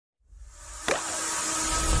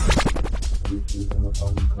This is our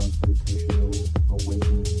Unconstitutional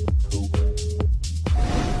Awakening program.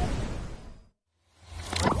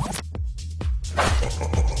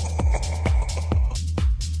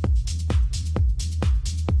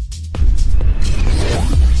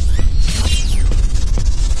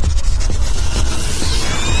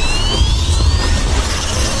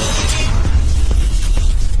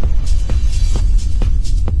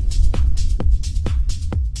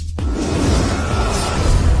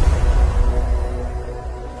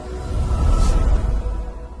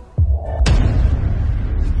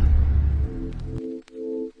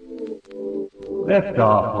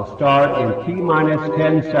 Liftoff will start in T-minus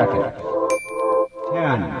 10 seconds.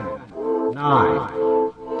 10,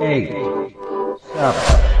 9, 8, 7,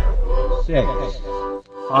 6,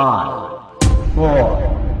 5,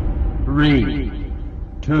 4, 3,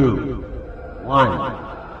 2,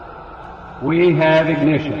 1. We have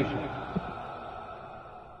ignition.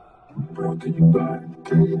 Brought to you by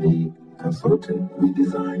KD Consulting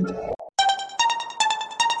Redesigned.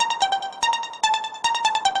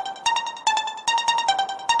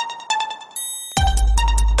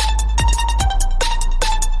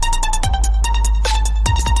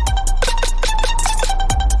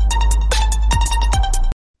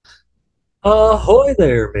 Ahoy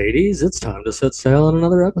there, mateys. It's time to set sail on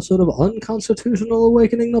another episode of Unconstitutional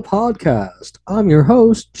Awakening, the podcast. I'm your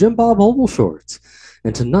host, Jim Bob Ovalshorts,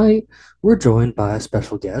 and tonight we're joined by a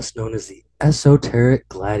special guest known as the Esoteric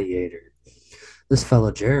Gladiator. This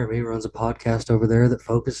fellow Jeremy runs a podcast over there that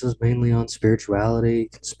focuses mainly on spirituality,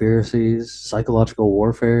 conspiracies, psychological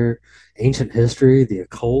warfare, ancient history, the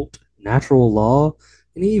occult, natural law,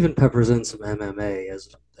 and he even peppers in some MMA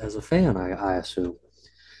as a fan, I assume.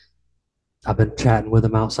 I've been chatting with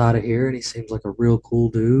him outside of here, and he seems like a real cool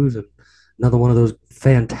dude, and another one of those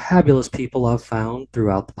fantabulous people I've found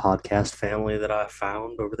throughout the podcast family that I've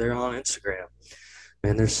found over there on Instagram.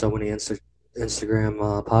 Man, there's so many Instagram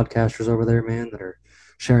podcasters over there, man, that are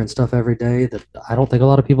sharing stuff every day that I don't think a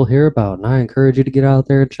lot of people hear about, and I encourage you to get out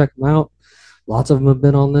there and check them out. Lots of them have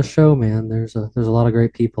been on this show, man. There's a lot of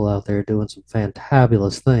great people out there doing some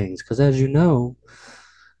fantabulous things, because as you know,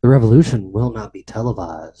 the revolution will not be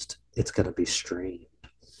televised. It's going to be streamed.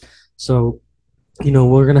 So,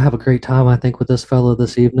 we're going to have a great time, I think, with this fellow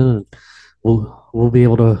this evening, and we'll be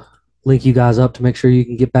able to link you guys up to make sure you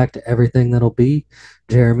can get back to everything that'll be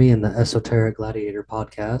Jeremy and the Esoteric Gladiator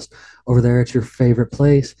podcast over there at your favorite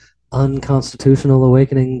place,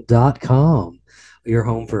 unconstitutionalawakening.com, your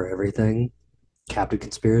home for everything Captain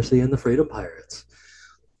Conspiracy and the Freedom Pirates.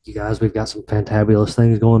 You guys, we've got some fantabulous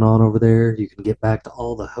things going on over there. You can get back to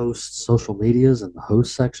all the hosts' social medias in the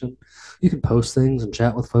host section. You can post things and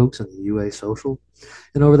chat with folks in the UA social.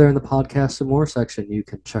 And over there in the podcast some more section, you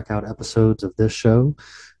can check out episodes of this show,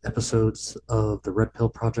 episodes of the Red Pill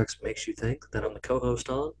Project's Makes You Think that I'm the co-host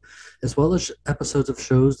on, as well as episodes of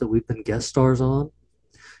shows that we've been guest stars on,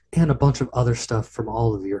 and a bunch of other stuff from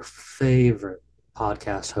all of your favorite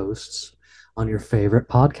podcast hosts on your favorite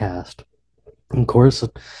podcast. Of course,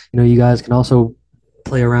 you guys can also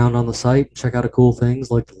play around on the site, check out cool things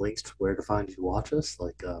like the links to where to find you to watch us,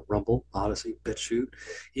 like Rumble, Odyssey, BitChute,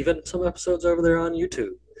 even some episodes over there on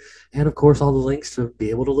YouTube. And of course, all the links to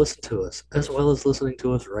be able to listen to us, as well as listening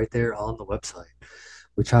to us right there on the website.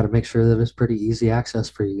 We try to make sure that it's pretty easy access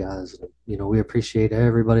for you guys. We appreciate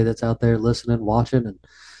everybody that's out there listening, watching, and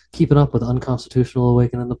keeping up with Unconstitutional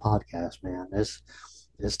Awakening, the podcast, man.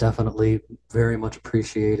 It's definitely very much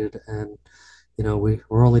appreciated, and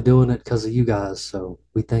we're only doing it because of you guys, so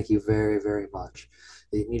we thank you very, very much.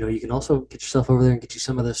 You can also get yourself over there and get you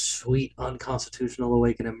some of this sweet Unconstitutional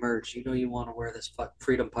Awakening merch. You want to wear this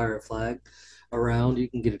Freedom Pirate flag around. You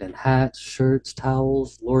can get it in hats, shirts,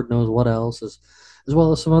 towels, Lord knows what else, as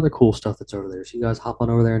well as some other cool stuff that's over there. So you guys hop on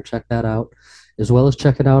over there and check that out, as well as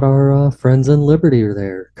checking out our friends in Liberty are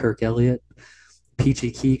there. Kirk Elliott, Peachy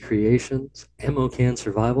Key Creations, Ammo Can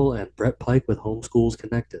Survival, and Brett Pike with Homeschools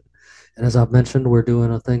Connected. And as I've mentioned, we're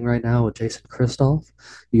doing a thing right now with Jason Christoff.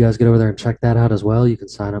 You guys get over there and check that out as well. You can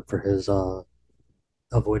sign up for his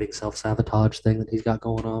avoiding self-sabotage thing that he's got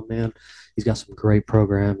going on, man. He's got some great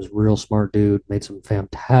programs, real smart dude, made some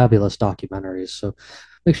fantabulous documentaries. So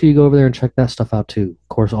make sure you go over there and check that stuff out too. Of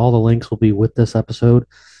course, all the links will be with this episode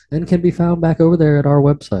and can be found back over there at our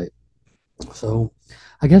website. So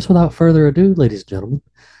I guess without further ado, ladies and gentlemen,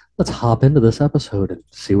 let's hop into this episode and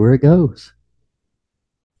see where it goes.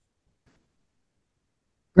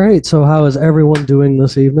 Great. So how is everyone doing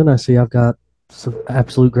this evening? I see I've got some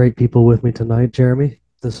absolute great people with me tonight. Jeremy,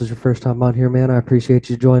 this is your first time on here, man. I appreciate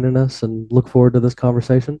you joining us and look forward to this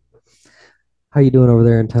conversation. How you doing over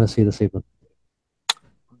there in Tennessee this evening?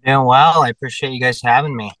 Doing well. I appreciate you guys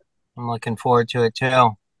having me. I'm looking forward to it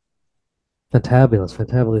too. Fantabulous,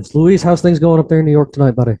 fantabulous. Luis, how's things going up there in New York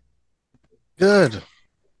tonight, buddy? Good.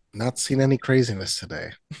 Not seen any craziness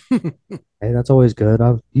today. Hey, that's always good.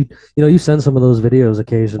 You send some of those videos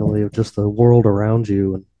occasionally of just the world around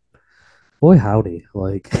you, and boy, howdy,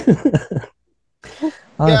 like,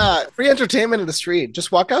 I, Yeah, free entertainment in the street.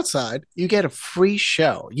 Just walk outside. You get a free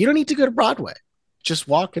show. You don't need to go to Broadway. Just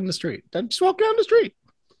walk in the street. Just walk down the street.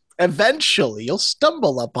 Eventually, you'll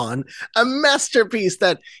stumble upon a masterpiece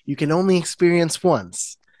that you can only experience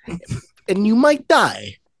once. And you might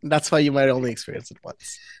die. That's why you might only experience it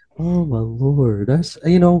once. oh my Lord,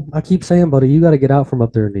 I keep saying, buddy, you got to get out from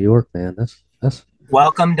up there in New York, man. That's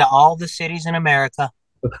Welcome to all the cities in America.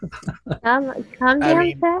 Come I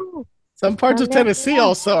mean, downtown. some parts Come of Tennessee downtown.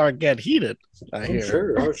 also are get heated, I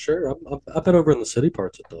hear. Oh, sure. I bet over in the city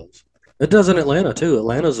parts it does. It does in Atlanta too.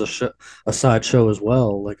 Atlanta's a side show as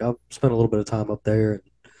well. Like I've spent a little bit of time up there, and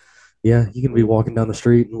yeah, you can be walking down the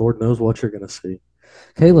street, and Lord knows what you're gonna see.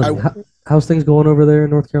 I Caitlin, how's things going over there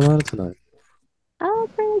in North Carolina tonight? Oh,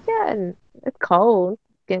 pretty good. It's cold.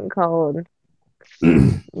 It's getting cold.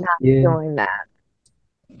 Not Yeah. enjoying that.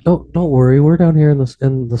 Don't worry. We're down here in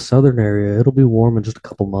the southern area. It'll be warm in just a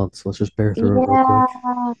couple months. Let's just bear through it real Yeah,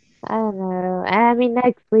 quick. I don't know. I mean,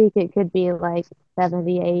 next week it could be like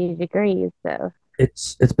 70, 80 degrees, so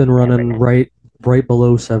It's been you never running know. right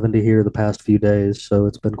below 70 here the past few days, so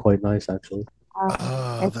it's been quite nice actually.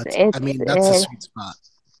 Oh, It's I mean, that's a it sweet spot.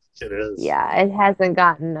 It is. yeah, it hasn't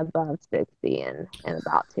gotten above 60 in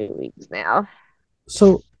about 2 weeks now.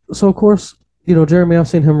 So so of course, Jeremy, I've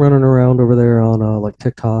seen him running around over there on like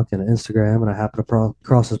TikTok and Instagram, and I happened to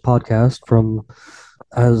cross his podcast from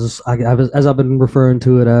as I've been referring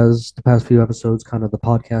to it as the past few episodes, kind of the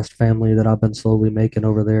podcast family that I've been slowly making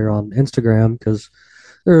over there on Instagram because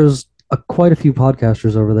there's quite a few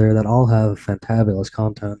podcasters over there that all have fantabulous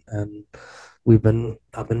content, and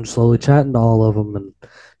I've been slowly chatting to all of them, and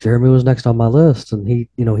Jeremy was next on my list, and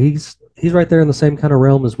he's right there in the same kind of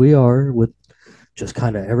realm as we are with just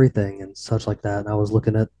kind of everything and such like that. And I was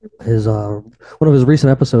looking at his one of his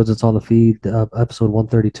recent episodes. It's on the feed, episode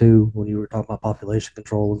 132, when you were talking about population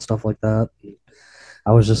control and stuff like that. And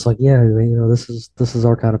I was just like, yeah, I mean, this is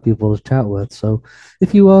our kind of people to chat with. So,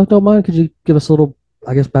 if you don't mind, could you give us a little,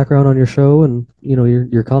 I guess, background on your show and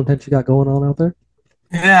your content you got going on out there?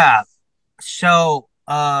 Yeah. So,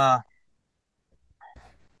 my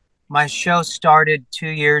show started 2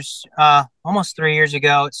 years, almost 3 years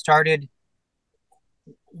ago. It started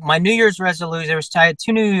my New Year's resolution. There was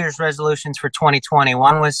two New Year's resolutions for 2020.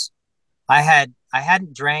 One was I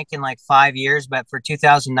hadn't drank in like 5 years, but for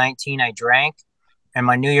 2019 I drank, and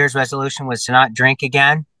my New Year's resolution was to not drink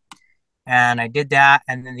again, and I did that.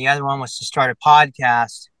 And then the other one was to start a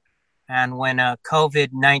podcast. And when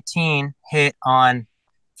COVID-19 hit on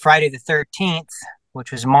Friday the 13th,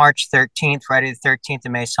 which was March 13th, Friday the 13th, a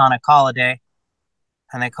Masonic holiday,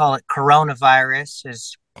 and they call it coronavirus,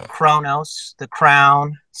 is Kronos, the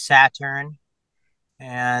crown, Saturn,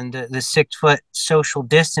 and the 6 foot social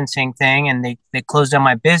distancing thing. And they closed down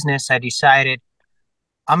my business. I decided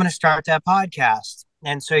I'm going to start that podcast.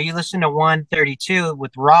 And so you listen to 132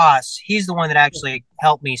 with Ross. He's the one that actually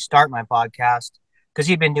helped me start my podcast because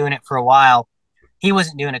he'd been doing it for a while. He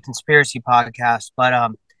wasn't doing a conspiracy podcast, but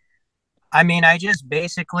I mean, I just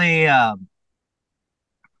basically, you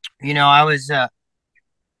know, I was a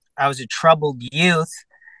troubled youth,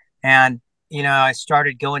 and I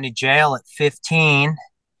started going to jail at 15,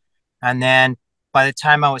 and then by the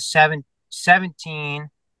time I was 17,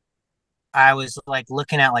 I was like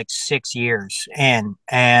looking at like 6 years in,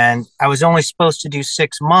 and I was only supposed to do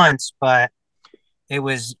 6 months, but it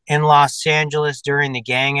was in Los Angeles during the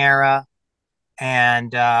gang era,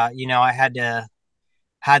 and I had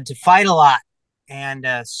to fight a lot, and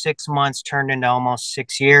 6 months turned into almost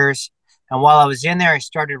 6 years. And while I was in there, I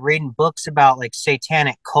started reading books about like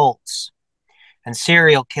satanic cults and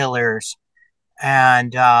serial killers,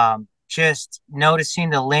 and just noticing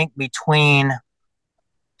the link between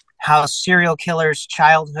how serial killers'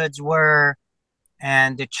 childhoods were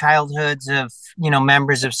and the childhoods of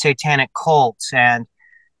members of satanic cults, and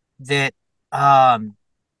that um,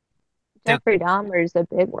 the Jeffrey Dahmer's a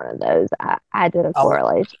big one of those. I did a uh,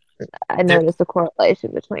 correlation. I there, noticed a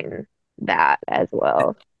correlation between that as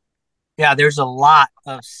well. yeah, there's a lot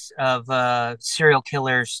of serial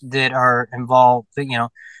killers that are involved.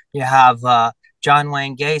 You have John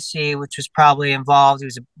Wayne Gacy, which was probably involved. He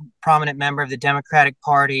was a prominent member of the Democratic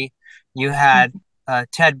Party. You had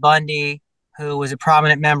Ted Bundy, who was a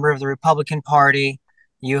prominent member of the Republican Party.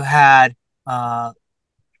 You had uh,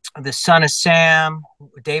 the son of Sam,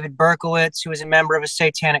 David Berkowitz, who was a member of a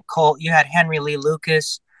satanic cult. You had Henry Lee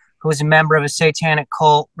Lucas, who was a member of a satanic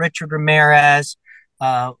cult, Richard Ramirez,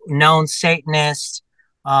 known Satanist,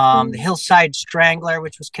 the Hillside Strangler,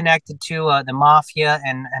 which was connected to the mafia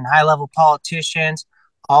and high-level politicians,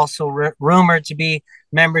 also rumored to be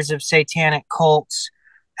members of satanic cults.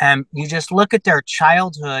 You just look at their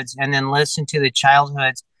childhoods and then listen to the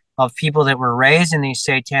childhoods of people that were raised in these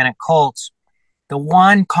satanic cults. The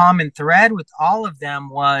one common thread with all of them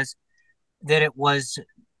was that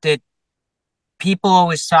that people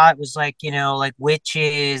always thought it was like, like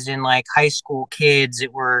witches and like high school kids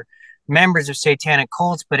that were members of satanic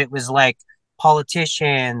cults, but it was like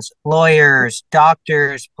politicians, lawyers,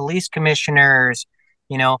 doctors, police commissioners,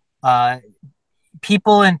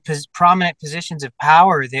 people in prominent positions of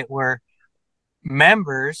power that were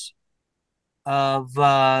members of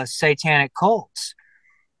satanic cults.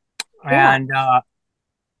 Yeah. And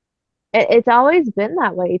It's always been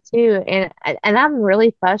that way too, and I'm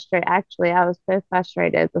really frustrated. Actually, I was so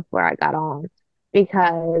frustrated before I got on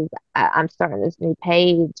because I'm starting this new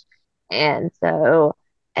page, and so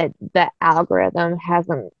the algorithm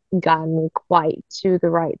hasn't gotten me quite to the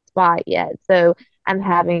right spot yet. So I'm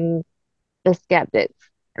having the skeptics.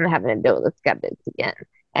 I'm having to deal with the skeptics again,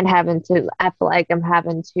 and I feel like I'm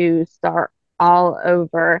having to start all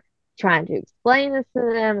over trying to explain this to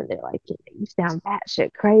them. And they're like, you sound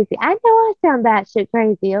batshit crazy. I know I sound batshit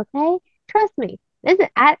crazy, okay? Trust me. Listen,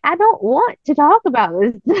 I don't want to talk about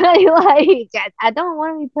this. I don't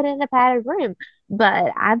want to be put in a padded room,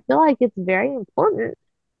 but I feel like it's very important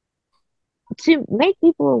to make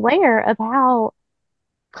people aware of how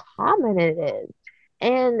common it is.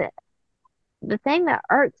 And the thing that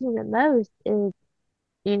irks me the most is,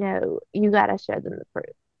 you got to show them the proof.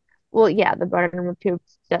 Well, yeah, the burden of proof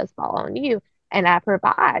does fall on you, and I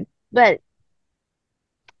provide. But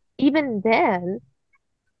even then,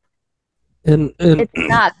 And it's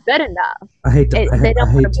not good enough. I hate to They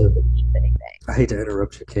don't want to believe anything. I hate to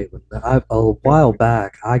interrupt you, Caitlin. A while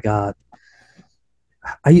back, I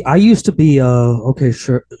used to be okay,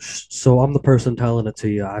 sure. So I'm the person telling it to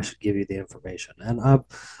you. I should give you the information, and I've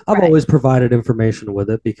Right. always provided information with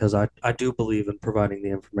it because I do believe in providing the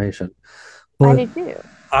information. I But do too.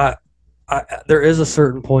 I, there is a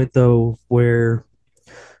certain point though where,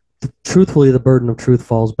 truthfully, the burden of truth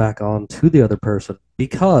falls back on to the other person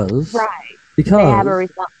because Right. They have a because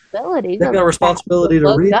responsibility they've got a to responsibility to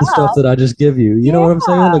look read the stuff up. that I just give you. You know what I'm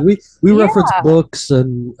saying? Yeah. Like we reference Yeah. books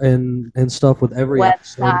and stuff with every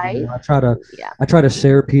episode. Website. Yeah. I try to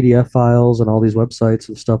share PDF files and all these websites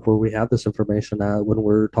and stuff where we have this information when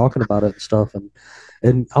we're talking about it and stuff.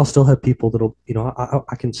 And I'll still have people that'll,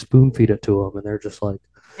 I can spoon feed it to them and they're just like,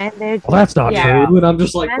 And they're well, that's not Yeah. true. And I'm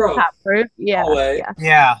just like, that's bro, not proof. Yeah. no way. Yeah.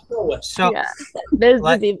 yeah, No way. so Yeah. Those are the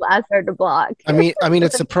like, people I started to block. I mean,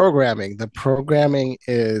 it's the programming. The programming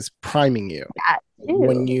is priming you. That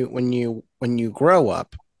When too. you grow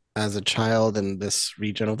up as a child in this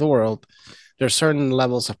region of the world, there's certain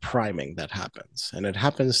levels of priming that happens, and it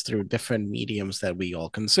happens through different mediums that we all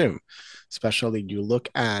consume. Especially, you look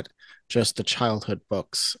at just the childhood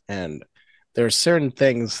books, and there's certain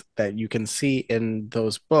things that you can see in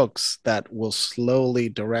those books that will slowly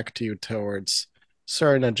direct you towards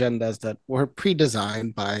certain agendas that were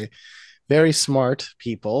pre-designed by very smart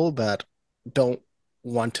people that don't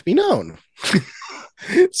want to be known.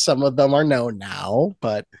 Some of them are known now,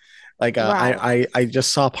 but like Right. I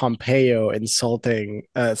just saw Pompeo insulting,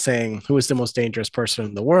 saying who is the most dangerous person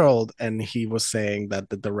in the world, and he was saying that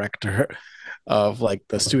the director of like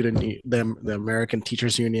the American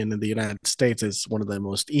Teachers Union in the United States is one of the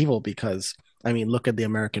most evil because I mean look at the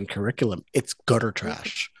American curriculum, it's gutter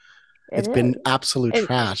trash. It It's been is. absolute And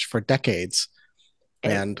trash for decades,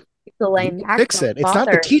 and and to we lay need to tax fix on it. It's not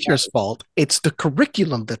the fathers. teacher's fault. It's the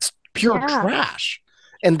curriculum that's pure Yeah. trash.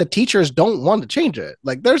 And the teachers don't want to change it.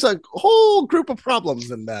 Like there's a whole group of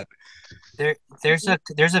problems in that. there's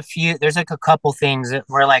like a couple things that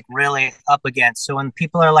we're like really up against. So when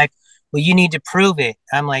people are like, well, you need to prove it,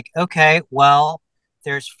 I'm like, okay, well,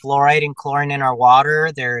 there's fluoride and chlorine in our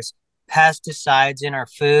water, there's pesticides in our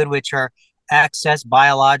food, which are excess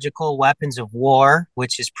biological weapons of war,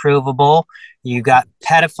 which is provable. You got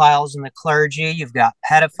pedophiles in the clergy, you've got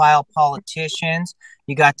pedophile politicians,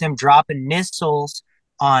 you got them dropping missiles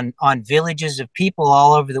on villages of people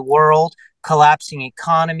all over the world, collapsing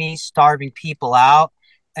economies, starving people out,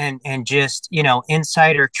 and just,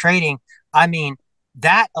 insider trading. I mean,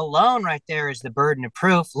 that alone right there is the burden of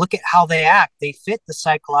proof. Look at how they act. They fit the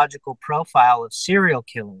psychological profile of serial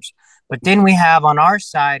killers. But then we have on our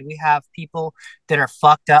side, we have people that are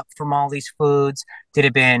fucked up from all these foods, that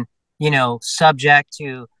have been, subject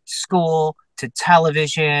to school, to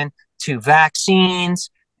television, to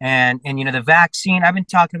vaccines, And the vaccine, I've been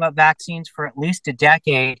talking about vaccines for at least a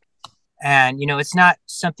decade. And it's not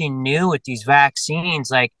something new with these vaccines.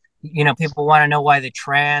 Like, people want to know why the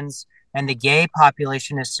trans and the gay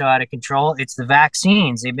population is so out of control. It's the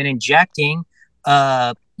vaccines. They've been injecting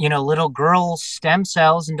little girls stem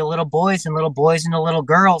cells into little boys and little boys into little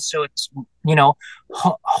girls. So it's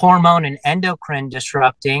hormone and endocrine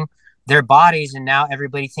disrupting their bodies, and now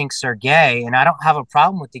everybody thinks they're gay. And I don't have a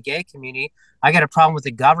problem with the gay community. I got a problem with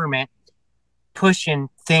the government pushing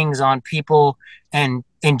things on people and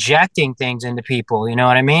injecting things into people. You know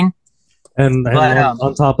what I mean? And But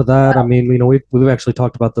on top of that, I mean, we've actually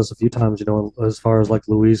talked about this a few times, as far as like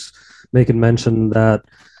Luis making mention that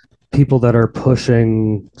people that are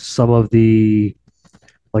pushing some of the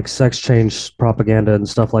like sex change propaganda and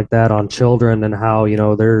stuff like that on children, and how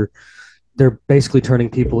they're basically turning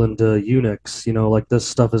people into eunuchs, like this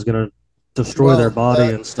stuff is going to destroy their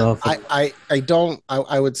body and stuff. I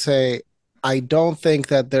would say I don't think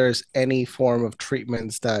that there's any form of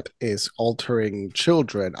treatments that is altering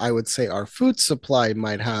children. I would say our food supply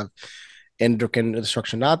might have endocrine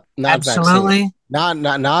destruction, not absolutely vaccines.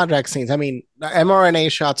 Not vaccines. I mean,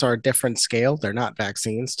 mRNA shots are a different scale. They're not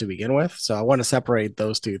vaccines to begin with. So I want to separate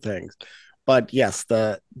those two things. But yes,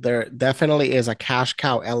 there definitely is a cash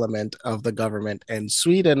cow element of the government. And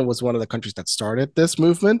Sweden was one of the countries that started this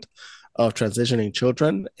movement of transitioning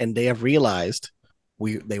children, and they have realized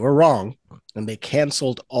they were wrong, and they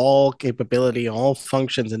canceled all capability, all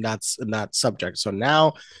functions in that subject. So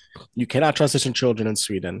now you cannot transition children in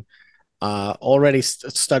Sweden. Already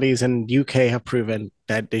studies in UK have proven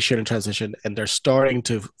that they shouldn't transition, and they're starting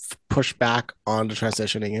to push back on the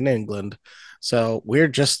transitioning in England. So we're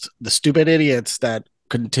just the stupid idiots that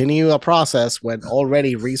continue a process when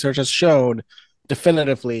already research has shown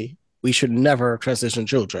definitively we should never transition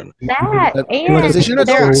children. That and Transition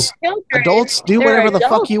there are adults. children. Adults do There are whatever the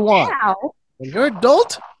fuck adults you want. now. When you're an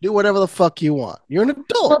adult, do whatever the fuck you want. You're an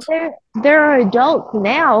Well, adult. there are adults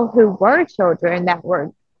now who were children that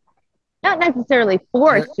were not necessarily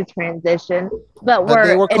forced to transition, but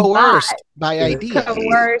they were advised, coerced by ideas.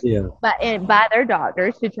 coerced Yeah. by their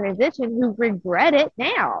doctors to transition, who regret it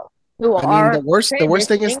now. I mean, the worst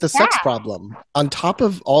thing is the sex problem. On top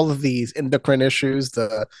of all of these endocrine issues,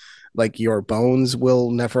 like your bones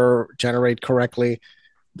will never generate correctly.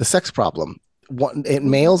 The sex problem.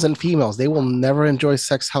 Males and females, they will never enjoy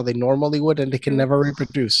sex how they normally would, and they can never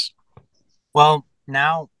reproduce. well,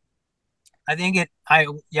 now I think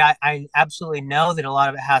I absolutely know that a lot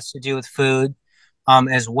of it has to do with food,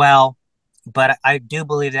 as well. But I do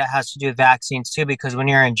believe that has to do with vaccines too, because when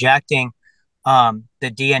you're injecting the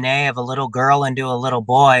DNA of a little girl into a little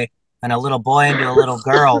boy and a little boy into a little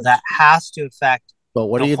girl, that has to affect But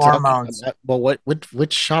what the are you hormones. talking about? But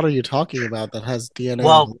which shot are you talking about that has DNA?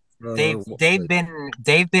 Well,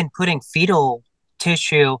 they've been putting fetal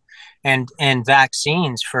tissue and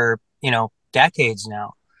vaccines for decades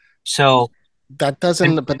now. So that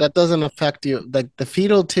doesn't affect you. Like the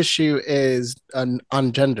fetal tissue is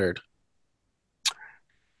ungendered.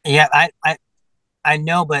 yeah, I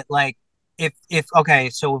know, but like if okay,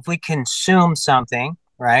 so if we consume something,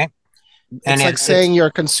 right? It's like saying you're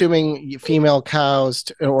consuming female cows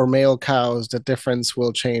or male cows. The difference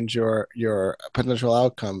will change your potential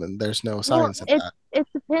outcome, and there's no science in that. It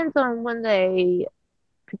depends on when they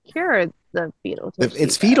procure the fetal tissue.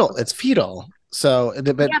 It's fetal. It's fetal. So, it's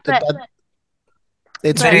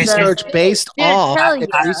But research based off. telling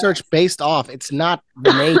It's you. research based off. It's not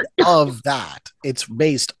made of that. It's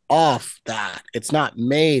based off that. It's not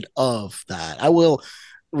made of that. I will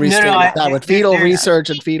restate that with fetal research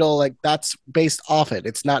and fetal, like that's based off it.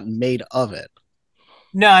 It's not made of it.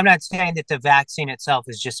 No, I'm not saying that the vaccine itself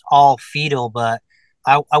is just all fetal, but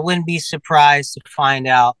I wouldn't be surprised to find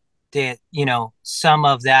out that, some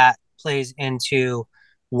of that plays into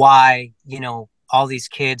why, all these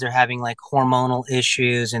kids are having like hormonal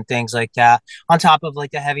issues and things like that, on top of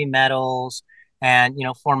like the heavy metals and,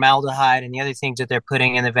 formaldehyde and the other things that they're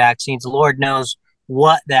putting in the vaccines. Lord knows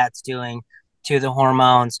what that's doing to the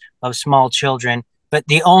hormones of small children. But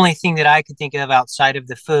the only thing that I could think of outside of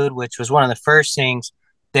the food, which was one of the first things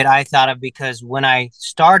that I thought of, because when I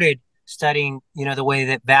started studying, the way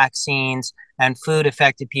that vaccines and food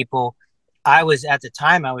affected people, I was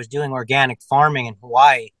doing organic farming in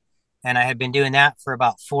Hawaii, and I had been doing that for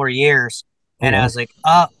about 4 years. And I was like,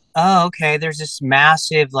 okay, there's this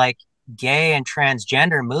massive like gay and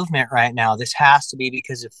transgender movement right now. This has to be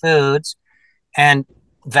because of foods and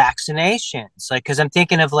vaccinations. Like, because I'm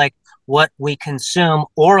thinking of like what we consume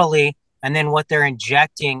orally and then what they're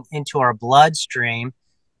injecting into our bloodstream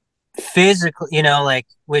physically, like,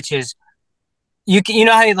 which is you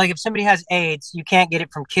know how, like, if somebody has AIDS, you can't get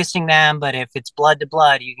it from kissing them, but if it's blood to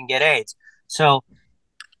blood, you can get AIDS. So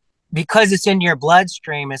because it's in your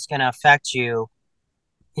bloodstream, it's going to affect you,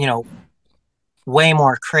 you know, way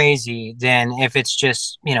more crazy than if it's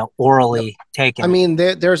just, orally taken. I mean,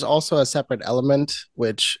 there's also a separate element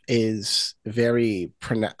which is very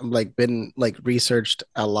been like researched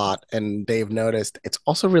a lot, and they've noticed it's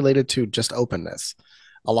also related to just openness.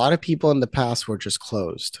 A lot of people in the past were just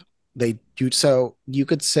closed. They do so. You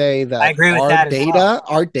could say I that agree with that as well.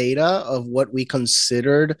 our data of what we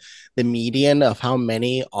considered the median of how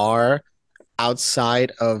many are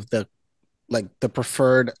outside of the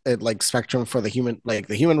preferred like spectrum for the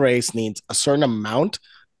human race needs a certain amount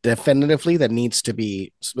definitively that needs to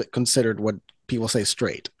be considered what people say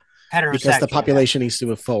straight, because the Heterosexual. population needs to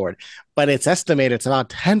move forward. But it's estimated it's about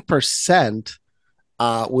 10%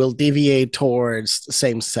 will deviate towards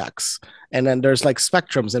same sex, and then there's like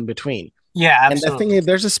spectrums in between. Yeah, And the thing absolutely. is,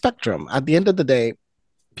 there's a spectrum. At the end of the day,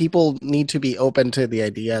 people need to be open to the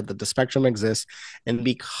idea that the spectrum exists, and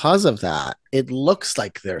because of that, it looks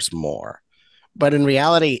like there's more, but in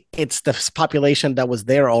reality it's the population that was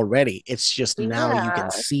there already. It's just now you can Yeah.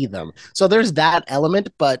 see them, so there's that element.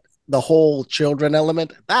 But the whole children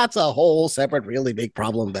element, that's a whole separate really big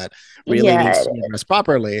problem that really needs Yeah. to be addressed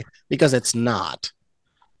properly, because it's not.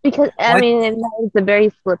 Because I What? mean, and it's a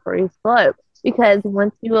very slippery slope. Because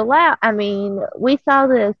once you allow, I mean, we saw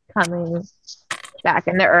this coming back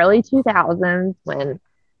in the early 2000s when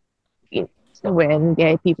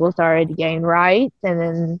gay people started to gain rights, and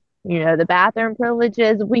then the bathroom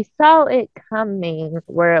privileges. We saw it coming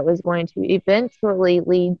where it was going to eventually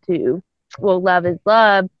lead to, well, love is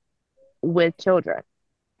love with children.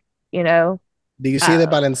 You know, Do you see the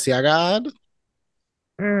uh, Balenciaga ad?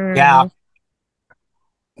 Yeah. mm,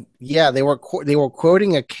 Yeah, they were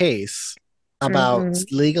quoting a case about hmm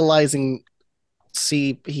legalizing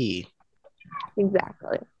CP.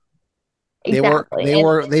 exactly, They were exactly, they and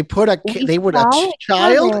were they put a we they would a saw it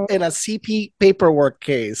child coming. in a CP paperwork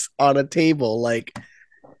case on a table. Like,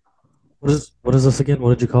 What is this again? What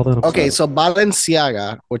did you call that? I'm okay, sorry. so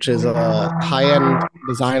Balenciaga, which is a high-end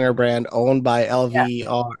designer brand owned by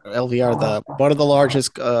LVR, the one of the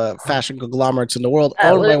largest fashion conglomerates in the world,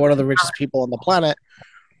 owned by Louis one of the richest people on the planet.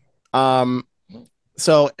 Um,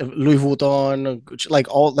 so Louis Vuitton, like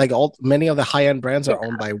all many of the high-end brands yeah, are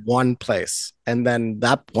owned by one place, and then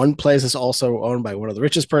that one place is also owned by one of the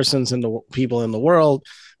richest persons in the people in the world,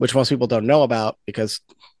 which most people don't know about, because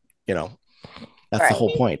you know that's the right,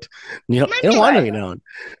 whole point. You don't want to right, be known.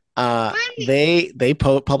 They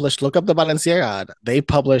published, look up the Balenciaga ad. They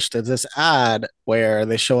published this ad where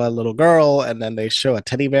they show a little girl, and then they show a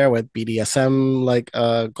teddy bear with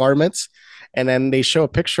BDSM garments, and then they show a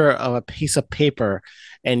picture of a piece of paper,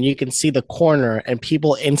 and you can see the corner, and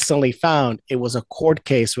people instantly found it was a court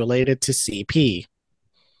case related to CP.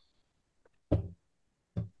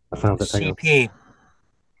 I found it. Hang on. CP.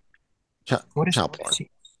 What is Child porn. C?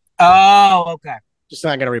 Oh, okay. Just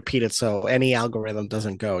not gonna repeat it so any algorithm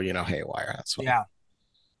doesn't go haywire. That's why. Yeah.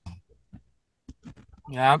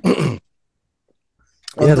 Yeah. Yeah,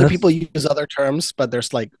 Other that's people use other terms, but there's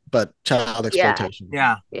child yeah, exploitation.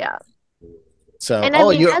 Yeah. yeah. So, And I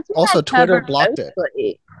mean, you that's what also that Twitter covered blocked it.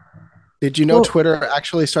 mostly. Did you know well. Twitter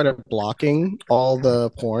actually started blocking all the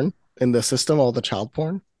porn in the system, all the child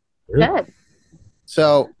porn? Really? Good.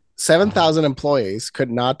 So 7,000 employees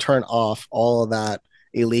could not turn off all of that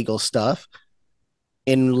illegal stuff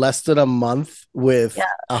in less than a month. With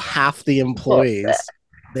Yeah. half the Bullshit. employees,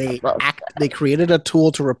 they Bullshit. they created a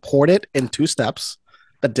tool to report it in 2 steps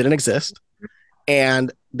that didn't exist,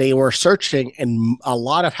 and they were searching, and a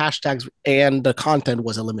lot of hashtags and the content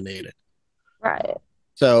was eliminated. Right.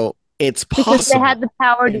 So it's Because they had possible. the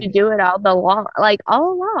power to And do it all along.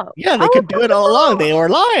 yeah, they All could do it all along. They were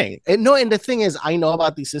lying. And no, and the thing is, I know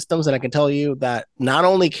about these systems, and I can tell you that not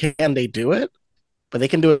only can they do it, but they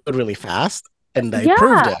can do it really fast, and they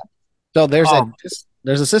proved Yeah. it. So Oh,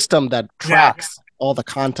 there's a system that yeah. tracks all the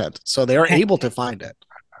content, so they're Can, able to find it.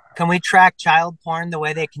 can we track child porn the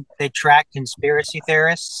way they track conspiracy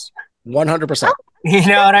theorists? 100%. You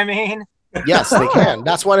know what I mean? Yes, they can.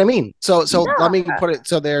 That's what I mean. So let me Yeah. put it.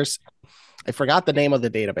 So I forgot the name of the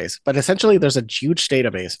database, but essentially there's a huge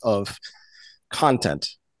database of content,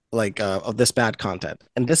 of this bad content,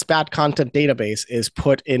 and this bad content database is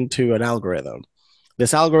put into an algorithm.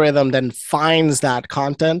 This algorithm then finds that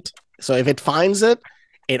content. So if it finds it,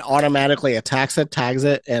 it automatically attacks it, tags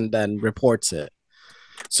it, and then reports it.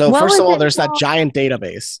 So What first was of all, it there's that called? giant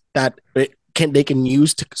database that they can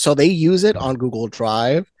use. So they use it on Google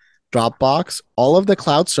Drive, Dropbox, all of the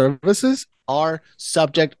cloud services are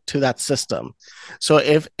subject to that system. So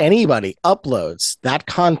if anybody uploads that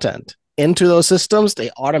content into those systems,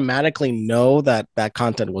 they automatically know that that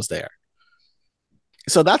content was there.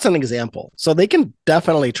 So that's an example. So they can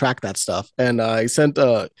definitely track that stuff. And I sent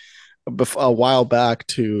a while back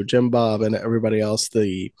to Jim Bob and everybody else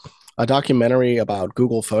a documentary about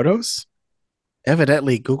Google Photos.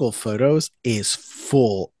 Evidently, Google Photos is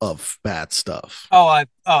full of bad stuff. Oh,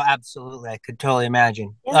 absolutely. I could totally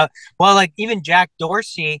imagine. Yeah. Well, like even Jack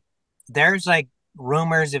Dorsey, there's like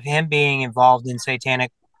rumors of him being involved in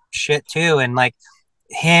satanic shit too, and like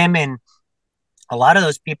him and a lot of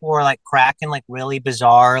those people were like cracking like really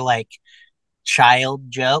bizarre like child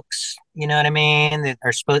jokes. You know what I mean? That are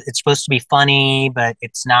it's supposed to be funny, but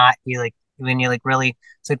it's not. You like when you like really,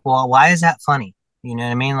 it's like, well, why is that funny? You know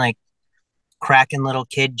what I mean? Like cracking little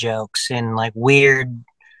kid jokes and like weird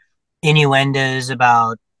innuendos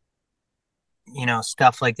about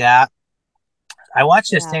stuff like that. I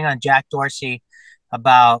watched this Yeah. thing on Jack Dorsey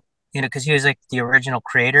about because he was like the original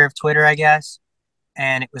creator of Twitter, I guess,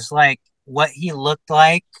 and it was like what he looked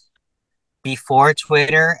like before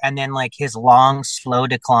Twitter, and then like his long, slow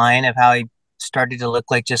decline of how he started to look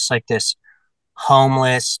like just like this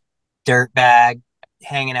homeless dirtbag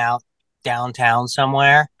hanging out downtown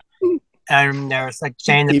somewhere. And there was like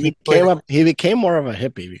saying that He became more of a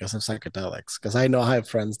hippie because of psychedelics. Because I have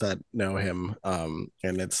friends that know him, and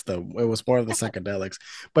it was more of the psychedelics.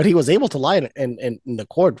 But he was able to lie in the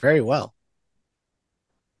court very well.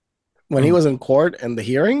 When he was in court and the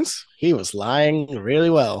hearings, he was lying really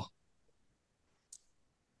well.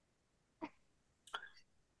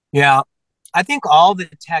 Yeah, I think all the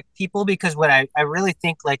tech people, because what I really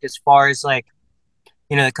think like as far as like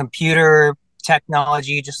the computer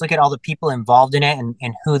technology, just look at all the people involved in it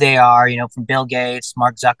and who they are, from Bill Gates,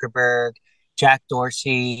 Mark Zuckerberg, Jack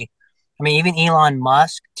Dorsey. I mean, even Elon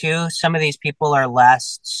Musk, too. Some of these people are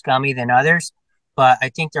less scummy than others, but I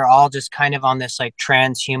think they're all just kind of on this like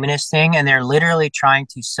transhumanist thing, and they're literally trying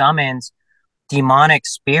to summons demonic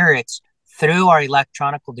spirits through our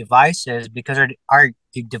electronic devices because our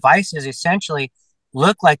devices essentially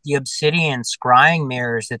look like the obsidian scrying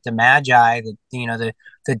mirrors that the magi,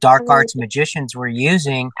 the dark arts magicians were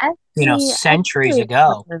using, centuries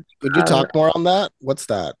ago. Could you talk more on that? What's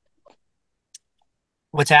that?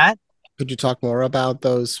 What's that? Could you talk more about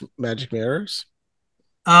those magic mirrors?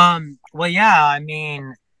 Well, yeah, I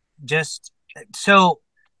mean, just so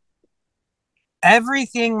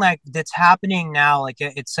everything like that's happening now, like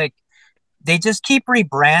it's like they just keep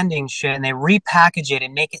rebranding shit and they repackage it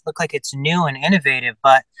and make it look like it's new and innovative.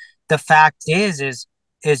 But the fact is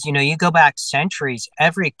you go back centuries,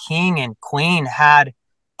 every king and queen had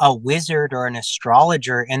a wizard or an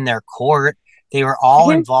astrologer in their court. They were all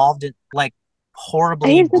involved in like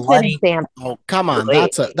horribly Here's a good bloody. example. Oh, come on.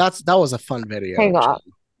 Wait. That was a fun video. Hang on.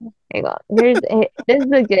 This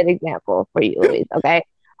is a good example for you, Louise. Okay.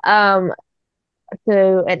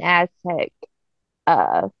 So an Aztec,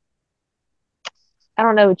 I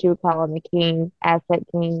don't know what you would call him, a king, Aztec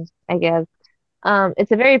king, I guess.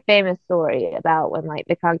 It's a very famous story about when like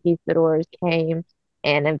the conquistadors came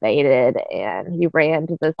and invaded, and he ran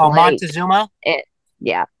to this lake. Montezuma? And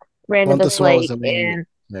yeah, ran to this Montezuma was lake, the main and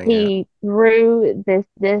thing, he threw this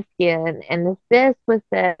disc in, and this disc was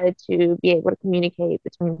said to be able to communicate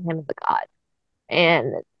between him and the gods.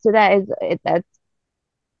 And so that's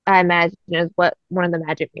I imagine is what one of the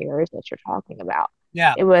magic mirrors that you're talking about.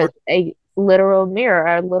 Yeah. It was a literal mirror,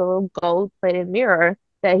 a literal gold-plated mirror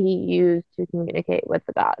that he used to communicate with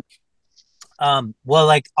the gods. Well,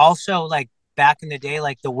 like also like back in the day,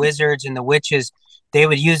 like the wizards and the witches, they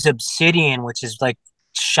would use obsidian, which is like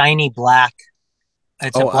shiny black.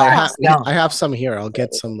 It's a black stone. I have some here. I'll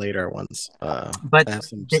get some later ones. But I have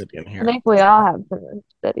some obsidian here. I think we all have some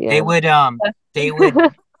obsidian. They would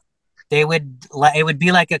it would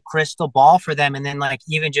be like a crystal ball for them, and then like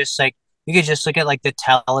even just like you could just look at like the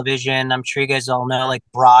television. I'm sure you guys all know like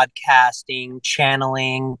broadcasting,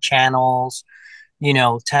 channeling, channels,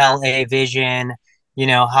 television,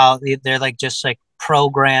 how they're like just like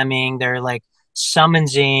programming, they're like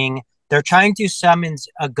summoning, they're trying to summons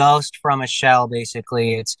a ghost from a shell,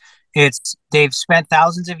 basically. It's they've spent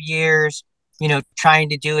thousands of years, trying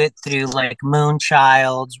to do it through like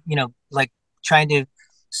moonchilds, like trying to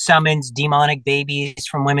summons demonic babies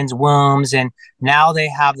from women's wombs, and now they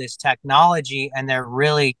have this technology and they're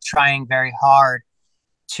really trying very hard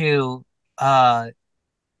to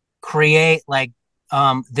create like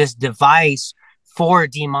this device for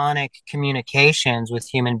demonic communications with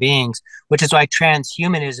human beings, which is why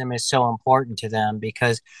transhumanism is so important to them,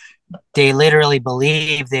 because they literally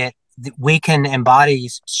believe that we can embody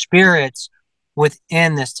spirits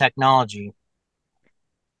within this technology.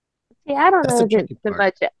 See, I don't That's know the if it's tricky so part.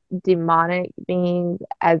 much demonic beings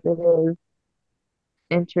as it is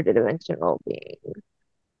interdimensional beings.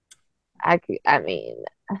 I mean,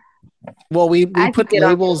 Well, we I could put get on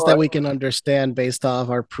labels that board. we can understand based off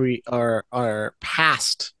our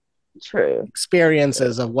past True,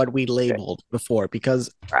 experiences of what we true, labeled before.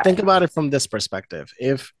 Because think right. about it from this perspective.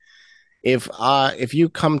 If you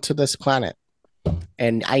come to this planet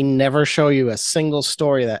and I never show you a single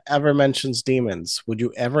story that ever mentions demons, would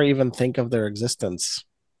you ever even think of their existence?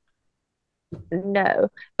 No,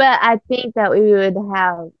 but I think that we would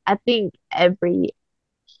have, I think every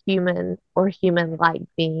human or human-like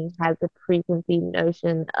being has a preconceived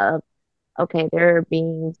notion of, okay, there are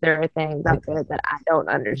beings, there are things out there that I don't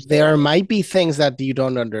There understand, might be things that you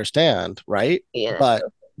don't understand, right? you But know,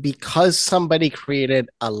 because somebody created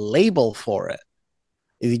a label for it,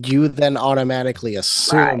 you then automatically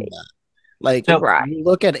assume right, that. Like, So right. you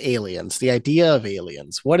look at aliens, the idea of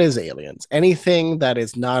aliens. What is aliens? Anything that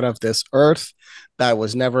is not of this earth, that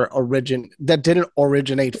was never that didn't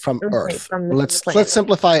originate from Originate Earth. from this Let's planet.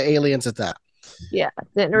 simplify aliens at that. Yeah,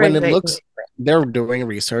 didn't When it originate from looks, they're doing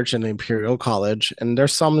research in Imperial College, and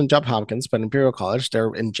there's some in Johns Hopkins, but Imperial College,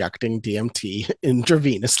 they're injecting DMT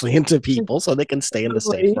intravenously into the people so they can stay in the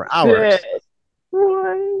state Holy for shit. hours.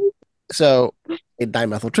 Right. So, You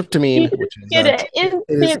dimethyltryptamine, just which is get an it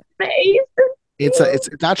is instant face. it's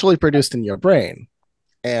naturally produced in your brain,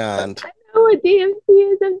 and I know what DMC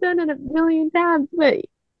is. I've done it a million times, but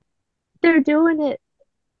they're doing it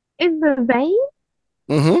in the vein.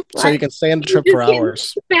 so you Like can stay in the you trip for just getting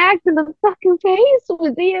hours. smacked in the fucking face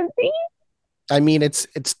with DMC. I mean, it's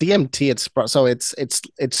DMT.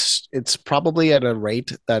 It's probably at a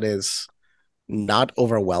rate that is not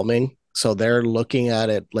overwhelming. So they're looking at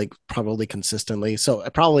it like probably consistently. So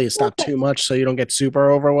probably it's not Okay. too much, so you don't get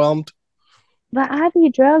super overwhelmed. But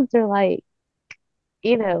IV drugs are like,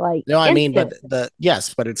 like No, I mean, but instant. the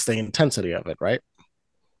yes, but it's the intensity of it, right?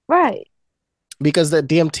 Right. Because the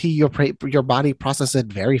DMT, your body processes it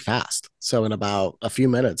very fast. So in about a few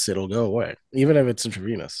minutes, it'll go away, even if it's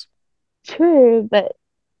intravenous. True, but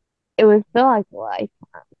it would feel like life.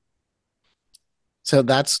 So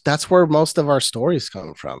that's where most of our stories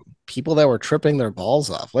come from. People that were tripping their balls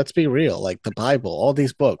off. Let's be real. Like the Bible, all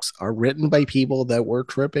these books are written by people that were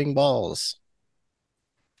tripping balls.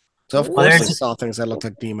 So of well, course they there's saw things that looked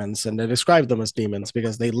like demons and they described them as demons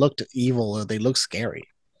because they looked evil or they looked scary.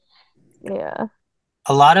 Yeah.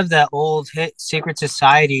 a lot of the old secret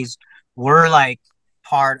societies were like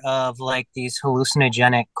part of like these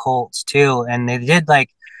hallucinogenic cults too, and they did like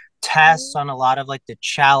tests on a lot of like the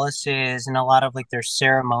chalices and a lot of like their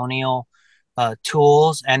ceremonial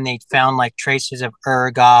tools, and they found like traces of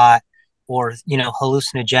ergot or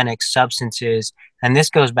hallucinogenic substances, and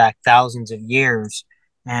this goes back thousands of years.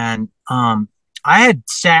 And I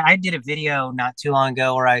did a video not too long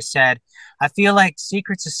ago where I said I feel like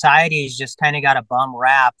secret societies just kind of got a bum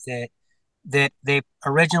rap that they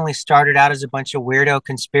originally started out as a bunch of weirdo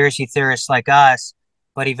conspiracy theorists like us,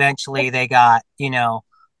 but eventually they got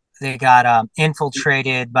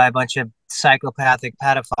infiltrated by a bunch of psychopathic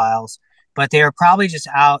pedophiles. But they were probably just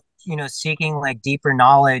out, seeking like deeper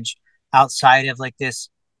knowledge outside of like this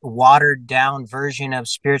watered down version of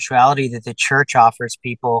spirituality that the church offers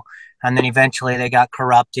people. And then eventually they got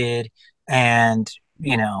corrupted, and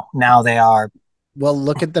now they are. Well,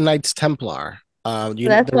 look at the Knights Templar. So You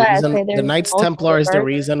know that's the why I reason say the there's Knights Templar multiple is the versions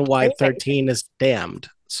reason of why Freemasons. 13 is damned.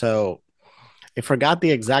 So I forgot the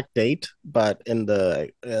exact date, but in the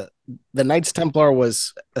Knights Templar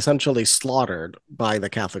was essentially slaughtered by the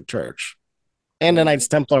Catholic Church. And the Knights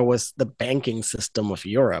Templar was the banking system of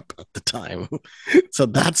Europe at the time. So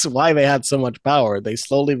that's why they had so much power. They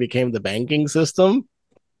slowly became the banking system.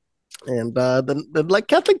 And the like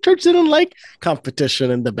Catholic Church didn't like competition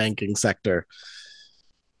in the banking sector.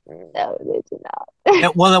 No, they do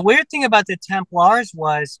not. Well, the weird thing about the Templars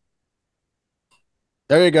was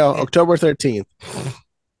There you go, it, October 13th.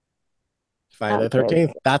 Friday the Okay.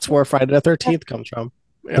 13th. That's where Friday the 13th comes from.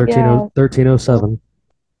 Yep. 13, Yeah. 1307.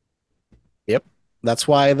 Yep. That's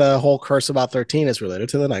why the whole curse about 13 is related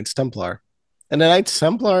to the Knights Templar. And the Knights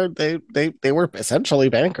Templar, they were essentially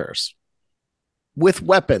bankers with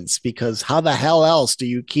weapons, because how the hell else do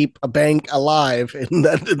you keep a bank alive in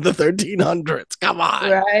the 1300s? Come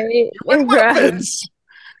on. Right. With Right. weapons.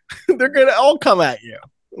 They're going to all come at you.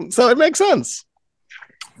 So it makes sense.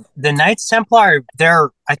 the Knights Templar.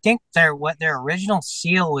 I think their original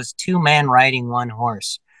seal was two men riding one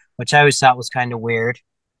horse, which I always thought was kind of weird.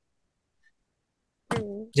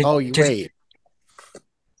 Mm. Did, Oh, you did, wait.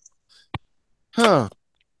 Huh.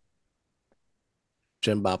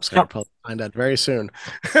 Jim Bob's gonna probably find out very soon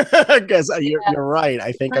because you're right.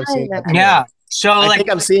 I think I've seen that. Yeah. So I like,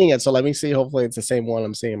 think I'm seeing it. So let me see. Hopefully, it's the same one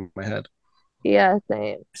I'm seeing in my head. Yeah,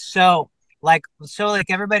 same. so like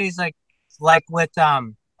everybody's like with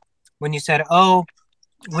when you said, oh,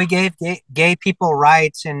 we gave gay people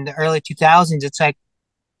rights in the early 2000s, it's like,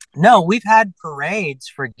 no, we've had parades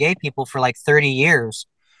for gay people for like 30 years.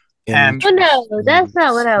 And Oh no, that's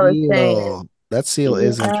not what I was saying. Seal. That seal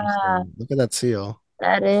is Yeah, interesting. Look at that seal.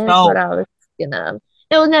 that is what so I was thinking of.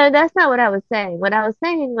 No, that's not what I was saying. What I was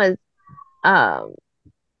saying was um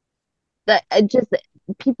that just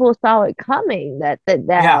people saw it coming that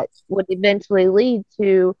yeah, would eventually lead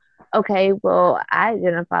to, okay, well, I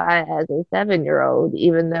identify as a 7-year-old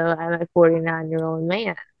even though I'm a 49-year-old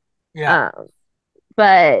man. yeah. Um,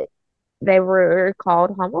 but they were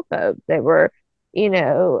called homophobes. They were, you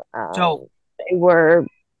know, So they were.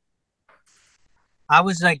 I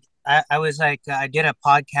was like, I did a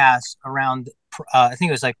podcast around, I think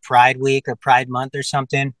it was like Pride Week or Pride Month or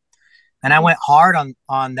something, and I went hard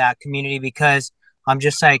on that community because I'm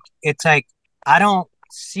just like, it's like I don't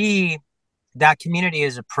see that community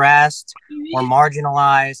as oppressed or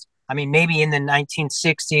marginalized. I mean, maybe in the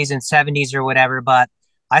 1960s and 70s or whatever, but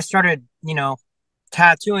I started,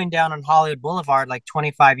 tattooing down on Hollywood Boulevard like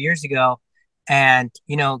 25 years ago, and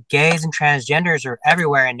gays and transgenders are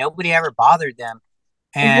everywhere, and nobody ever bothered them.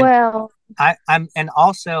 And Well, and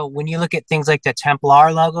also when you look at things like the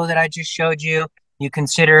Templar logo that I just showed you, you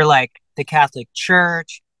consider like the Catholic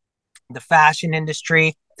Church, the fashion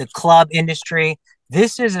industry, the club industry.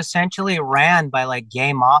 This is essentially ran by like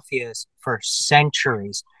gay mafias for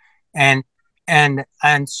centuries. And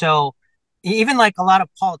so even like a lot of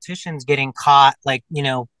politicians getting caught like,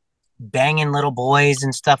 banging little boys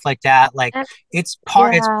and stuff like that. Like and- it's yeah,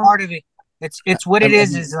 part of it. It's what it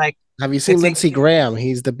is like, Have you seen it's like, Lindsey Graham?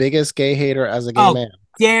 He's the biggest gay hater as a gay oh, man.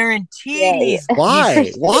 guaranteed yeah.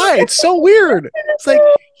 Why? Why? It's so weird. It's like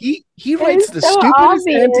he writes It's the so stupidest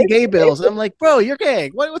obvious. anti-gay bills. I'm like, bro, you're gay.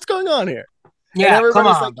 What's going on here? And yeah, come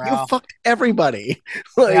everybody's on, like, you bro. fucked everybody.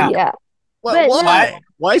 Like, Yeah. Yeah, what? but no, Why?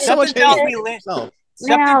 Why so much Something tells hate? me yourself?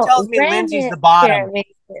 something now tells me Lindsay's granted, the bottom. Jeremy,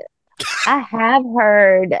 I have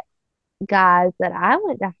heard guys that I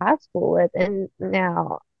went to high school with, and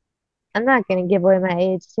now I'm not going to give away my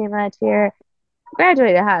age too much here.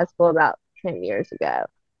 Graduated high school about 10 years ago.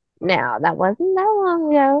 Now, that wasn't that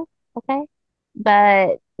long ago, okay?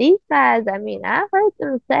 But these guys, I mean, I heard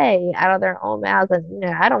them say out of their own mouths, and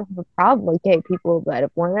I don't have a problem with gay people, but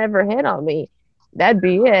if one ever hit on me, that'd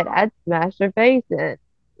be it. I'd smash their face in.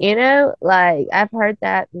 Like I've heard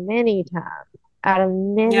that many times out of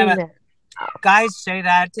Yeah, many but men. guys say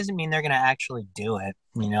that, it doesn't mean they're gonna actually do it.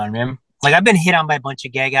 You know what I mean? Like I've been hit on by a bunch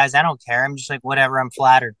of gay guys. I don't care. I'm just like, whatever. I'm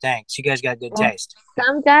flattered. Thanks. You guys got good Well, taste.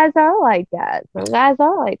 some guys are like that. Some guys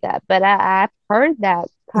are like that. But I've heard that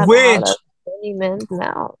come out Which of many men's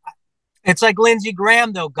mouths. it's like Lindsey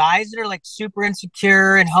Graham though. Guys that are like super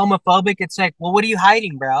insecure and homophobic. It's like, well, what are you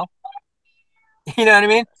hiding, bro? You know what I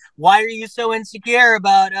mean? Why are you so insecure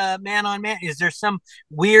about man on man? Is there some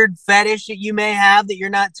weird fetish that you may have that you're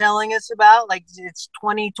not telling us about? Like it's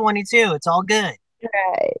 2022. It's all good.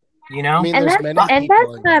 Right. I mean, And there's that's many and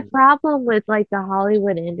people. that's my problem with like the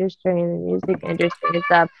Hollywood industry and the music industry and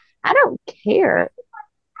stuff. I don't care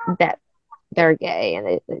that they're gay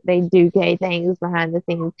and they do gay things behind the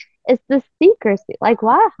scenes. It's the secrecy. Like,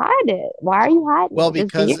 why hide it? Why are you hiding Well, it? Just be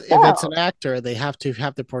because if it's yourself. an actor, they have to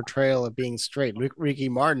have the portrayal of being straight. Ricky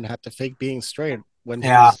Martin had to fake being straight when he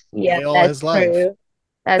Yeah. was Yeah, gay all that's his life. true.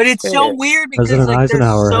 But That's it's so true. weird because President like they're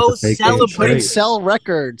Eisenhower had so to fake being He couldn't straight. celebrated. sell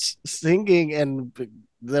records singing, and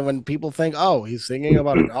then when people think, "Oh, he's singing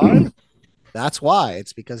about a guy," that's why.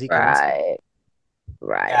 It's because he couldn't sing. Right.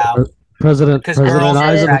 Right. Yeah, President because President girls are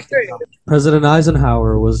That is Eisen attracted to true. them. President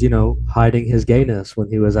Eisenhower was, hiding his gayness when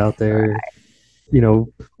he was out there, Right.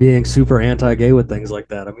 being super anti-gay with things like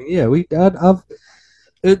that. I mean, yeah,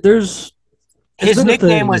 there's it's His been a nickname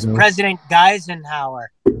thing, was President Geisenhower.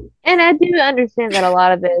 And I do understand that a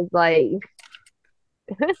lot of it is like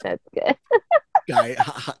that's good. Guy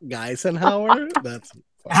Geisenhower.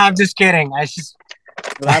 I'm just kidding. That's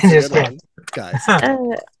I'm a just good kidding. one, guys.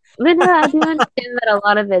 But no, I do understand that a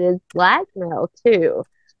lot of it is blackmail too.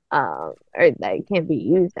 Or that can be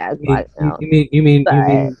used as You mean you, blackmail. you mean you mean you But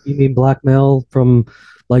mean you mean blackmail from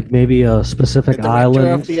like maybe a specific The director of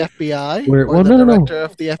island the FBI, where or well the no director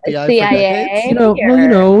of the FBI for decades.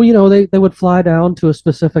 CIA they would fly down to a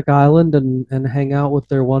specific island and hang out with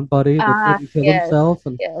their one buddy that didn't kill yes, himself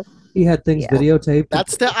and yes, he had things yes, videotaped to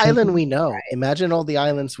That's the protect island him. we know. right. Imagine all the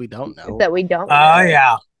islands we don't know. That we don't Oh know.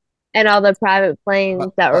 yeah. And all the private planes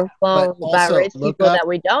But that but were but flown by also rich look people up that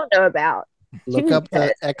we don't know about. Look up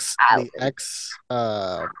the Jesus ex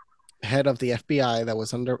head of the FBI that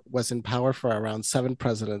was in power for around 7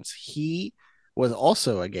 presidents. He was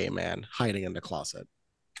also a gay man hiding in the closet.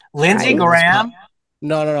 Lindsey During his Graham.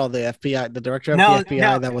 No. The FBI, the director of the No, FBI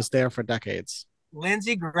no. that was there for decades.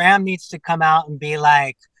 Lindsey Graham needs to come out and be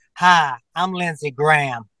like, "Hi, I'm Lindsey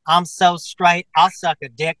Graham. I'm so straight, I'll suck a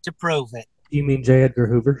dick to prove it." You mean J. Edgar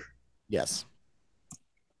Hoover? Yes.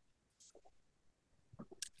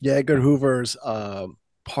 Yeah, Edgar Hoover's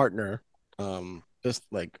partner, just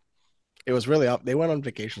like it was really up. They went on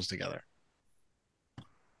vacations together.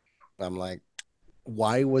 I'm like,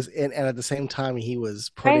 why was and at the same time he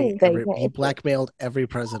was putting he blackmailed every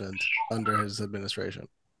president under his administration.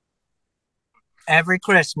 Every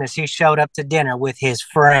Christmas he showed up to dinner with his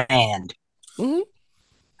friend. Mm-hmm.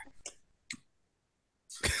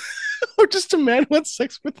 Or just a man who had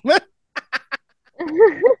sex with men.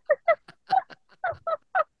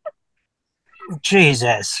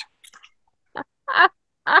 Jesus.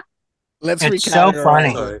 Let's It's recap. so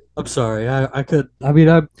funny. I'm sorry. I could. I mean,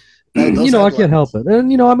 I can't help it.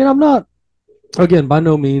 And I'm not. Again, by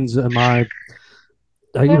no means am I.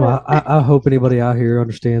 I hope anybody out here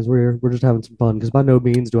understands we're just having some fun, because by no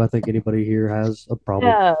means do I think anybody here has a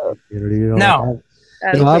problem with the community. No.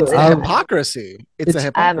 It's a hypocrisy. It's a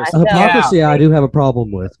hypocrisy. Hypocrisy I do have a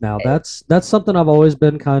problem with. Now that's something I've always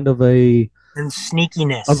been kind of and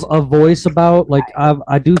sneakiness a voice about. Like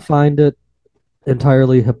I do find it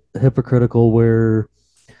entirely hypocritical where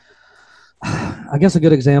I guess a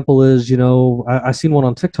good example is, I seen one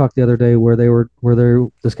on TikTok the other day where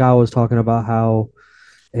this guy was talking about how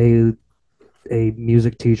a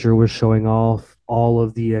music teacher was showing off all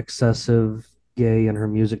of the excessive gay in her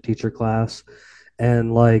music teacher class,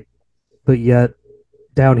 and but yet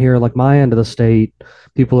down here, like my end of the state,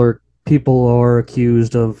 people are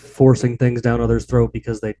accused of forcing things down others' throat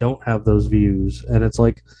because they don't have those views, and it's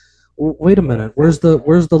like, wait a minute, where's the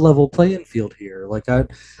level playing field here? Like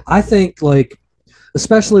I think,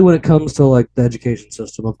 especially when it comes to the education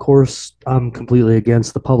system. Of course, I'm completely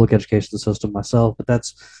against the public education system myself, but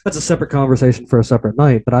that's a separate conversation for a separate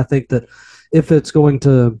night. But I think that if it's going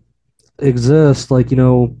to exist,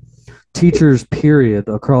 teachers period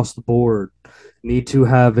across the board need to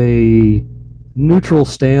have a neutral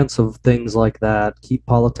stance of things like that. Keep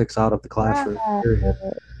politics out of the classroom. Period.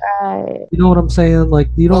 Right. You know what I'm saying?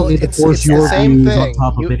 You don't need to force your views on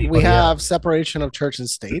top of anybody We have else. separation of church and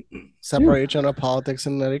state, separation of politics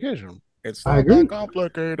and education. It's not that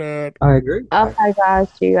complicated. I agree. Oh my gosh,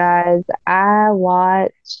 you guys! I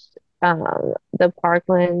watched the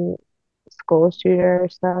Parkland school shooter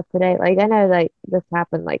stuff today. I know this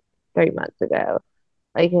happened 3 months ago,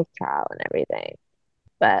 his trial and everything.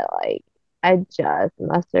 But I just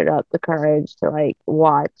mustered up the courage to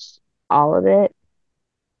watch all of it.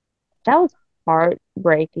 That was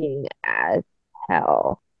heartbreaking as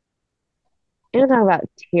hell. You're talking about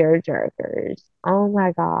tear jerkers. Oh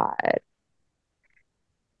my God.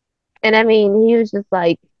 And I mean, he was just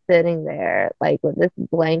sitting there, with this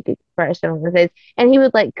blank expression on his face. And he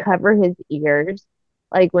would cover his ears,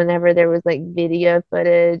 whenever there was video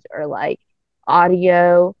footage or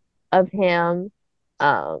audio of him,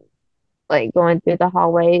 um, going through the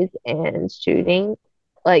hallways and shooting.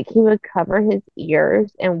 He would cover his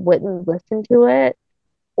ears and wouldn't listen to it.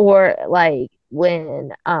 Or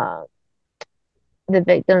when the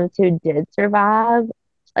victims who did survive,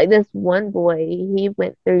 this one boy, he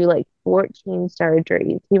went through 14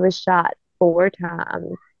 surgeries. He was shot 4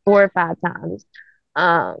 times, 4 or 5 times.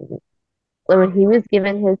 When he was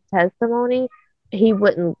given his testimony, he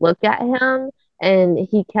wouldn't look at him, and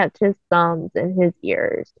he kept his thumbs in his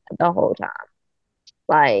ears the whole time.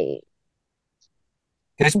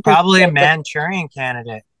 He's probably a Manchurian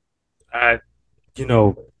candidate.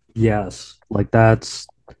 Yes.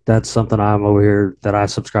 That's something I'm over here that I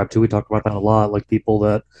subscribe to. We talk about that a lot. People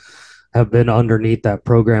that have been underneath that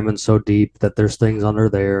programming so deep that there's things under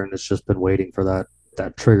there, and it's just been waiting for that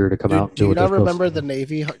trigger to come out. And do you not remember the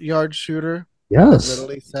Navy Yard shooter? Yes. That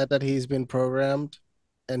literally said that he's been programmed,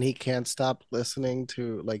 and he can't stop listening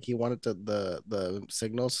to he wanted the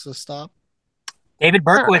signals to stop. David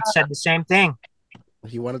Berkowitz said the same thing.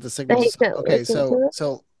 He wanted the signals to stop. Okay,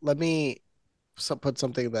 so let me put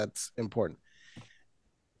something that's important.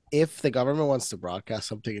 If the government wants to broadcast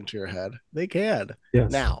something into your head, they can.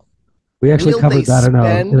 Yes. Now, we actually covered that in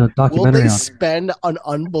a documentary. Will they spend an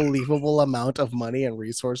unbelievable amount of money and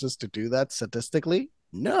resources to do that statistically?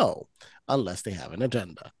 No, unless they have an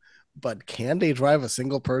agenda. But can they drive a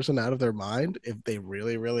single person out of their mind if they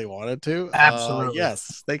really, really wanted to? Absolutely.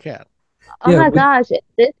 Yes, they can. Oh my gosh.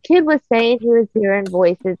 This kid was saying he was hearing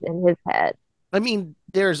voices in his head. I mean,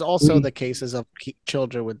 there's also the cases of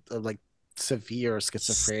children with like severe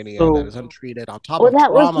schizophrenia that is untreated on top of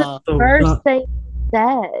that was trauma. the first thing he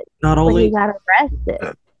said Not when he only got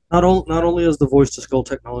arrested. not only is the voice to skull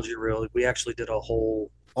technology real, we actually did a whole.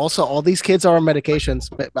 Also, all these kids are on medications,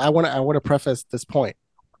 but I want to preface this point.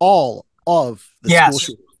 All of the school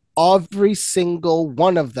shooters, every single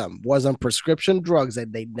one of them was on prescription drugs,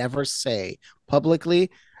 and they never say publicly.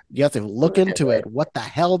 You have to look into it. What the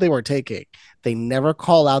hell they were taking? They never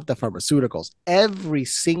call out the pharmaceuticals. Every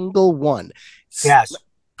single one. Yes.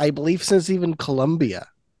 I believe since even Colombia.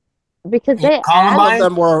 Because all of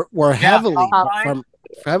them were heavily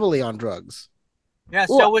on drugs. Yeah,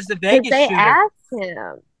 so was the Vegas they shooter. Asked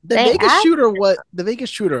him. The Vegas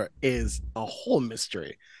shooter is a whole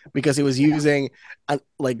mystery because he was using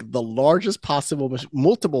like the largest possible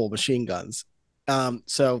multiple machine guns.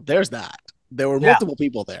 So there's that. There were multiple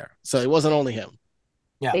people there, so it wasn't only him.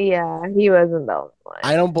 Yeah, he wasn't the only one.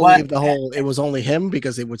 I don't believe it was only him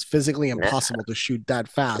because it was physically impossible to shoot that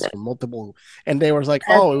fast from multiple. And they were like,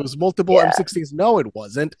 "Oh, it was multiple M16s." No, it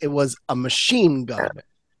wasn't. It was a machine gun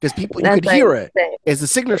because you could hear it. It's the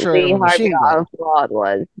signature of a machine gun. Oswald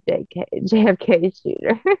was JFK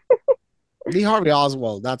shooter. Lee Harvey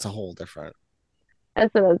Oswald. That's a whole different.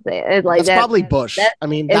 That's what I'm saying. It's like that's probably Bush. I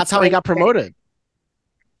mean, that's how he got promoted.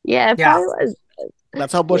 Yeah, it probably was.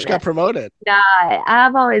 That's how Bush got promoted. Nah,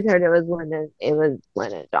 I've always heard it was Lyndon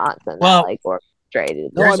Johnson that like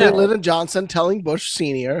orchestrated. No, I mean Lyndon Johnson telling Bush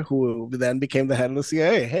Sr., who then became the head of the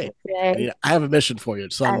CIA, "Hey, I have a mission for you,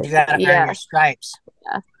 son. You gotta earn your stripes.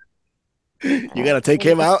 You gotta take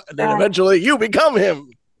him out, and then eventually you become him."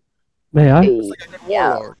 May I? It's like a good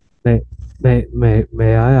warlord.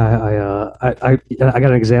 May I got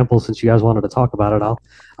an example since you guys wanted to talk about it.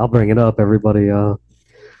 I'll bring it up. Everybody,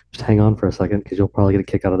 just hang on for a second because you'll probably get a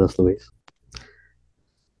kick out of this, Luis.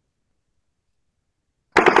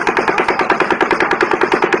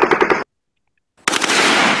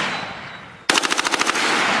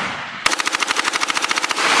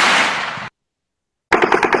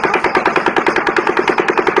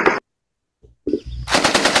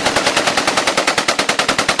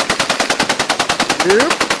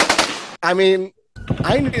 I mean,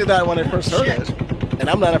 I knew that when I first heard it, and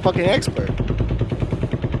I'm not a fucking expert.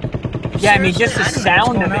 Yeah, I mean, just the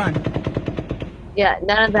sound of it. Yeah,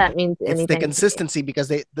 none of that means anything. It's the consistency because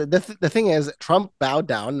the thing is, Trump bowed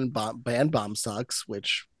down and banned bomb stocks,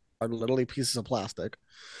 which are literally pieces of plastic.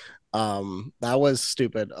 That was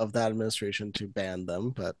stupid of that administration to ban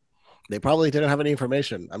them, but they probably didn't have any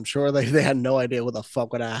information. I'm sure they had no idea what the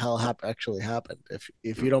fuck what the hell actually happened.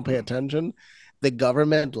 If you don't pay attention, the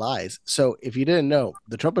government lies. So if you didn't know,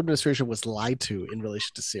 the Trump administration was lied to in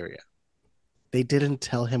relation to Syria. They didn't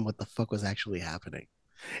tell him what the fuck was actually happening.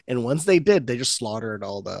 And once they did, they just slaughtered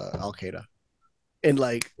all the Al-Qaeda in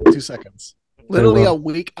like 2 seconds. Literally a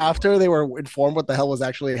week after they were informed what the hell was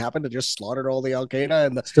actually happened, they just slaughtered all the Al-Qaeda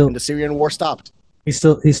and the Syrian war stopped. He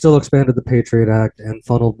still expanded the Patriot Act and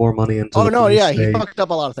funneled more money into. He fucked up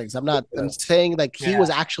a lot of things. I'm saying like he was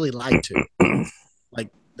actually lied to. Like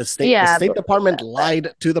the State Department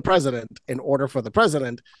lied to the president in order for the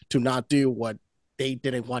president to not do what they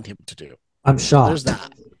didn't want him to do. I'm shocked. There's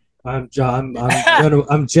that. I'm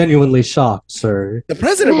genuinely shocked, sir. The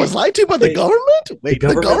president was lied to by the government? Wait,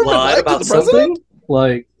 the government lied about to the president?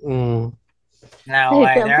 Like, no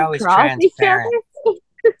way. They're always transparent.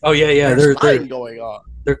 Oh yeah. There's lying going on.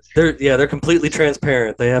 They're completely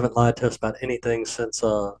transparent. They haven't lied to us about anything since.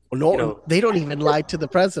 They don't even lie to the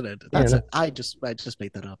president. That's I just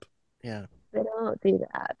made that up. Yeah, they don't do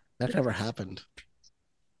that. That never happened.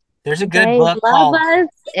 There's a good book called. They love us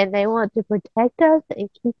and they want to protect us and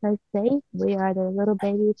keep us safe. We are their little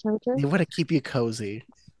baby children. They want to keep you cozy.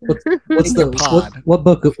 What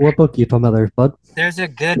book are you talking about there, bud? There's a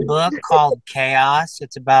good book called Chaos.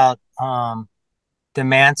 It's about the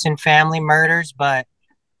Manson family murders, but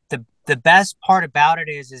the best part about it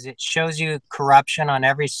is it shows you corruption on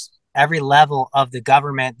every level of the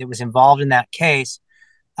government that was involved in that case,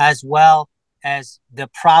 as well as the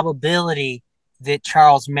probability that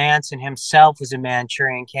Charles Manson himself was a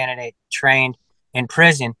Manchurian candidate trained in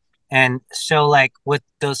prison. And so like with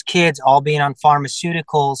those kids all being on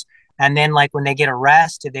pharmaceuticals, and then like when they get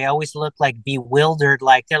arrested, they always look like bewildered.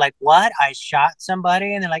 Like they're like, what? I shot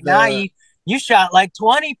somebody? And they're like, nah, you shot like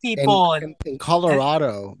 20 people. In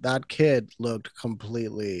Colorado, that kid looked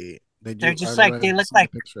completely. They're just like, they look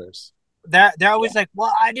like pictures. They're always like,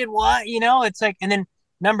 well, I did what? It's like, and then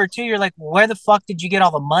number two, you're like, where the fuck did you get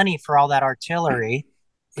all the money for all that artillery?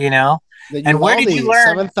 And where did you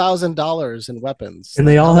learn $7,000 in weapons? And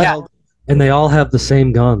they all have the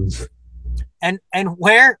same guns. And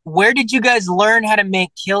where did you guys learn how to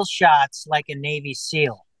make kill shots like a Navy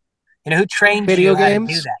SEAL? You know, who trained Video you how to do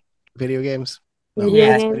games. that? Video games. No, Video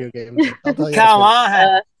Yes. it's games. video games. I'll tell you. Come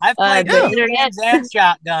on. I've played the video internet. games and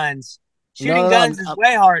shotguns. Shooting no, guns is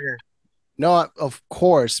way harder. No, of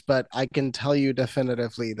course, but I can tell you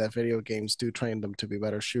definitively that video games do train them to be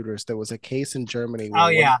better shooters. There was a case in Germany where Oh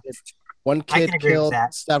yeah. one I kid can agree with killed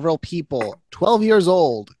that. several people. 12 years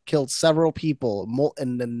old, killed several people,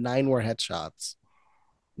 and then 9 were headshots.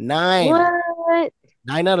 9. What?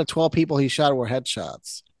 9 out of 12 people he shot were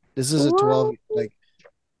headshots. This is a 12 like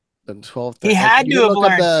the 12th. He had you to can have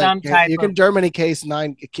look up learned some type you can of. Germany case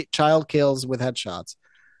 9 child kills with headshots.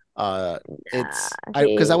 It's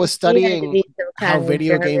because I was He had to studying be some how kind of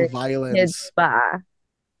video game German kid violence spy.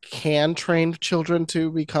 can train children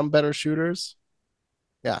to become better shooters.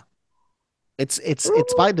 Yeah, it's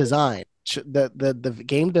by design. The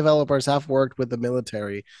game developers have worked with the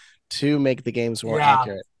military to make the games more Yeah.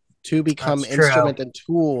 accurate, to become That's true. instrument and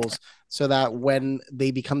tools, so that when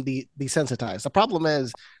they become desensitized. The problem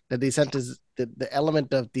is that the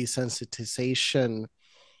element of desensitization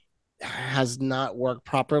has not worked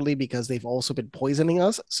properly because they've also been poisoning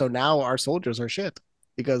us. So now our soldiers are shit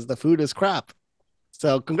because the food is crap.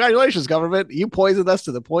 So congratulations, government. You poisoned us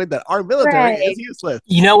to the point that our military is useless.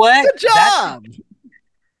 You know what? Good job.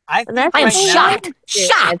 I think That's I am right shocked. now,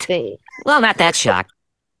 Shocked. Well, not that shocked.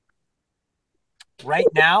 right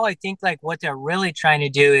now, I think like what they're really trying to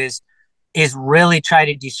do is really try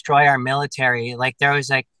to destroy our military. Like they're always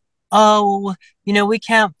like, oh, you know, we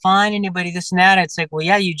can't find anybody, this and that. It's like, well,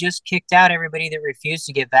 yeah, you just kicked out everybody that refused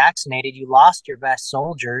to get vaccinated. You lost your best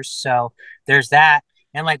soldiers. So there's that.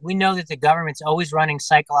 And like we know that the government's always running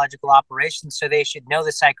psychological operations, so they should know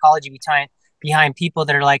the psychology behind people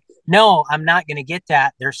that are like, no, I'm not going to get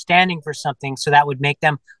that. They're standing for something, so that would make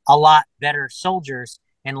them a lot better soldiers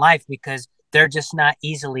in life because they're just not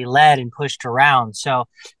easily led and pushed around. So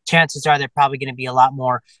chances are they're probably going to be a lot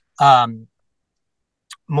more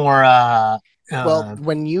well,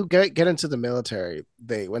 when you get into the military,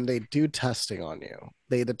 when they do testing on you,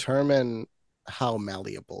 they determine how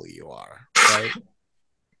malleable you are, right?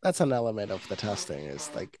 That's an element of the testing, is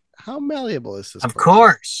like, how malleable is this of person?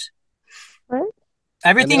 course. What?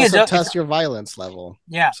 Everything and they is also test your violence level.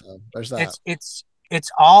 Yeah. So there's that.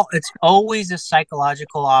 It's always a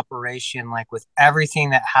psychological operation, like with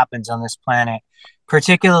everything that happens on this planet,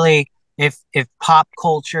 particularly if pop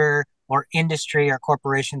culture or industry or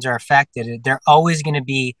corporations are affected. It's always going to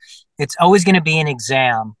be an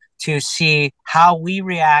exam to see how we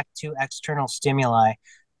react to external stimuli.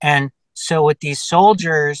 And so with these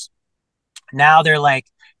soldiers, now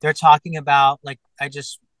they're talking about, like,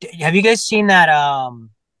 have you guys seen that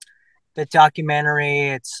the documentary?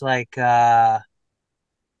 It's like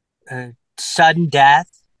sudden death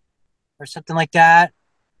or something like that.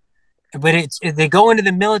 But they go into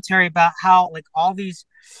the military about how like all these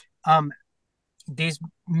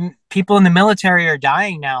people in the military are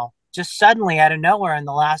dying now just suddenly out of nowhere in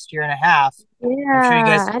the last year and a half. Yeah, I'm sure you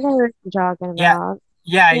guys. I know what you're talking Yeah, about.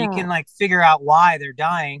 yeah, you can like figure out why they're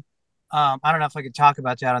dying. I don't know if I could talk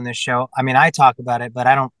about that on this show. I mean, I talk about it, but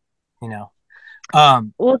I don't, you know.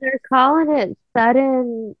 Well, they're calling it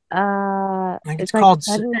sudden. I think It's it's like called.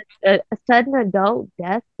 a sudden adult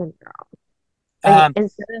death syndrome. Like,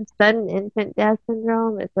 instead of sudden infant death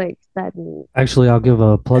syndrome, it's like sudden. Actually, I'll give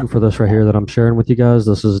a plug for this right here that I'm sharing with you guys.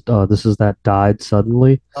 This is that died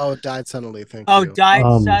suddenly. Oh, died suddenly. Thank Oh, you. died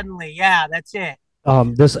suddenly. Yeah, that's it.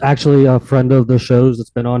 This actually a friend of the shows that's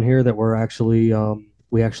been on here that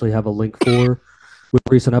we actually have a link for with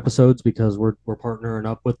recent episodes because we're partnering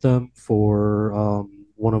up with them for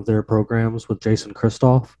one of their programs with Jason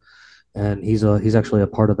Christoff, and he's actually a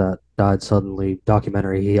part of that died suddenly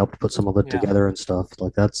documentary. He helped put some of it together and stuff.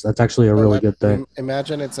 Like that's actually a really good thing.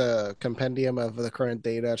 Imagine it's a compendium of the current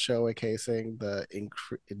data showcasing the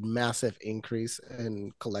massive increase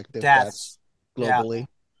in collective deaths globally. Yeah.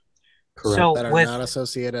 Correct. So that are not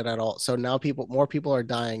associated at all. So now more people are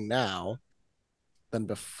dying now than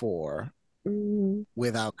before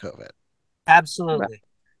without COVID. Absolutely.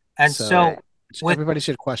 And so everybody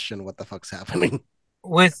should question what the fuck's happening.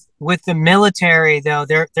 With the military, though,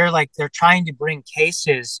 they're trying to bring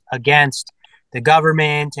cases against the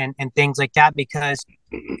government and things like that because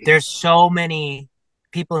there's so many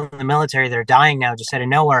people in the military that are dying now just out of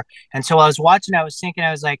nowhere. And so I was watching, I was thinking,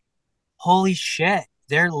 I was like, holy shit,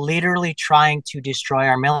 they're literally trying to destroy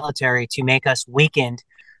our military to make us weakened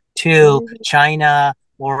to China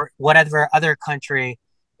or whatever other country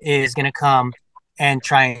is going to come and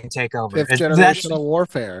try and take over. Fifth generational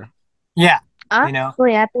warfare. Yeah.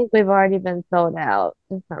 Honestly, I think we've already been sold out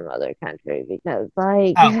to some other country because,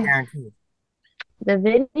 like, guaranteed. the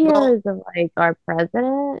Well, videos of like our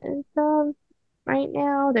president and stuff right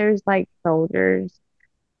now, there's like soldiers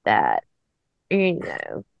that,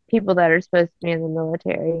 people that are supposed to be in the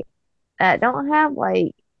military that don't have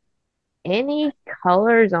like any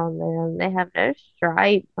colors on them. They have no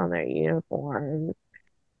stripes on their uniforms.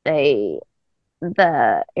 They,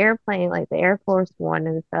 the airplane, like the Air Force One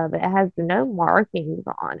and stuff, it has no markings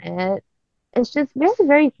on it. It's just very,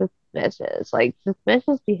 very suspicious, like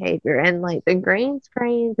suspicious behavior. And like the green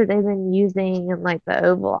screens that they've been using in like the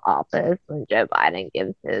Oval Office when Joe Biden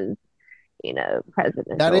gives his, that is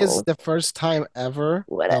presidential the first time ever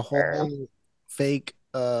the whatever. whole fake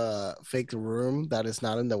room that is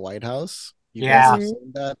not in the White House. You guys Yeah, have Hmm.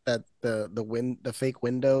 seen that the fake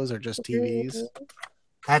windows are just TVs.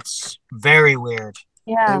 that's very weird.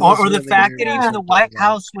 Yeah. It Or was the really fact weird that when they even the started talking White about it.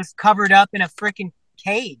 House was covered up in a freaking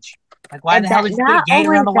cage. Like, why And the hell that did you put a not gate only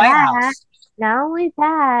around the White that, House? not only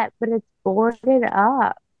that, but it's boarded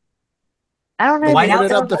up. I don't know The They if White you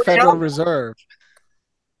boarded House is up still the boarded Federal up? Reserve.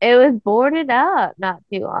 it was boarded up not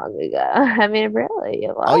too long ago. I mean, really,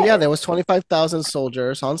 it Oh yeah, was. there was 25,000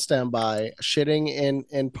 soldiers on standby, shitting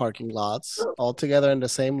in parking lots, all together in the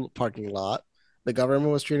same parking lot. The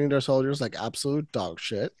government was treating their soldiers like absolute dog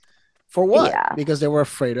shit. For what? Yeah, Because they were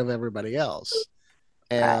afraid of everybody else.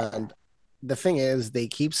 right. And the thing is, they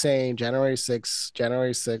keep saying January 6th,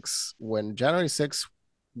 January 6th, when January 6th,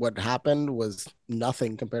 what happened was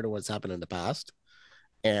nothing compared to what's happened in the past.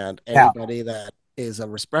 And Yeah. anybody that is a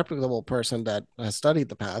respectable person that has studied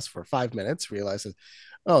the past for 5 minutes realizes,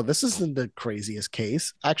 oh, this isn't the craziest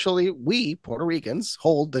case. Actually, we Puerto Ricans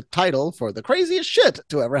hold the title for the craziest shit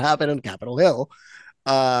to ever happen in Capitol Hill.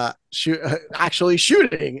 Actually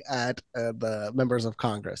shooting at the members of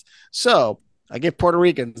Congress. So I give Puerto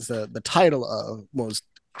Ricans the title of most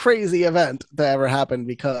crazy event to ever happen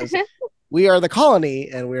because we are the colony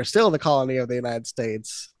and we're still the colony of the United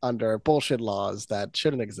States under bullshit laws that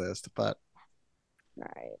shouldn't exist. But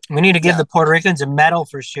Right. We need to give yeah, the Puerto Ricans a medal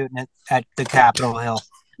for shooting it at the Capitol Hill.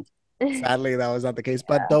 sadly that was not the case.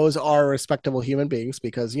 But those are respectable human beings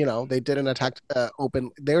because they didn't attack open.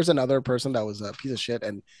 There's another person that was a piece of shit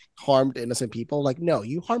and harmed innocent people. Like, no,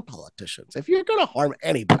 you harm politicians. If you're gonna harm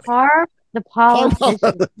anybody, Harm the harm politicians.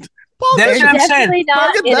 That's They're what politicians. I'm saying. definitely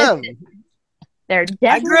not Target innocent. them. They're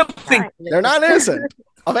I grew definitely up in not They're not innocent. innocent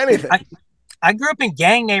of anything. I grew up in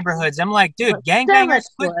gang neighborhoods. I'm like, dude, With so much gangbangers,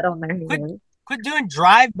 blood on their quit hands. quit doing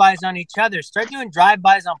drive-bys on each other. Start doing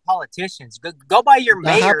drive-bys on politicians. Go by your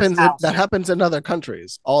That mayor's happens. house. That happens in other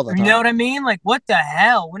countries all the You know what time. I mean? Like, what the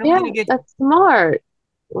hell? When are we Yeah, gonna get? that's smart.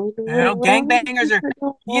 Gangbangers are.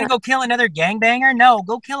 You gonna go kill another gangbanger? No,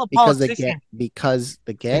 go kill a Because politician.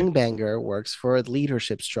 the gangbanger works for a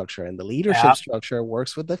leadership structure, and the leadership Yeah, structure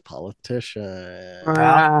works with the politician.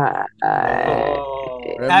 yeah. Right.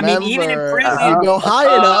 I mean, even in Remember, if you prison, go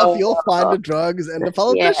high enough, you'll find the drugs and the Yes,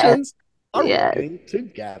 politicians are yes, working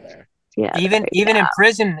together. yeah, even there you even in go.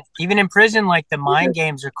 prison, even in prison, like the mind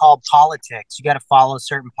games are called politics. You got to follow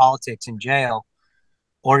certain politics in jail,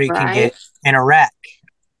 or you can Right. get in a wreck.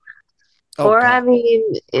 Oh Or God, I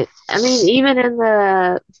mean, even in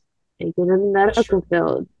the that's true. medical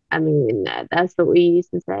field, I mean, that's what we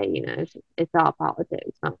used to say. It's all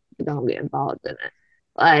politics. Don't get involved in it.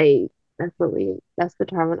 Like that's the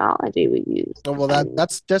terminology we use. Well, And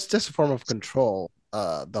that's just a form of control.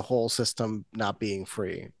 The whole system not being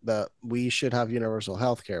free. We should have universal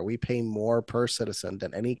health care. We pay more per citizen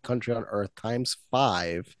than any country on earth times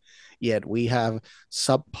five, yet we have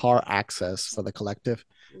subpar access for the collective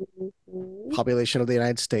Mhm. population of the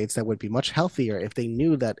United States that would be much healthier if they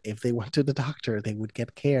knew that if they went to the doctor, they would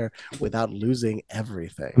get care without losing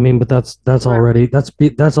everything. I mean, but that's already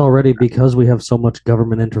because we have so much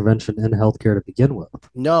government intervention in healthcare to begin with.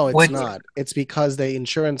 No, it's Which not. It's because the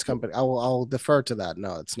insurance company. I'll defer to that.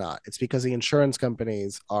 No, it's not. It's because the insurance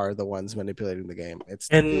companies are the ones manipulating the game. It's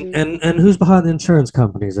And who's behind the insurance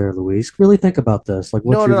companies there, Luis? Really think about this, like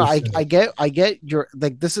what no, you're no, no. just I, saying. I get, I get your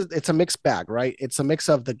like. It's a mixed bag, right? It's a mix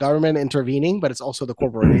of the government intervening, but it's also the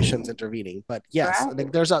corporations intervening. But yes, Right.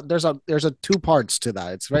 like there's a two parts to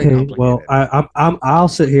that. It's very Okay, well, complicated. I'll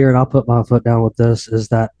sit here and I'll put my foot down with this. Is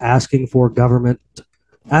that asking for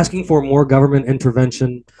more government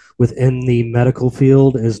intervention within the medical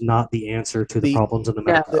field is not the answer to the The problems in the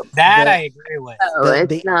No, medical the field. that I the agree with. no,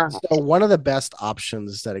 it's not. so one of the best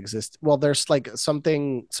options that exist. Well, there's like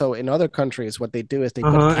something. So in other countries, what they do is they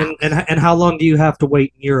put Uh-huh. caps. And how long do you have to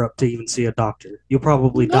wait in Europe to even see a doctor? You'll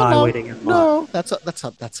probably No, die no, waiting in line. no.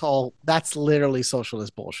 That's all. That's literally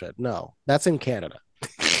socialist bullshit. No, that's in Canada.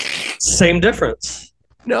 Same difference.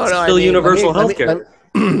 No, It's no. I still mean, universal health care.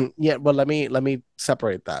 yeah, but let me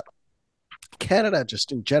separate that. Canada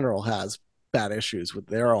just in general has bad issues with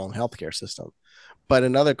their own healthcare system. But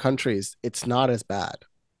in other countries, it's not as bad.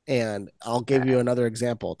 And I'll give you another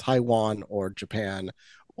example: Taiwan or Japan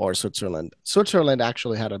or Switzerland. Switzerland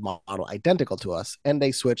actually had a model identical to us, and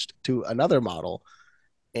they switched to another model,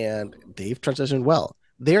 and they've transitioned well.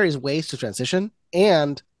 There is ways to transition,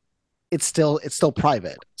 and it's still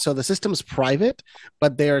private. So the system's private,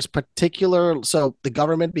 but there's particular, so the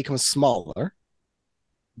government becomes smaller,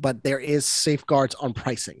 but there is safeguards on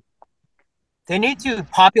pricing. They need to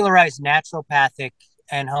popularize naturopathic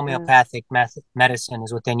and homeopathic medicine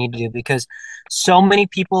is what they need to do, because so many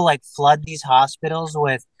people like flood these hospitals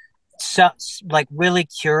with like really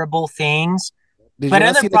curable things. Did you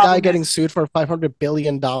not see the guy getting sued for $500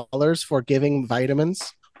 billion for giving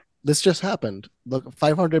vitamins? This just happened. Look,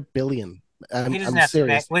 $500 billion. He doesn't I'm have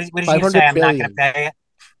serious. to pay. What is he going to say? I'm not going to pay it.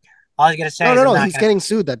 All he's going to say no. He's getting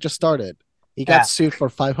sued. That just started. He got sued for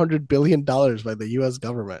 $500 billion by the U.S.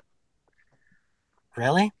 government.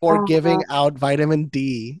 Really? For giving out vitamin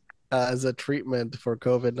D as a treatment for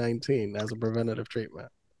COVID-19, as a preventative treatment.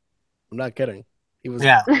 I'm not kidding. He was.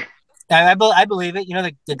 Yeah. I believe it. You know,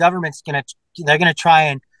 the government's they're going to try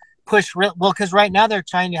and push because right now they're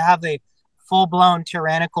trying to have a full-blown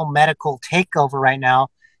tyrannical medical takeover right now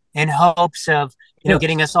in hopes of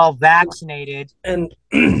getting us all vaccinated. And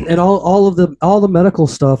all the medical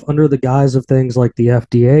stuff under the guise of things like the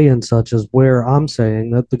FDA and such is where I'm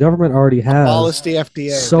saying that the government already has the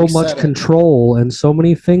FDA. So much control and so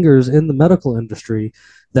many fingers in the medical industry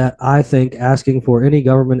that I think asking for any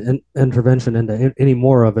government intervention into any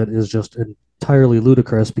more of it is just entirely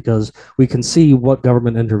ludicrous, because we can see what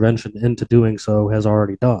government intervention into doing so has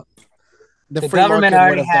already done. The government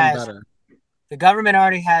already has. The government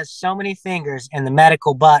already has so many fingers in the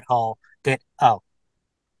medical butthole that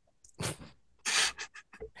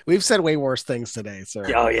We've said way worse things today, sir.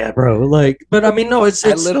 Oh yeah, bro. But I mean, no, it's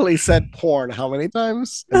I literally said porn how many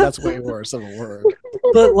times? And that's way worse of a word.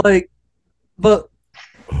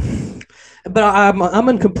 But I'm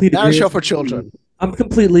in complete. Not a show for children. I'm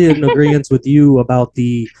completely in agreement with you about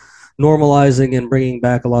the normalizing and bringing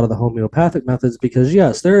back a lot of the homeopathic methods, because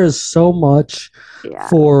yes, there is so much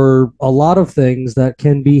for a lot of things that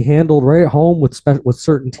can be handled right at home with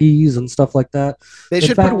certain teas and stuff like that. They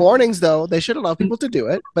should put warnings, though. They should allow people to do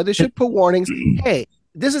it, but they should put warnings. Hey,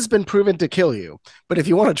 this has been proven to kill you, but if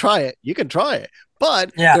you want to try it, you can try it.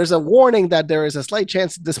 But there's a warning that there is a slight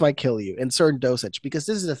chance that this might kill you in certain dosage, because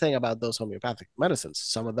this is the thing about those homeopathic medicines.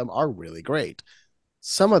 Some of them are really great.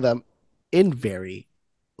 Some of them in very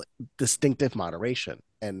distinctive moderation,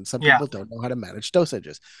 and some people don't know how to manage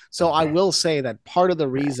dosages. So I will say that part of the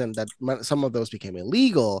reason that some of those became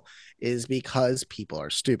illegal is because people are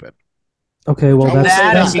stupid. Okay, well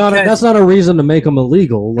that's not a reason to make them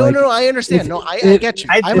illegal. No, I understand. I get you.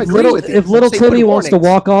 I'm agreeing with you. If little Timmy wants to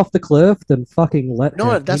walk off the cliff, then fucking let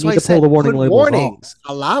him. That's why I said pull the warning labels warnings.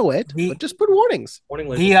 Allow it, but just put warnings. Warning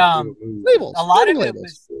labels. Labels. A lot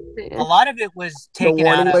of it was taken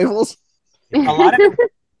out of labels.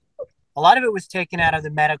 A lot of it was taken out of the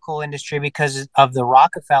medical industry because of the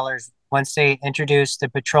Rockefellers once they introduced the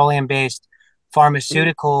petroleum-based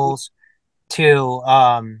pharmaceuticals to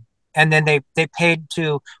and then they paid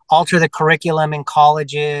to alter the curriculum in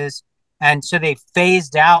colleges, and so they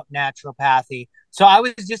phased out naturopathy. So I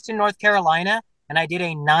was just in North Carolina and I did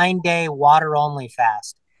a 9-day water only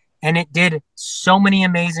fast, and it did so many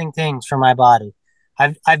amazing things for my body.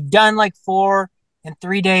 I've done like 4 and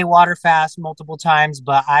 3-day water fast multiple times,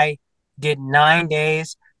 but I did 9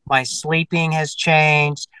 days. My sleeping has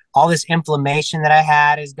changed. All this inflammation that I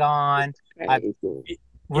had is gone. I've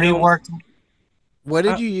reworked. What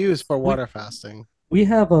did you use for water fasting? We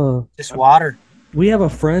have just water. We have a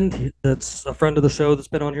friend that's a friend of the show that's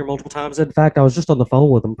been on here multiple times. In fact, I was just on the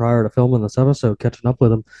phone with him prior to filming this episode, catching up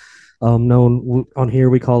with him. Known on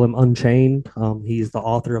here, we call him Unchained. He's the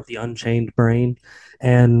author of The Unchained Brain.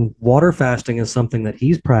 And water fasting is something that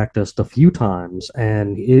he's practiced a few times,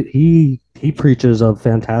 and he preaches of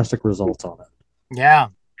fantastic results on it. Yeah.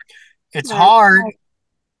 It's hard.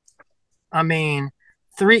 I mean,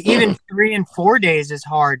 3 and 4 days is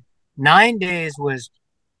hard. 9 days was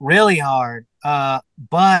really hard.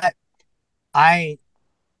 But I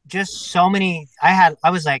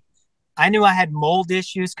knew I had mold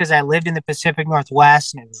issues because I lived in the Pacific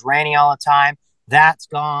Northwest and it was raining all the time. That's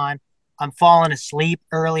gone. I'm falling asleep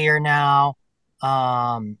earlier now.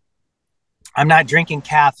 I'm not drinking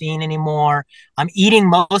caffeine anymore. I'm eating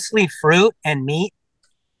mostly fruit and meat,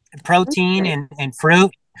 protein and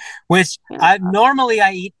fruit, which normally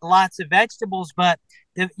I eat lots of vegetables, but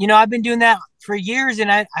I've been doing that for years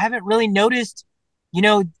and I haven't really noticed,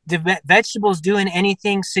 the vegetables doing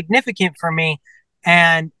anything significant for me.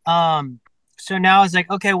 And so now it's like,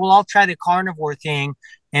 okay, well, I'll try the carnivore thing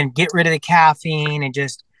and get rid of the caffeine and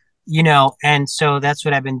just, and so that's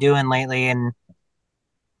what I've been doing lately. And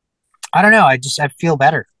I don't know, I feel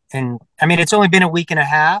better. And I mean, it's only been a week and a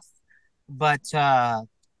half, but yeah,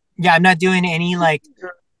 I'm not doing any like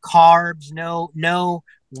carbs, no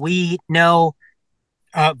wheat, no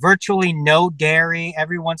virtually no dairy.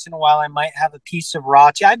 Every once in a while, I might have a piece of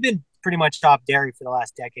raw. I've been pretty much off dairy for the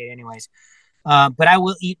last decade, anyways. But I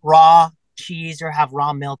will eat raw cheese or have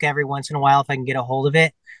raw milk every once in a while if I can get a hold of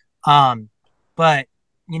it. Um, but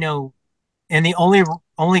you know, and the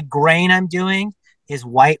only grain I'm doing is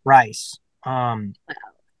white rice. I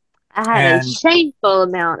had a And shameful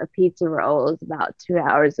amount of pizza rolls about 2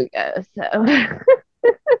 hours ago. So,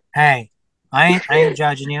 hey, I ain't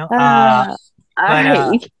judging you. all But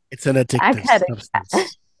right, It's an I addictive gotta.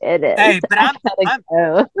 substance. It is. hey, but I I'm gotta I'm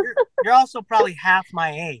go. you're also probably half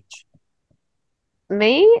my age.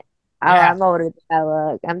 Me? Oh, Yeah. I'm older than I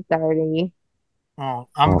look. I'm 30. Oh,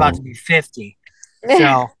 I'm about to Oh. be 50.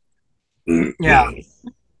 So yeah.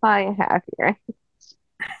 Probably half your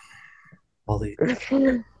All the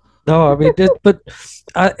age. No, I mean,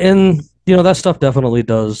 and that stuff definitely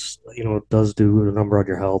does, does do a number on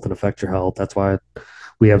your health and affect your health. That's why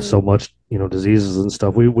we have so much, diseases and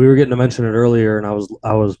stuff. We were getting to mention it earlier, and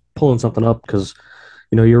I was pulling something up because,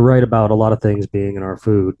 you're right about a lot of things being in our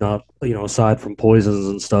food, not, aside from poisons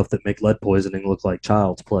and stuff that make lead poisoning look like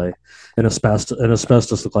child's play, and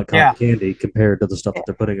asbestos look like Yeah. cotton candy compared to the stuff that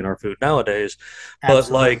they're putting in our food nowadays. But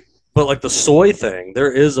Absolutely. like the soy thing,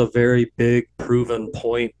 there is a very big proven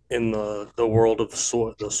point in the world of the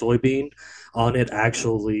soybean on it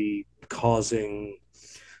actually causing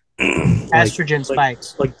like Estrogen like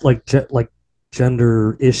spikes. like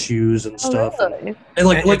gender issues and Oh, stuff really?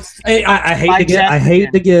 and It's I hate to spikes get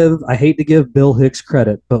estrogen. I hate to give Bill Hicks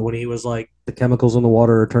credit, but when he was like the chemicals in the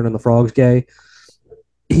water are turning the frogs gay,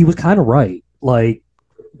 he was kind of right. Like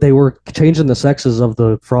they were changing the sexes of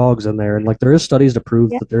the frogs in there, and like there is studies to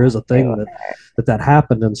prove Yeah, that there is a they thing were. that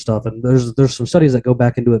happened and stuff. And there's some studies that go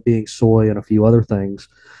back into it being soy and a few other things.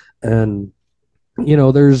 And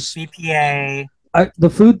there's BPA. the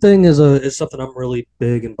food thing is something I'm really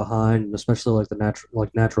big and behind, especially like the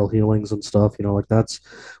natural healings and stuff. Like that's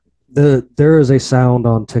there is a sound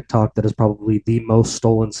on TikTok that is probably the most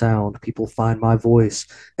stolen sound. People find my voice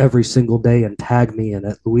every single day and tag me in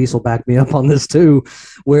it. Luis will back me up on this too,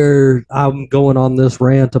 where I'm going on this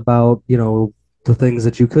rant about, the things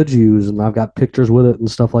that you could use, and I've got pictures with it and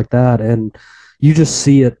stuff like that. And you just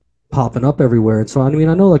see it popping up everywhere. And so, I mean,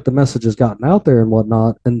 I know like the message has gotten out there and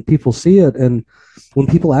whatnot, and people see it. And when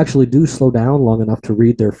people actually do slow down long enough to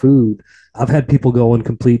read their food, I've had people go in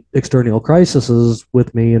complete external crises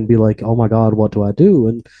with me and be like, "Oh my God, what do I do?"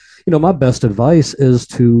 And my best advice is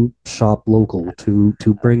to shop local, to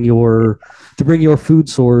bring your food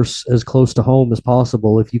source as close to home as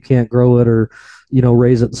possible. If you can't grow it or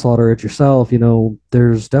raise it and slaughter it yourself,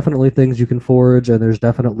 there's definitely things you can forage, and there's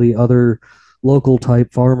definitely other local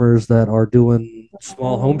type farmers that are doing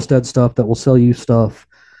small homestead stuff that will sell you stuff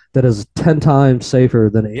that is 10 times safer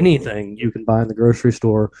than anything you can buy in the grocery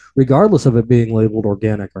store, regardless of it being labeled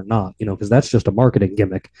organic or not, because that's just a marketing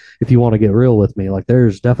gimmick. If you want to get real with me, like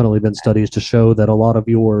there's definitely been studies to show that a lot of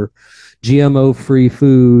your GMO free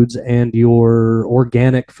foods and your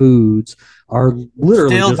organic foods are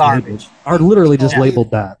literally Still just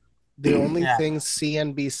labeled garbage. Yeah. that. The only Yeah. thing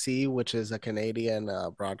CNBC, which is a Canadian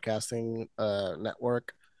broadcasting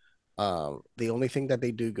network, the only thing that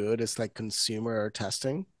they do good is like consumer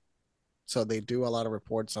testing. So they do a lot of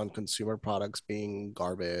reports on consumer products being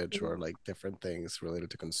garbage or like different things related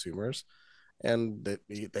to consumers, and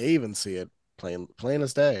they even see it plain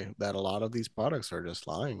as day that a lot of these products are just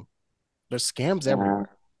lying. There's scams everywhere.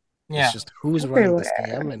 It's Yeah. just who's running the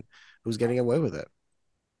Everywhere. scam and who's getting away with it.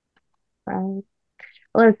 Right.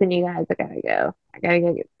 Listen, you guys, I gotta go. I gotta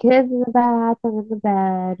go get the kids in the bath and in the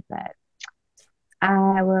bed, but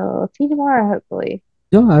I will see you tomorrow, hopefully.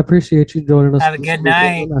 Yeah, I appreciate you joining us Have a this good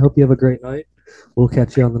night. weekend. I hope you have a great night. We'll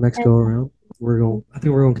catch you on the next go around. I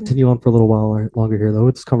think we're going to continue on for a little while longer here,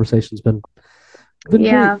 though. This conversation's been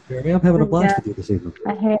Yeah, great, Jeremy. I'm having a blast yeah. with you this evening.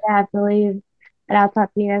 I hate I have to leave, but I'll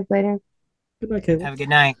talk to you guys later. Good night, Caitlin. Have a good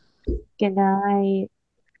night. Good night.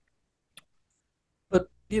 But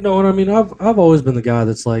you know what I mean? I've always been the guy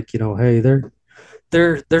that's like, hey,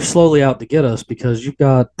 they're slowly out to get us because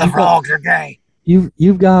The frogs are gay.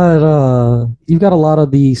 you've got a lot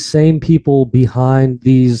of the same people behind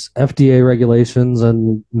these FDA regulations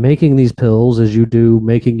and making these pills as you do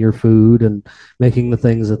making your food and making the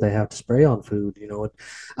things that they have to spray on food.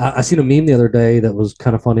 I seen a meme the other day that was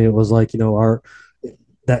kind of funny. It was like, our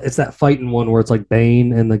that fighting one where it's like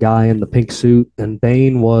Bane and the guy in the pink suit, and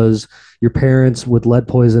Bane was your parents with lead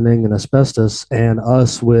poisoning and asbestos, and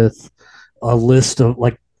us with a list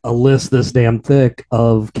this damn thick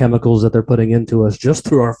of chemicals that they're putting into us just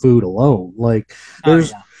through our food alone. Like Oh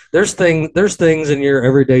there's yeah. there's things in your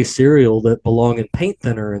everyday cereal that belong in paint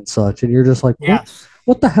thinner and such, and you're just like, Yes.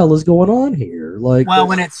 what the hell is going on here? Like Well,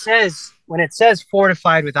 when it says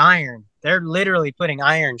fortified with iron, they're literally putting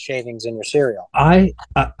iron shavings in your cereal.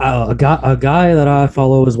 a guy that I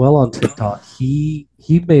follow as well on TikTok, he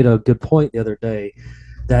made a good point the other day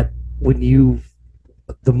that when you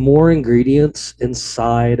the more ingredients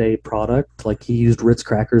inside a product, like he used Ritz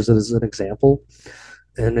crackers as an example,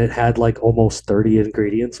 and it had like almost 30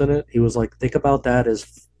 ingredients in it. He was like, think about that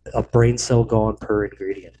as a brain cell gone per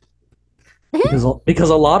ingredient. Because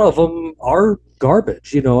a lot of them are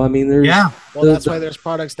garbage, I mean, there's Yeah. Well, that's why there's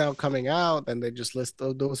products now coming out, and they just list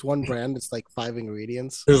those one brand. It's like 5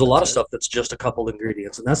 ingredients. there's a lot of That's it. stuff that's just a couple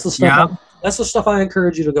ingredients, and Yeah. that's the stuff I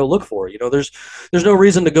encourage you to go look for. There's no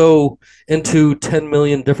reason to go into 10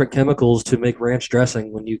 million different chemicals to make ranch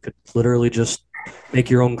dressing when you could literally just make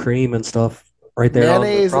your own cream and stuff right there on the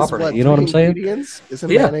Mayonnaise is property. what, You know what three I'm saying? ingredients? Isn't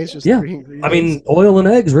Yeah, mayonnaise just yeah. three I ingredients? mean, oil and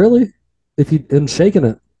eggs, really. If you and shaking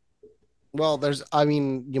it. Well,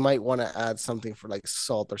 you might want to add something for like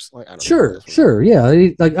salt or something. I don't know. Sure, sure, yeah.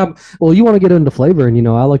 Like, well, you want to get into flavor, and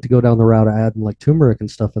I like to go down the route of adding like turmeric and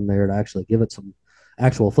stuff in there to actually give it some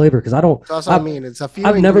actual flavor. Because That's what I mean. It's a few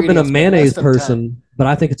I've never been a ingredients, but less mayonnaise than 10. person, but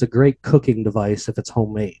I think it's a great cooking device if it's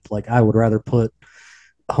homemade. Like I would rather put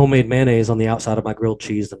homemade mayonnaise on the outside of my grilled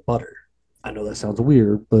cheese than butter. I know that sounds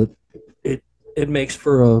weird, but it it makes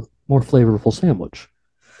for a more flavorful sandwich.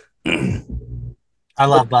 I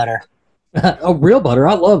love butter. Oh, real butter.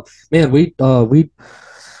 I love, man, we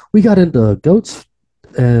got into goats,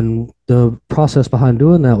 and the process behind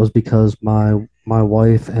doing that was because my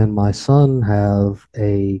wife and my son have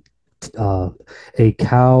uh, a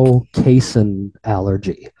cow casein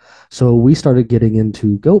allergy. So we started getting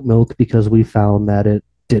into goat milk because we found that it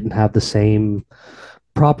didn't have the same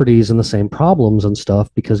properties and the same problems and stuff,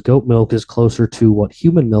 because goat milk is closer to what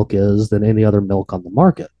human milk is than any other milk on the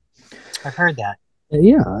market. I've heard that.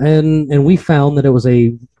 Yeah, and we found that it was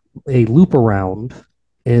a loop around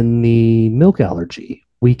in the milk allergy.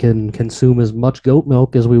 We can consume as much goat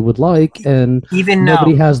milk as we would like, and Even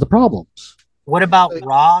nobody has the problems. what about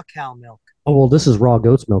raw cow milk? Oh well, this is raw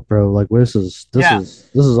goat's milk, bro. Like Yeah. this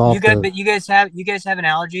is off But you guys have an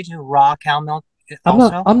allergy to raw cow milk I'm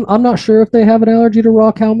not also? I'm not sure if they have an allergy to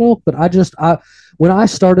raw cow milk, but I when I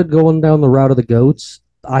started going down the route of the goats,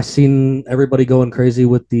 I seen everybody going crazy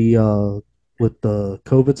with the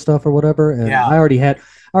COVID stuff or whatever, and Yeah. I already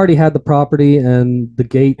had the property and the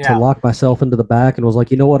gate to Yeah. lock myself into the back, and was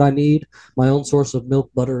like, you know what I need? My own source of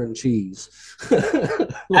milk, butter, and cheese.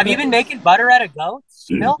 Have you been making butter out of goat's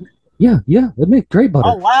milk? Yeah, it makes great butter.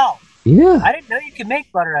 Oh wow. Yeah, I didn't know you could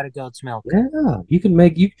make butter out of goat's milk. yeah. You can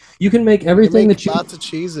make You everything make that you lots of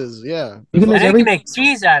cheeses. Yeah. you can I make know you every can make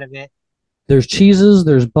cheese out of it. There's cheeses,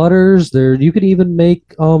 there's butters, there you could even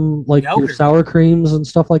make like your Yogurt. sour creams and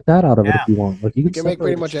stuff like that out of it Yeah. if you want. Like you You can can make separate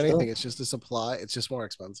pretty much your anything. stuff. It's just a supply. It's just more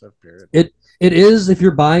expensive, period. It is, if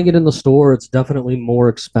you're buying it in the store, it's definitely more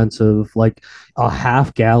expensive. Like a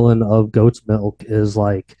half gallon of goat's milk is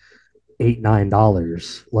like $8,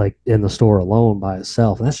 $9, like in the store alone by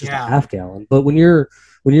itself. And that's just a Yeah. half gallon. But when you're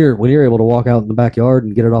able to walk out in the backyard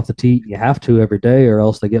and get it off the teat, you have to every day, or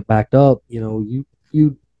else they get backed up. You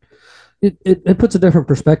it puts a different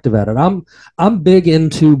perspective at it. I'm big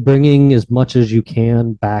into bringing as much as you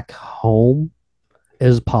can back home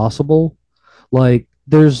as possible. Like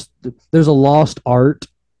there's a lost art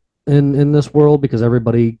in this world because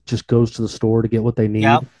everybody just goes to the store to get what they need.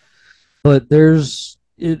 Yep. But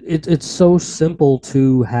it's so simple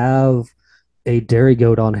to have a dairy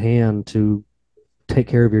goat on hand to take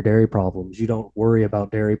care of your dairy problems. You don't worry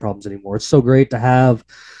about dairy problems anymore. It's so great to have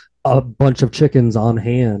a bunch of chickens on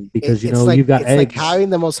hand because you've got it's like eggs.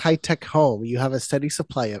 having the most high tech home. You have a steady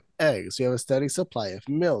supply of eggs. You have a steady supply of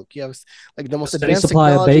milk. You have like the most steady advanced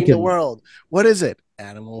supply of technology in the bacon. world. What is it?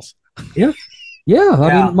 Animals. Yeah. Yeah, I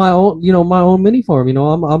Yeah. mean my own mini farm.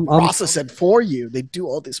 I'm Process it for you. They do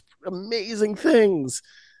all these amazing things.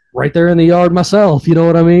 right there in the yard myself. You know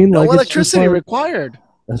what I mean? No Like it's just electricity like, required.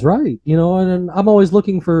 that's right. And I'm always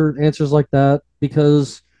looking for answers like that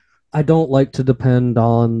because I don't like to depend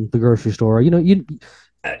on the grocery store.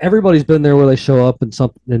 Everybody's been there where they show up and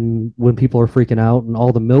something when people are freaking out and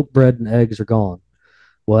all the milk, bread, and eggs are gone.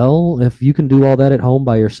 Well, if you can do all that at home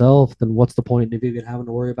by yourself, then what's the point of even having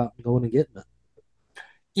to worry about going and getting it?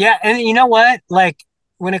 Yeah, and you know what? Like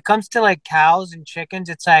when it comes to like cows and chickens,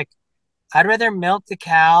 it's like I'd rather milk the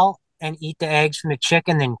cow and eat the eggs from the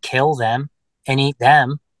chicken than kill them and eat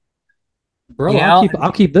them. Bro, You I'll know, keep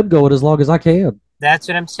I'll keep them going as long as I can. that's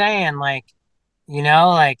what I'm saying. Like,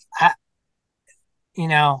 like you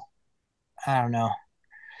know, I don't know.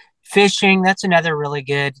 Fishing, that's another really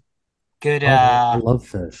good Oh man, I love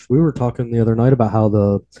fish. We were talking the other night about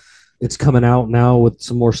how it's coming out now with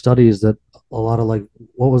some more studies that a lot of like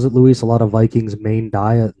what was it, Luis? A lot of Vikings' main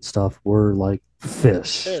diet and stuff were like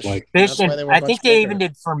fish. Fish. Like, And fish, that's why and they were I much think they even bigger,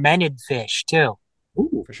 did fermented fish too.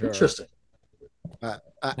 ooh, for sure. interesting.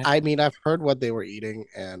 I mean, I've heard what they were eating,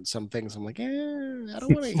 and some things I'm like, I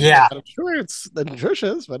don't want to eat Yeah. that. I'm sure it's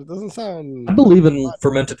nutritious, but it doesn't sound. I believe in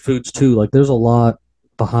fermented foods too. Like, there's a lot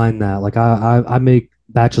behind that. Like, I make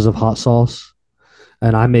batches of hot sauce,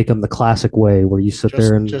 and I make them the classic way where you sit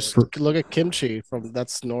there and Just look at kimchi from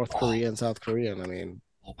that's North Korea and South Korean. I mean,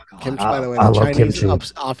 oh my god, kimchi. By the way, I the love Chinese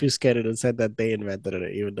kimchi. obfuscated and said that they invented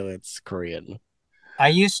it, even though it's Korean. I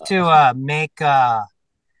used to make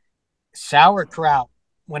sauerkraut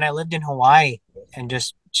when I lived in Hawaii and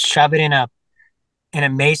just shove it in a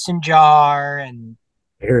mason jar and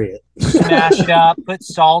Bury smash it it. up, put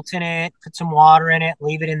salt in it, put some water in it,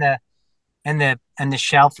 leave it in the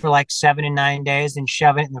shelf for like 7 to 9 days, then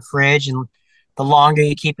shove it in the fridge. And the longer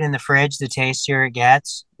you keep it in the fridge, the tastier it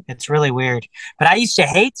gets. It's really weird. But I used to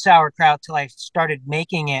hate sauerkraut till I started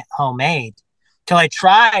making it homemade. Till I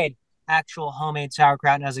tried actual homemade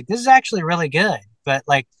sauerkraut, and I was like, this is actually really good. But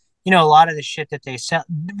like, a lot of the shit that they sell,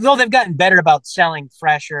 though they've gotten better about selling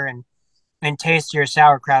fresher and tastier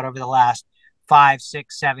sauerkraut over the last 5,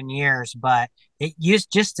 6, 7 years, but it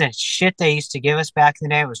used just the shit they used to give us back in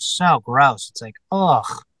the day was so gross. It's like, ugh.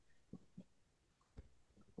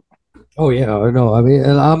 Oh yeah, I know. I mean,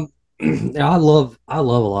 and I love a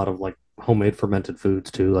lot of like homemade fermented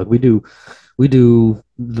foods too. Like we do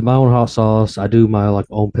my own hot sauce. I do my like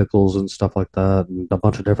own pickles and stuff like that, and a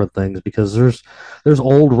bunch of different things because there's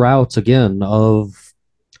old routes again of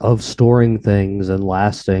storing things and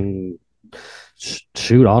lasting.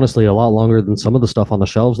 Shoot, honestly, a lot longer than some of the stuff on the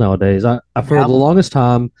shelves nowadays. I for Yep. the longest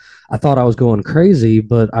time, I thought I was going crazy,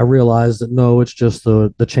 but I realized that no, it's just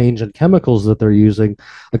the change in chemicals that they're using.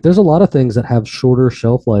 Like, there's a lot of things that have shorter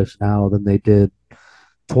shelf lives now than they did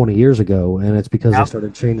 20 years ago, and it's because they Yep.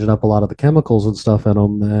 started changing up a lot of the chemicals and stuff in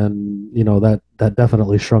them, and that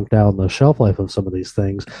definitely shrunk down the shelf life of some of these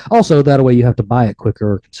things. Also, that way you have to buy it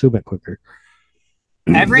quicker or consume it quicker.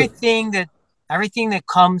 Everything that everything that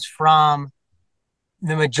comes from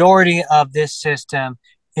the majority of this system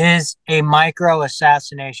is a micro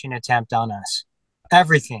assassination attempt on us.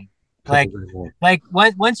 Everything. Couldn't Like agree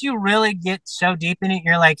more. once you really get so deep in it,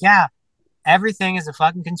 you're like, yeah, everything is a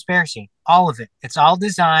fucking conspiracy. All of it. It's all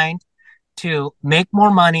designed to make more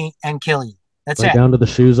money and kill you. That's Right it. down to the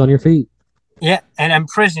shoes on your feet. Yeah, and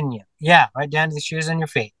imprison you. Yeah, right down to the shoes on your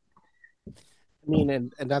feet. I mean,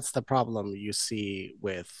 and that's the problem you see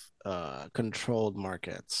with controlled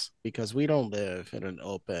markets, because we don't live in an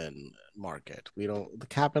open market. We don't, the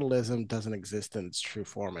capitalism doesn't exist in its true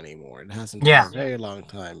form anymore. It hasn't Yeah. for a very long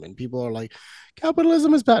time. And people are like,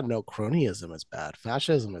 capitalism is bad. No, cronyism is bad.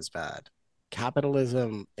 Fascism is bad.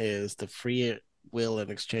 Capitalism is the free will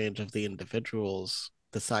and exchange of the individuals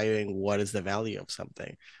deciding what is the value of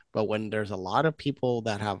something. But when there's a lot of people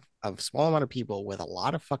that have a small amount of people with a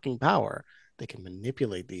lot of fucking power, they can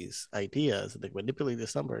manipulate these ideas, they manipulate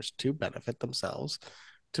these numbers to benefit themselves,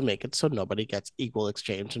 to make it so nobody gets equal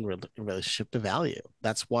exchange in relationship to value.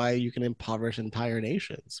 That's why you can impoverish entire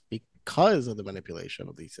nations, because of the manipulation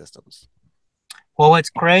of these systems. Well,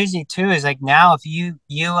 what's crazy too is like now if you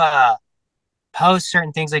post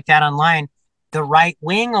certain things like that online, the right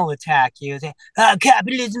wing will attack you. They,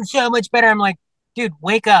 capitalism's so much better. I'm like, dude,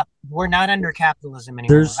 wake up. We're not under capitalism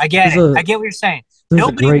anymore. There's I get there's it. I a get what you're saying. there's a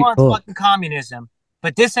Nobody great wants book. fucking communism,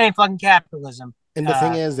 but this ain't fucking capitalism. And the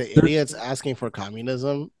thing is, the There's idiots asking for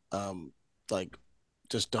communism, like,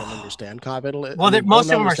 just don't understand capitalism. Well, I mean, most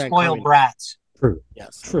don't of them are understand spoiled communism. brats. true,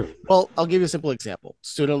 Yes. true. Well, I'll give you a simple example.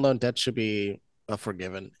 Student loan debt should be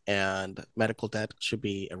forgiven, and medical debt should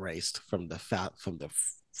be erased from the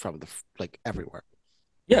like everywhere.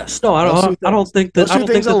 Yes, no, I Those two don't. I don't things. think that. Those I two don't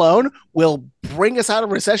think things that. alone will bring us out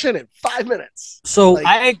of recession in 5 minutes. So Like,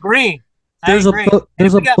 I agree. I there's a agree. book. And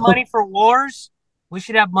if There's a we got book. money for wars, we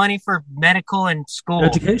should have money for medical and school.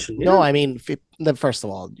 Education. no, Yeah. I mean, first of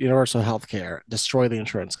all, universal health care, destroy the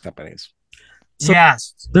insurance companies. So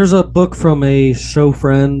Yes. there's a book from a show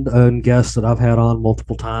friend and guest that I've had on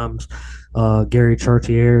multiple times Gary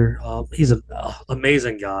Chartier. He's an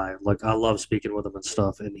amazing guy. Like I love speaking with him and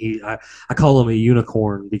stuff. And I call him a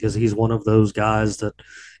unicorn because he's one of those guys that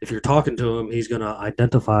if you're talking to him, he's going to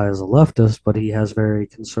identify as a leftist, but he has very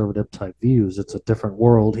conservative type views. It's a different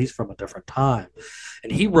world. He's from a different time,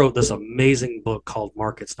 and he wrote this amazing book called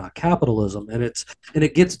Markets Not Capitalism, and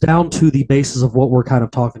it gets down to the basis of what we're kind of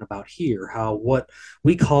talking about here, how what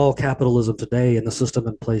we call capitalism today and the system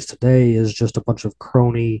in place today is just a bunch of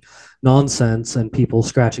crony nonsense and people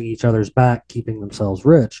scratching each other's back keeping themselves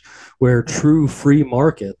rich, where true free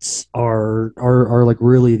markets are like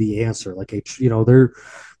really the answer. Like they're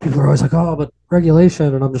people are always like, oh, but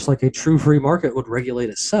regulation, and I'm just like, a true free market would regulate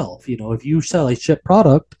itself. If you sell a shit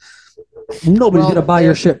product, nobody's gonna buy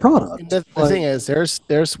your shit product. The thing is,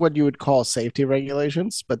 there's what you would call safety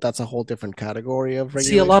regulations, but that's a whole different category of regulation.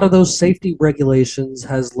 See, a lot of those safety regulations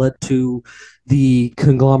has led to the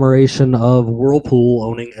conglomeration of Whirlpool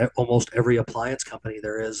owning almost every appliance company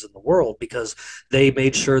there is in the world, because they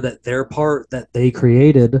made sure that their part that they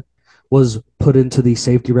created was put into the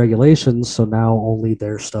safety regulations, so now only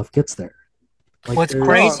their stuff gets there. Like, what's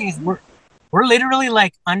crazy is we're literally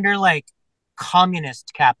like under like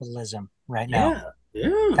communist capitalism right now.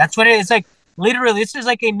 Yeah. That's what it is. Like literally, this is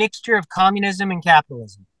like a mixture of communism and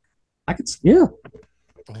capitalism. It's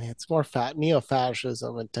more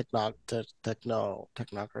neo-fascism and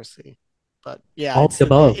technocracy. But yeah,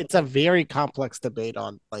 it's a very complex debate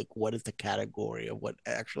on like what is the category of what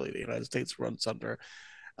actually the United States runs under.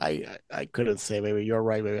 I couldn't say. Maybe you're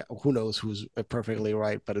right. Maybe who knows who's perfectly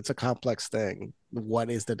right, but it's a complex thing. What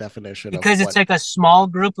is the definition? Because it's like a small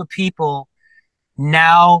group of people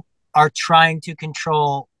now are trying to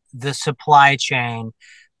control the supply chain,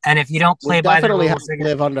 and if you don't play by the rules, have to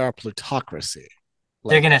live under a plutocracy.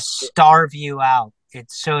 They're gonna starve you out.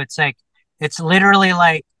 It's literally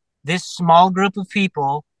like this small group of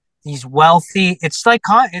people, these wealthy. It's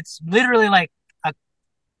literally like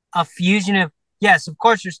a fusion of. Yes, of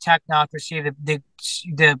course. There's technocracy, the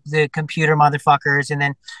computer motherfuckers, and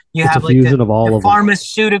then you have like the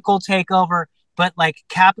pharmaceutical takeover. But like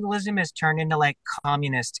capitalism has turned into like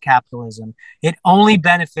communist capitalism. It only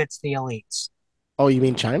benefits the elites. Oh, you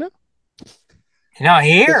mean China?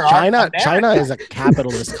 Here China is a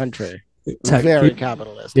capitalist country. Very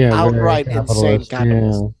capitalist. Yeah, outright insane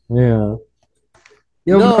capitalist. Yeah.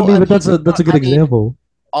 But that's a good example.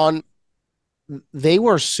 They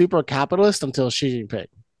were super capitalist until Xi Jinping.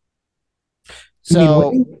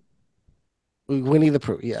 So Winnie the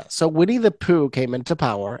Pooh, yeah. So Winnie the Pooh came into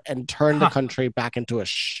power and turned the country back into the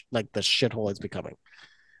shithole it's becoming.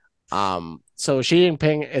 So Xi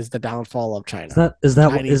Jinping is the downfall of China. Is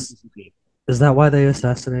that why they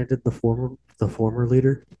assassinated the former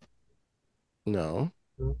leader? No.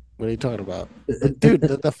 What are you talking about, dude?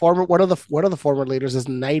 The former one of the former leaders is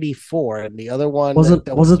 94, and the other one wasn't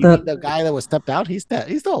the guy that was stepped out. He's dead.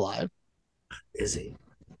 He's still alive. Is he?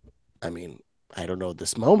 I mean, I don't know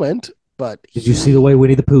this moment, but did you see the way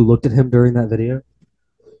Winnie the Pooh looked at him during that video?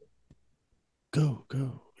 Go,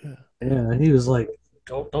 yeah. He was like,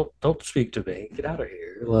 "Don't speak to me. Get out of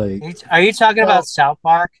here!" Like, are you talking about South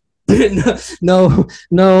Park? No.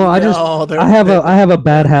 I have a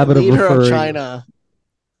bad habit of referring China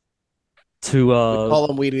to we call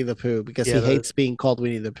him Winnie the Pooh because he hates being called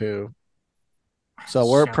Winnie the Pooh.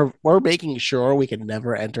 So we're making sure we can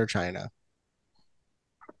never enter China.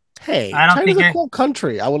 Hey, China's a cool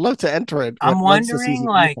country. I would love to enter it. I'm wondering,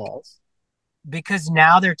 like, because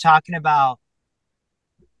now they're talking about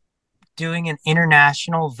doing an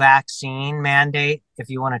international vaccine mandate if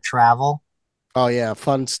you want to travel. Oh yeah,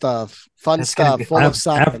 fun stuff. Full of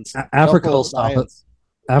science. Africa will stop it.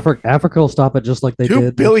 Africa will stop it just like they did.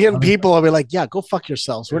 2 billion people will be like, yeah, go fuck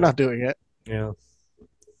yourselves. We're not doing it. Yeah.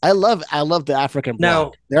 I love the African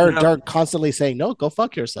bloc. They're constantly saying, no, go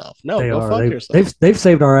fuck yourself. No, go fuck yourself. They've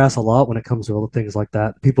saved our ass a lot when it comes to things like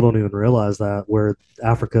that. People don't even realize that, where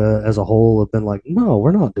Africa as a whole have been like, no,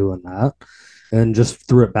 we're not doing that. And just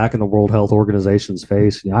threw it back in the World Health Organization's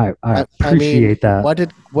face. I appreciate that. What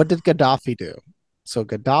did Gaddafi do? So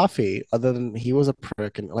Gaddafi, other than he was a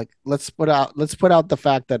prick, and like let's put out the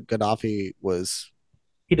fact that Gaddafi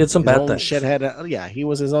he did some bad things. Shithead. Yeah, he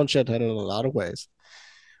was his own shithead in a lot of ways,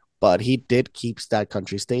 but he did keep that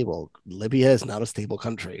country stable. Libya is not a stable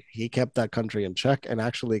country. He kept that country in check and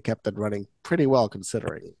actually kept it running pretty well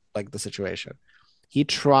considering like the situation. He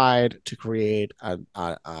tried to create a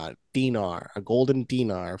dinar, a golden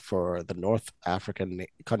dinar for the North African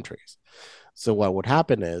countries. So what would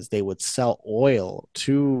happen is they would sell oil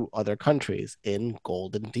to other countries in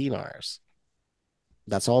golden dinars.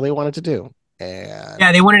 That's all they wanted to do. And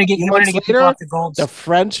Yeah, they wanted to get few they wanted months to get people later, off the gold the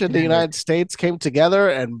French and the standard. United States came together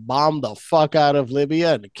and bombed the fuck out of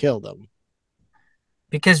Libya and killed them.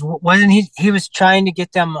 Because wasn't he was trying to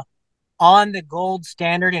get them on the gold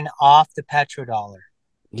standard and off the petrodollar.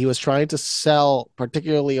 He was trying to sell,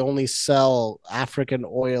 particularly only sell African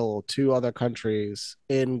oil to other countries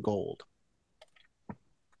in gold.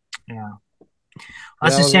 Yeah.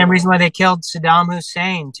 That's the same reason why they killed Saddam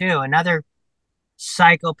Hussein too. Another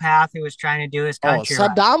psychopath who was trying to do his country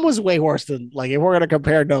right. Saddam was way worse than, like, if we're gonna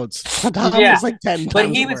compare notes, Saddam was like 10 but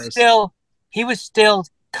times he was still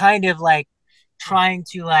kind of like trying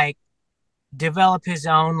to like develop his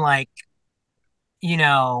own, like, you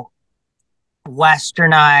know,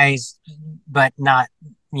 westernized but not,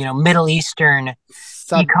 you know, Middle Eastern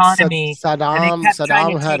economy.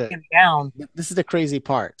 Saddam had him down. This is the crazy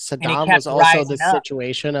part. Saddam was also the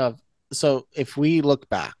situation of, so if we look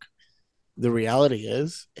back, the reality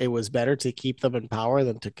is it was better to keep them in power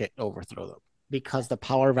than to overthrow them, because the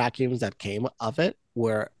power vacuums that came of it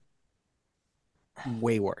were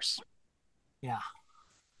way worse. Yeah.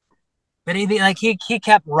 But he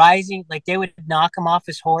kept rising. Like, they would knock him off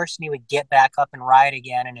his horse and he would get back up and ride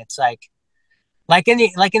again. And it's like in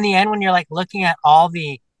the end, when you're like looking at all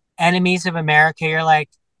the enemies of America, you're like,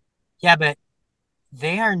 yeah, but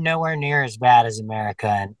they are nowhere near as bad as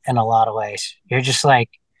America in a lot of ways. You're just like,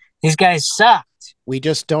 these guys sucked. We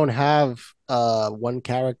just don't have one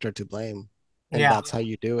character to blame. And that's how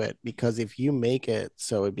you do it. Because if you make it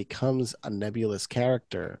so it becomes a nebulous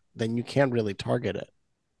character, then you can't really target it.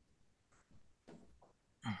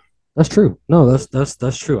 That's true. No,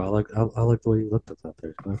 that's true. I like the way you looked at that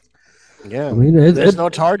there. Yeah, I mean, there's no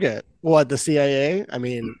target. What, the CIA? I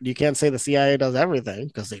mean, you can't say the CIA does everything,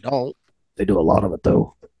 because they don't. They do a lot of it,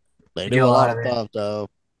 though. They do a lot of stuff, though.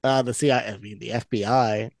 The CIA, I mean, the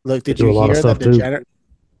FBI. Look, did you hear that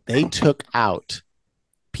they took out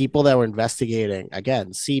people that were investigating,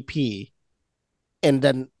 again, CP, and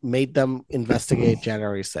then made them investigate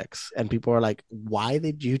January 6th. And people are like, why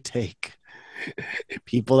did you take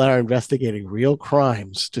people that are investigating real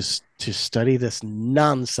crimes to study this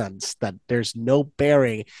nonsense that there's no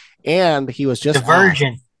bearing? And he was just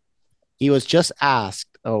diversion. He was just asked.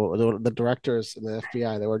 Oh, the directors in the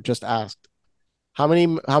FBI, they were just asked, how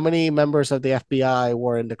many members of the FBI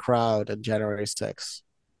were in the crowd on January 6th?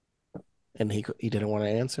 And he didn't want to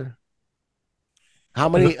answer. How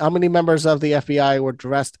many members of the FBI were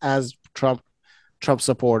dressed as Trump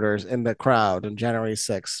supporters in the crowd on January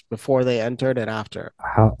 6th before they entered and after?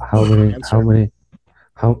 How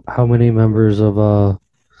many members of the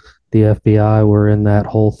FBI were in that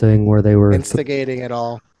whole thing where they were instigating it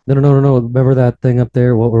all? No. Remember that thing up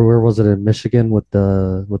there? Where was it, in Michigan with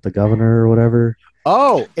the governor or whatever?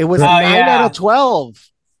 Oh, it was 9 out of 12.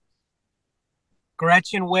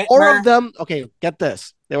 Gretchen Whitmer. 4 of them. Okay, get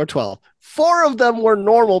this. There were 12. 4 of them were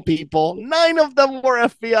normal people. 9 of them were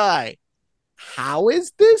FBI. How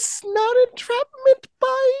is this not entrapment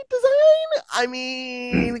by design? I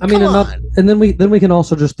mean, come on. And then we can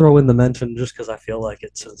also just throw in the mention, just because I feel like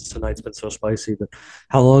it, since tonight's been so spicy. But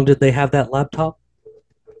how long did they have that laptop?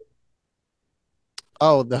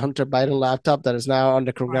 Oh, the Hunter Biden laptop that is now on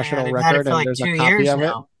the congressional record, and there's a copy of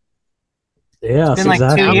it. Yeah, it's been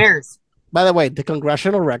like 2 years. By the way, the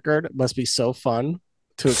congressional record must be so fun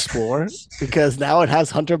to explore because now it has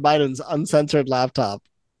Hunter Biden's uncensored laptop.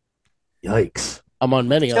 Yikes! Among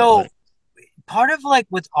many so, other things. Part of like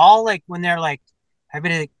with all like when they're like,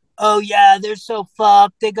 everybody like, oh yeah, they're so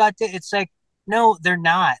fucked. They got to. It's like, no, they're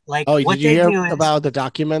not. Like, oh, what did you hear is, about the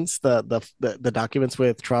documents? The documents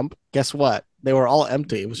with Trump. Guess what? They were all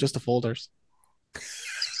empty. It was just the folders.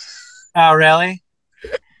 Oh, really?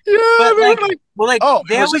 Yeah, but it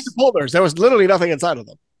was just the folders. There was literally nothing inside of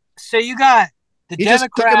them. So you got the Democrats.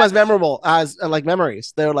 Just took them as memorable, as like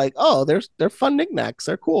memories. They were like, oh, they're fun knickknacks.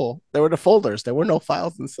 They're cool. They were the folders. There were no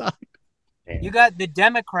files inside. You got the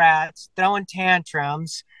Democrats throwing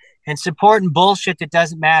tantrums and supporting bullshit that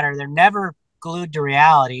doesn't matter. They're never glued to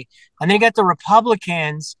reality. And then you got the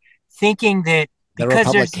Republicans thinking that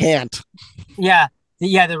because there's can't. Yeah,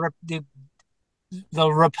 the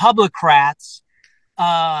Republicrats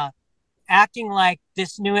acting like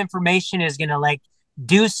this new information is gonna like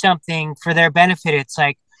do something for their benefit. It's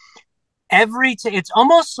like it's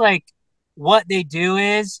almost like what they do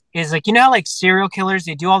is like, you know how like serial killers,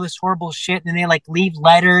 they do all this horrible shit and then they like leave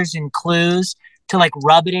letters and clues to like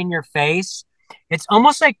rub it in your face. It's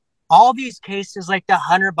almost like all these cases, like the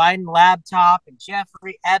Hunter Biden laptop and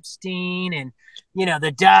Jeffrey Epstein and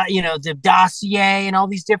the dossier and all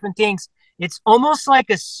these different things. It's almost like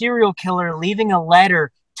a serial killer leaving a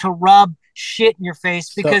letter to rub shit in your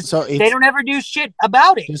face because so they it's don't ever do shit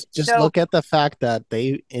about it. just So look at the fact that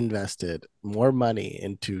they invested more money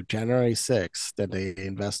into January 6th than they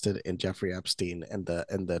invested in Jeffrey Epstein and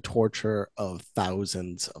the torture of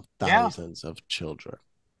thousands yeah, of children.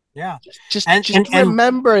 yeah, Just and just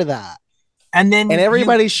remember that. and And then you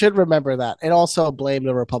everybody should remember that. And also blame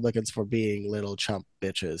the Republicans for being little chump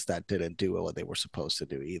bitches that didn't do what they were supposed to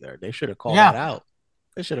do either. They should have called yeah. that out.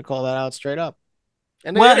 They should have called that out straight up.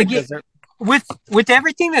 And they Well, didn't again, because they're with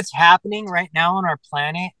everything that's happening right now on our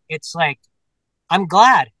planet, it's like I'm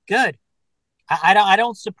glad. Good. I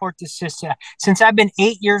don't support this system since I've been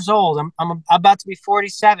 8 years old. I'm about to be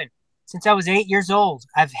 47. Since I was 8 years old,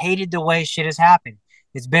 I've hated the way shit has happened.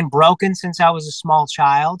 It's been broken since I was a small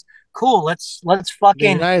child. Cool. Let's the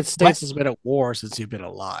fucking United let States has been at war since you've been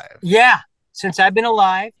alive. yeah. Since I've been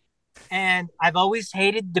alive, and I've always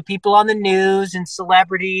hated the people on the news and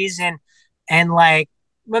celebrities and like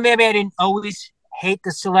well maybe I didn't always hate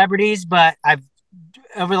the celebrities, but I've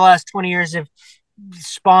over the last 20 years have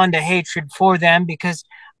spawned a hatred for them because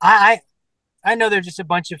I know they're just a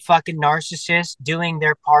bunch of fucking narcissists doing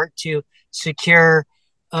their part to secure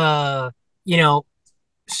uh you know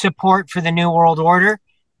support for the new world order,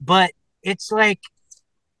 but it's like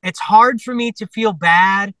it's hard for me to feel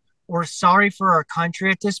bad or sorry for our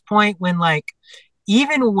country at this point when like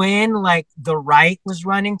even when like the right was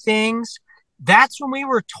running things, that's when we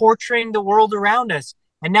were torturing the world around us.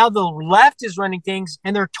 And now the left is running things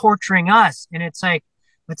and they're torturing us. And it's like,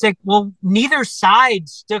 well, neither side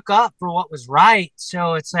stuck up for what was right.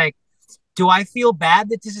 So it's like, do I feel bad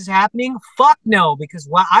that this is happening? Fuck no, because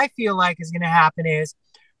what I feel like is going to happen is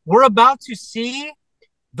we're about to see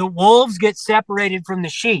the wolves get separated from the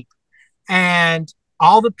sheep. And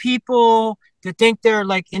all the people that think they're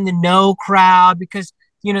like in the no crowd because,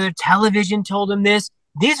 their television told them this,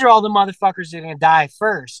 these are all the motherfuckers that are going to die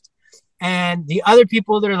first. And the other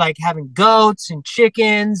people that are like having goats and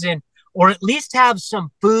chickens or at least have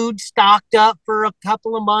some food stocked up for a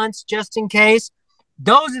couple of months just in case,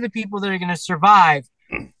 those are the people that are going to survive.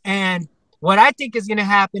 And what I think is going to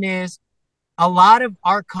happen is a lot of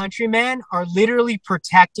our countrymen are literally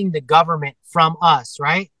protecting the government from us,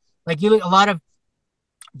 right? Like a lot of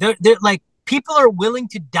they're like people are willing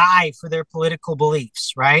to die for their political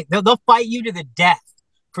beliefs, right? They'll fight you to the death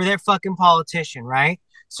for their fucking politician, right?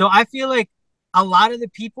 So I feel like a lot of the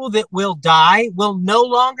people that will die will no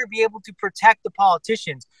longer be able to protect the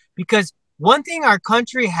politicians because one thing our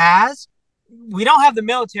country has, we don't have the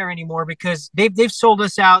military anymore because they've sold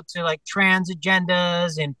us out to like trans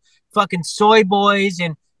agendas and fucking soy boys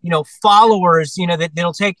and followers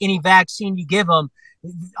that'll take any vaccine you give them.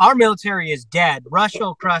 Our military is dead. Russia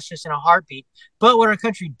will crush us in a heartbeat. But what our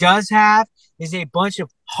country does have is a bunch of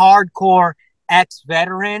hardcore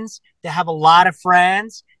ex-veterans that have a lot of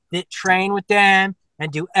friends that train with them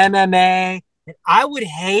and do MMA. And I would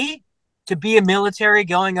hate to be a military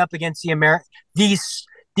going up against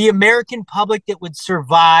the American public that would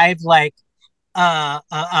survive like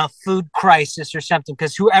a food crisis or something.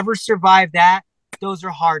 Because whoever survived that, those are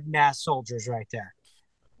hard mass soldiers right there.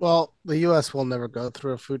 Well, the U.S. will never go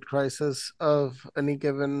through a food crisis of any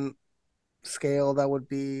given scale that would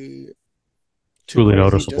be too Truly crazy,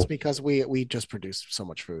 noticeable. just because we just produce so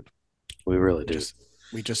much food. We really do.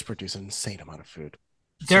 We just produce an insane amount of food.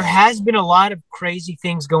 There has been a lot of crazy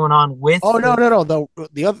things going on with. Oh no!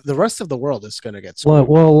 The rest of the world is going to get screwed.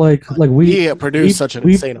 Well, like we produce such an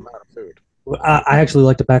insane amount of food. I actually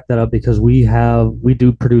like to back that up because we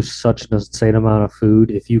do produce such an insane amount of food.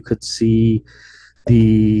 If you could see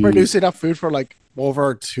produce enough food for like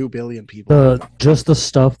over 2 billion people. Just the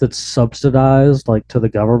stuff that's subsidized like to the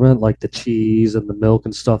government, like the cheese and the milk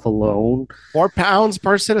and stuff alone. 4 pounds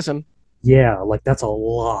per citizen. Yeah, like that's a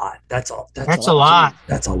lot. That's a lot.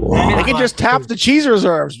 That's a lot. They can just tap the cheese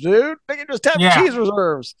reserves, dude. They can just tap the cheese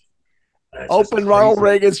reserves. Open Ronald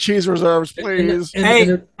Reagan's cheese reserves, please.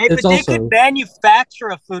 But they could manufacture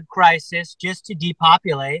a food crisis just to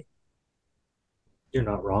depopulate. You're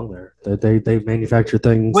not wrong there. They manufacture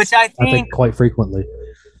things, which I think quite frequently.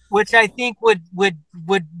 Which I think would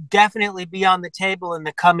definitely be on the table in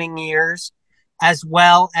the coming years, as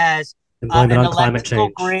well as an electrical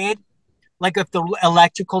grid. Like if the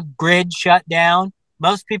electrical grid shut down,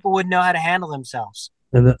 most people wouldn't know how to handle themselves.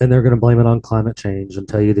 And they're going to blame it on climate change and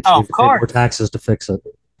tell you that you need to pay more taxes to fix it.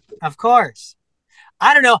 Of course.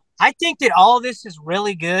 I don't know. I think that all of this is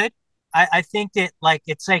really good. I think that like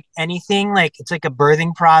it's like anything, like it's like a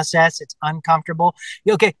birthing process. It's uncomfortable.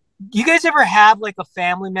 Okay, you guys ever have like a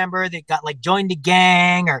family member that got like joined a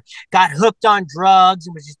gang or got hooked on drugs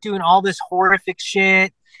and was just doing all this horrific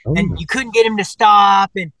shit, and you couldn't get him to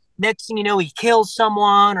stop, and next thing you know, he kills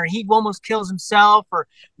someone, or he almost kills himself, or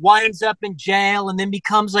winds up in jail and then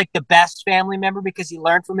becomes like the best family member because he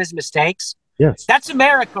learned from his mistakes. Yes. That's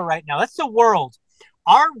America right now. That's the world.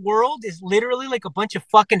 Our world is literally like a bunch of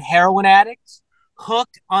fucking heroin addicts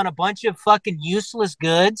hooked on a bunch of fucking useless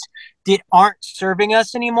goods that aren't serving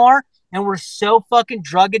us anymore. And we're so fucking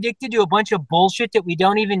drug addicted to a bunch of bullshit that we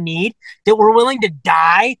don't even need that we're willing to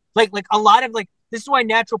die. Like a lot of like, this is why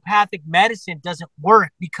naturopathic medicine doesn't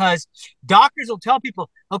work, because doctors will tell people,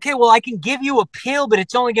 okay, well, I can give you a pill, but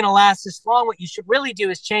it's only going to last this long. What you should really do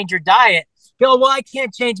is change your diet. Go, well, I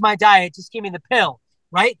can't change my diet. Just give me the pill,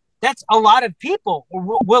 right? That's a lot of people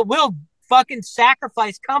will fucking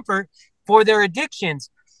sacrifice comfort for their addictions.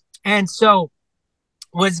 And so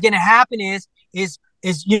what's going to happen is,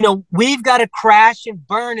 you know, we've got to crash and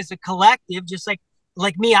burn as a collective, just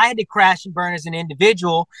like me, I had to crash and burn as an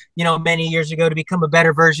individual, you know, many years ago to become a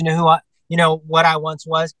better version of who I, you know, what I once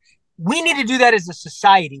was. We need to do that as a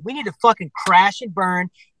society. We need to fucking crash and burn,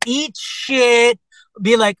 eat shit,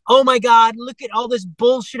 be like, oh my God, look at all this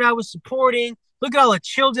bullshit I was supporting. Look at all the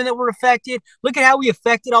children that were affected. Look at how we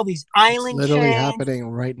affected all these island It's literally chains. happening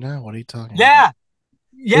right now. What are you talking about? Yeah.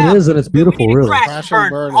 Yeah. It is, and it's beautiful, we need to really. crash and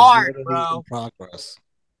burn hard, bro. In progress.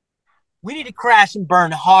 We need to crash and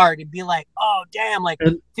burn hard and be like, oh, damn, like,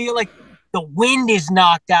 feel like the wind is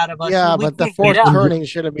knocked out of us. Yeah, but the fourth turning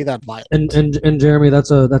shouldn't be that violent. And Jeremy,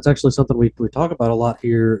 that's actually something we talk about a lot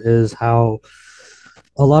here, is how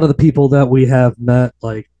a lot of the people that we have met,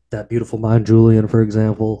 like that beautiful mind Julian, for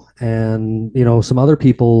example, and you know, some other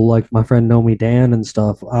people like my friend Nomi Dan and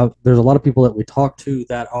stuff. There's a lot of people that we talk to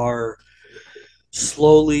that are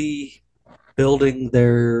slowly building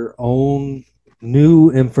their own new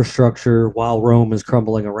infrastructure while Rome is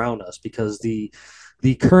crumbling around us, because the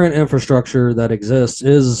current infrastructure that exists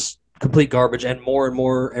is complete garbage, and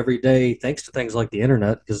more every day, thanks to things like the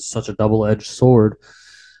internet, because it's such a double-edged sword.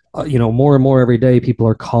 You know, more and more every day, people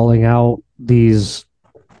are calling out these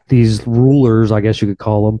rulers, I guess you could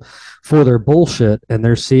call them, for their bullshit, and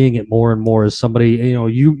they're seeing it more and more. As somebody, you know,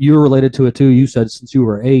 you're related to it too. You said since you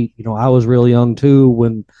were 8, you know, I was real young too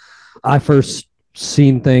when I first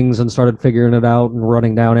seen things and started figuring it out and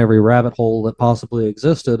running down every rabbit hole that possibly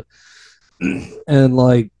existed. And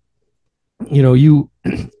like, you know, you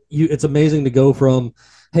it's amazing to go from,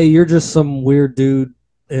 hey, you're just some weird dude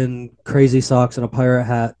in crazy socks and a pirate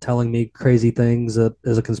hat telling me crazy things that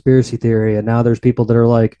is a conspiracy theory, and now there's people that are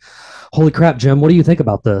like, holy crap, Jim, what do you think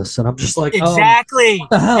about this? And I'm just like, exactly. What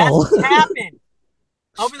the hell? That's what's happened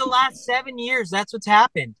over the last 7 years. That's what's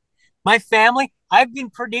happened. My family, I've been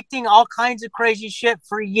predicting all kinds of crazy shit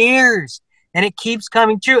for years, and it keeps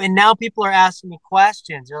coming true. And now people are asking me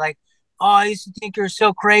questions. They're like, oh, I used to think you're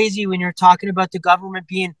so crazy when you're talking about the government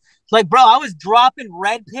being like, bro, I was dropping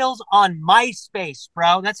red pills on MySpace,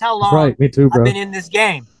 bro. That's how long right. Me too, bro. I've been in this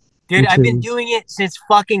game. Dude, I've been doing it since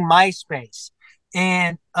fucking MySpace.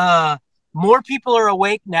 And more people are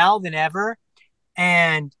awake now than ever.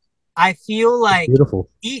 And I feel like beautiful.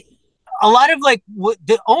 A lot of like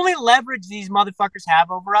the only leverage these motherfuckers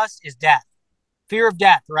have over us is death, fear of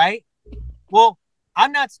death, right? Well,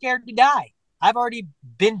 I'm not scared to die. I've already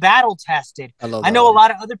been battle tested. I know a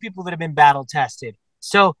lot of other people that have been battle tested.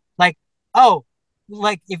 So like, oh,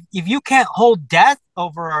 like if you can't hold death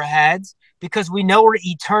over our heads because we know we're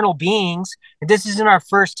eternal beings, and this isn't our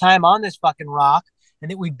first time on this fucking rock,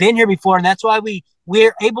 and that we've been here before, and that's why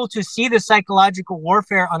we're able to see the psychological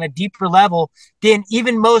warfare on a deeper level than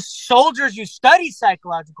even most soldiers who study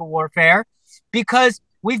psychological warfare, because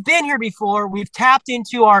we've been here before. We've tapped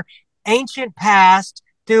into our ancient past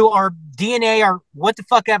through our DNA, our what the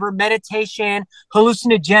fuck ever, meditation,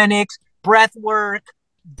 hallucinogenics, breath work,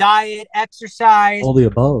 diet, exercise, all the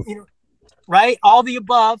above, you know, right? All the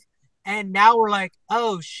above. And now we're like,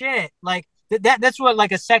 oh shit, like that's what,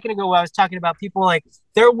 like a second ago I was talking about people like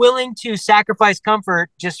they're willing to sacrifice comfort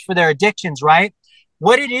just for their addictions, right?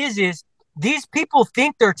 What it is these people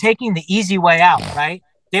think they're taking the easy way out, right?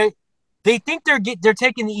 They think they're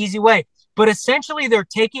taking the easy way, but essentially they're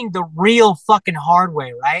taking the real fucking hard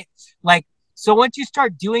way, right? Like, so once you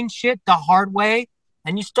start doing shit the hard way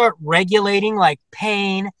and you start regulating like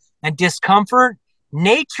pain and discomfort,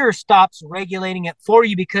 nature stops regulating it for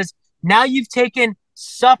you, because now you've taken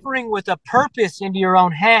suffering with a purpose into your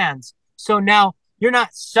own hands. So now you're not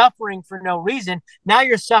suffering for no reason. Now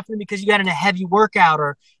you're suffering because you got in a heavy workout,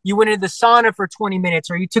 or you went into the sauna for 20 minutes,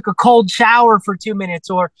 or you took a cold shower for 2 minutes,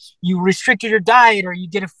 or you restricted your diet, or you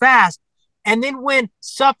did a fast. And then when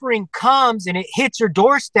suffering comes and it hits your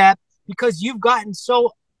doorstep because you've gotten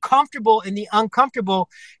so comfortable in the uncomfortable,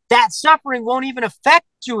 that suffering won't even affect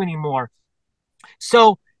you anymore.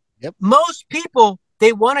 So most people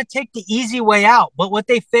they want to take the easy way out. But what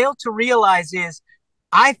they fail to realize is,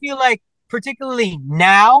 I feel like, particularly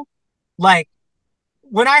now, like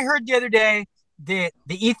when I heard the other day that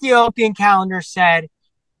the Ethiopian calendar said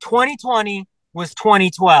 2020 was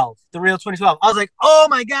 2012, the real 2012, I was like, oh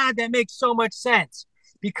my God, that makes so much sense.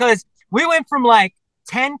 Because we went from like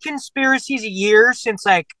 10 conspiracies a year since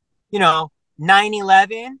like,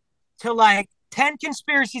 9/11 to like 10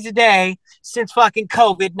 conspiracies a day since fucking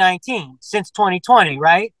COVID-19, since 2020,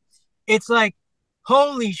 right? It's like,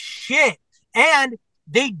 holy shit. And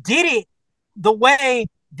they did it the way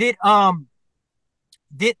that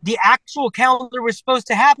the actual calendar was supposed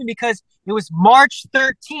to happen, because it was March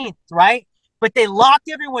 13th, right? But they locked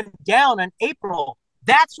everyone down on April.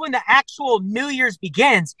 That's when the actual New Year's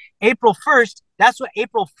begins. April 1st. That's what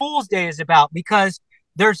April Fool's Day is about, because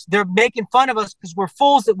they're making fun of us because we're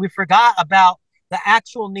fools that we forgot about the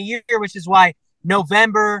actual New Year, which is why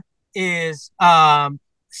November is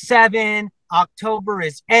 7, October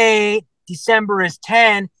is 8, December is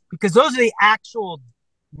 10, because those are the actual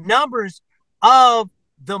numbers of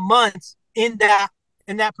the months in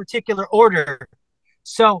that particular order.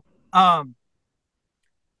 So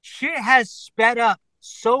shit has sped up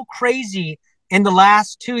so crazy in the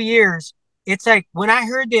last 2 years. It's like when I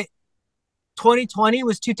heard that 2020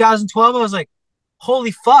 was 2012, I was like,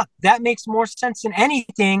 holy fuck, that makes more sense than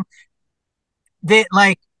anything. That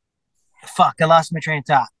like, fuck, I lost my train of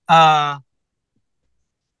thought.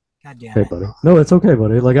 God damn Okay, it. buddy. No, it's okay,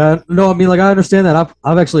 buddy. Like I no, I mean, like I understand that.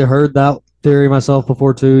 I've actually heard that theory myself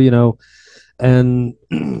before too. And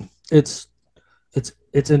it's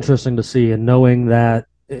it's interesting to see, and knowing that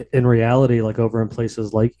in reality, like over in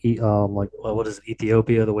places like what is it,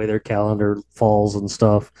 Ethiopia, the way their calendar falls and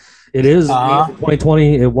stuff, it is Uh-huh.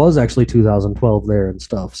 2020. It was actually 2012 there and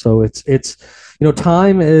stuff. So it's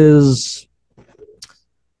time is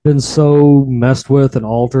been so messed with and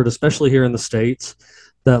altered, especially here in the States,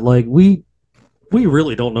 that like we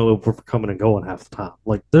really don't know if we're coming and going half the time.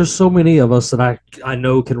 Like there's so many of us that I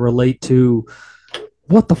know can relate to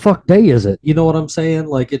what the fuck day is it? You know what I'm saying?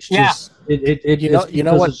 Like it's Yeah. just it's You know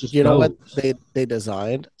because what it just what goes. they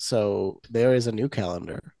designed. So there is a new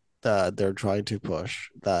calendar that they're trying to push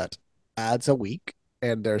that adds a week,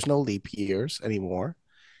 and there's no leap years anymore,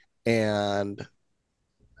 and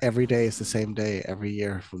every day is the same day every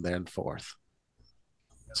year from there and forth.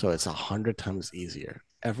 So it's 100 times easier.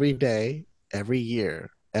 Every day, every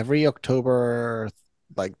year, every October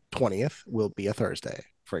like 20th will be a Thursday,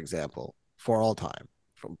 for example, for all time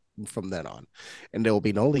from then on. And there will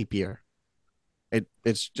be no leap year.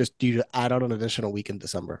 It's just you add on an additional week in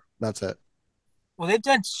December. That's it. Well,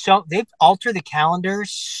 they've altered the calendar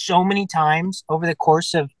so many times over the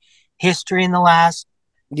course of history in the last.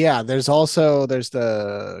 Yeah, there's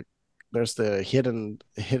the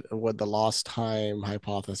hit with the lost time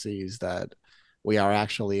hypotheses that we are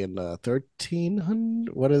actually in the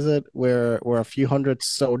 1300. What is it? We're a few hundreds.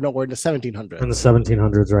 So no, we're in the In the 1700s.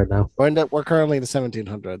 1700s right now. We're currently in the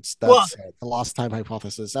 1700s. Well, That's the lost time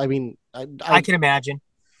hypothesis. I mean, I can imagine.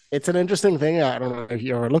 it's an interesting thing. I don't know if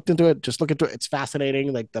you ever looked into it. Just look into it. It's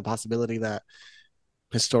fascinating. Like the possibility that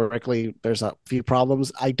historically there's a few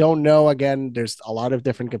problems. I don't know. Again, there's a lot of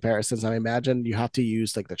different comparisons. I imagine you have to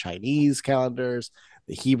use like the Chinese calendars,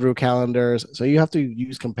 the Hebrew calendars. So you have to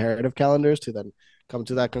use comparative calendars to then come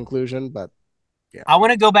to that conclusion. But yeah, I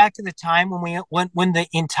want to go back to the time when the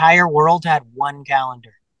entire world had one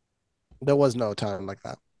calendar. there was no time like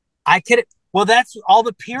that. I could Well, that's all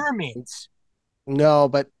the pyramids. No,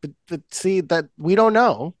 but see that we don't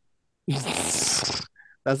know.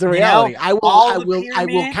 That's the reality. I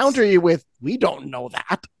will counter you with we don't know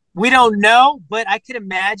that. We don't know, but I could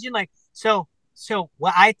imagine like so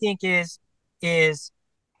what I think is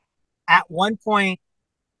at one point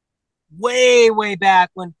way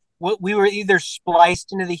back when we were either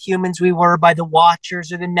spliced into the humans we were by the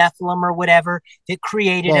Watchers or the Nephilim or whatever that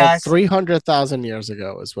created Well, us. 300,000 years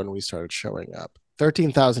ago is when we started showing up.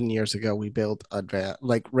 13,000 years ago, we built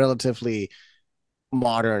like relatively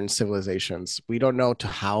modern civilizations. We don't know to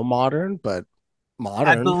how modern, but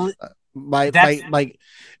modern. Like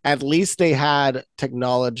at least they had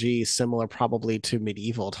technology similar probably to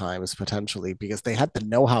medieval times potentially, because they had the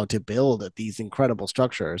know-how to build these incredible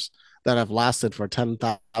structures that have lasted for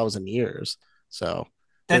 10,000 years. So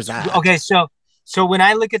there's that. Okay. So when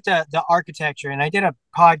I look at the architecture, and I did a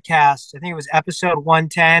podcast, I think it was episode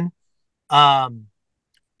 110, um,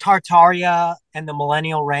 Tartaria and the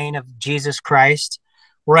Millennial Reign of Jesus Christ,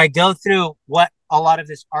 where I go through what a lot of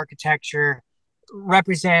this architecture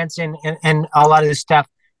represents and a lot of this stuff.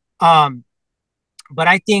 But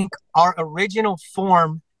I think our original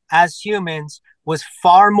form as humans was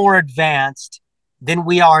far more advanced than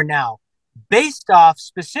we are now, based off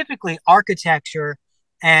specifically architecture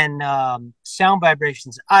and sound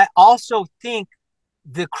vibrations. I also think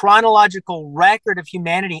the chronological record of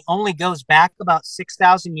humanity only goes back about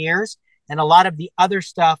 6,000 years, and a lot of the other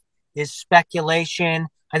stuff is speculation.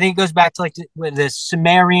 I think it goes back to like the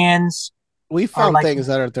Sumerians. We Are found like, things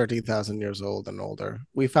that are 13,000 years old and older.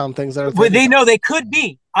 We found things that are well, 30. they know they could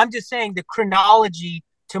be. I'm just saying the chronology,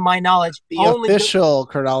 to my knowledge, The only official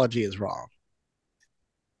chronology is wrong.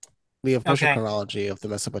 The official Okay. chronology of the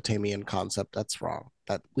Mesopotamian concept, that's wrong.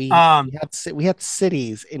 That we had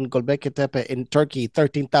cities in Göbekli Tepe in Turkey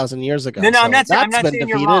 13,000 years ago. No, I'm not saying defeated.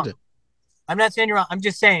 you're wrong. I'm not saying you're wrong. I'm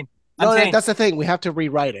just saying. That's the thing. We have to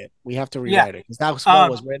rewrite it. It because that was what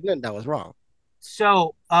was written and that was wrong.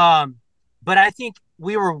 So, but I think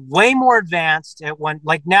we were way more advanced at one.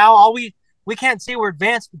 Like now, all we can't say we're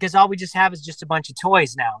advanced because all we just have is just a bunch of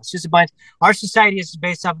toys now. It's just a bunch. Our society is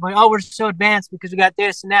based off of like, oh, we're so advanced because we got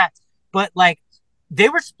this and that. But like, they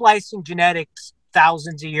were splicing genetics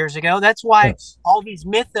thousands of years ago. That's why all these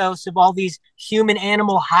mythos of all these human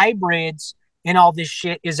animal hybrids and all this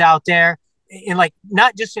shit is out there. And like,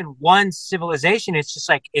 not just in one civilization, it's just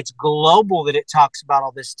like it's global that it talks about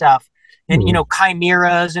all this stuff. And you know,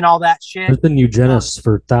 chimeras and all that shit. There's been eugenics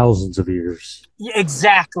for thousands of years. Yeah,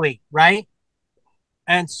 exactly, right?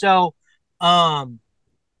 And so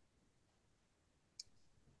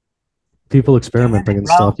people experimenting and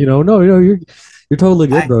stuff. No, you're totally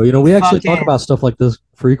good, bro. We actually talk about stuff like this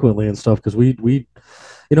frequently and stuff because we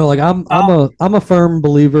like I'm a firm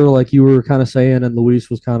believer, like you were kind of saying, and Luis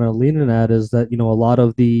was kind of leaning at, is that a lot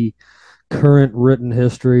of the current written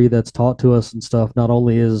history that's taught to us and stuff, not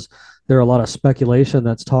only is there a lot of speculation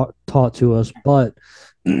that's taught to us, but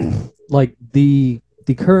like the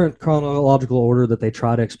current chronological order that they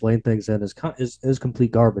try to explain things in is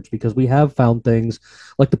complete garbage, because we have found things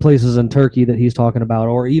like the places in Turkey that he's talking about,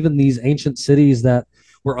 or even these ancient cities that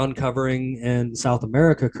we're uncovering in South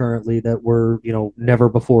America currently that were never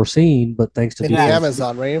before seen, but thanks to in the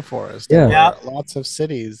Amazon rainforest, there were lots of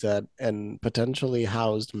cities that and potentially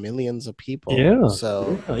housed millions of people.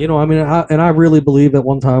 I really believe at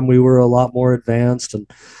one time we were a lot more advanced, and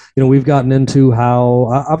we've gotten into how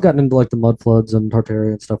I've gotten into like the mud floods and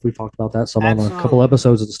Tartaria and stuff. We've talked about that some on a couple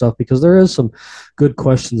episodes and stuff, because there is some good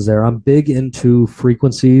questions there. I'm big into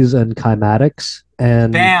frequencies and kymatics,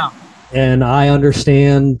 and I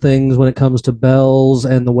understand things when it comes to bells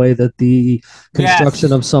and the way that the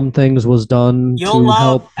construction of some things was done. You'll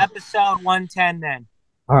love episode 110 then.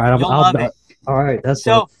 All right, you'll love it. All right, that's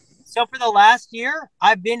so for the last year,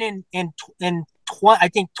 I've been in I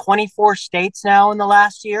think 24 states now in the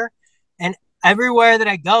last year, and everywhere that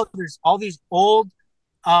I go, there's all these old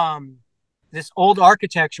this old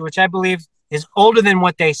architecture, which I believe is older than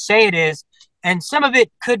what they say it is, and some of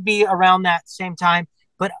it could be around that same time,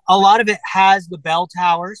 but a lot of it has the bell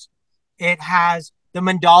towers. It has the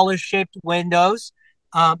mandala shaped windows.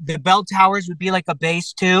 The bell towers would be like a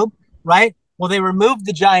bass tube, right? Well, they removed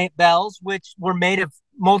the giant bells, which were made of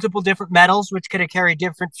multiple different metals, which could have carried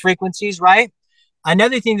different frequencies, right?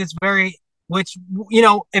 Another thing that's which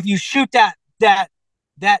if you shoot that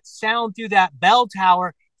sound through that bell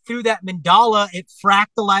tower, through that mandala, it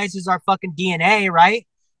fractalizes our fucking DNA, right?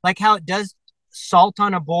 Like how it does salt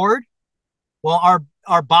on a board. Well,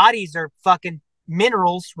 our bodies are fucking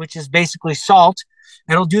minerals, which is basically salt.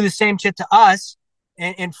 It'll do the same shit to us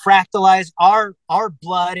and fractalize our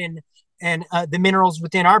blood and the minerals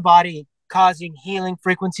within our body, causing healing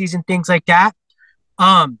frequencies and things like that.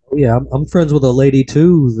 I'm friends with a lady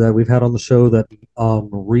too that we've had on the show that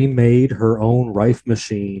remade her own Rife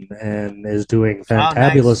machine and is doing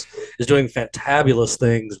fantabulous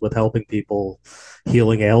things with helping people,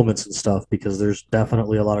 healing ailments and stuff, because there's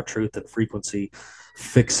definitely a lot of truth in frequency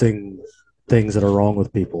fixing things that are wrong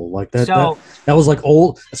with people. Like that that was like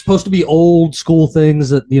it's supposed to be old school things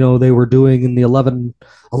that they were doing in the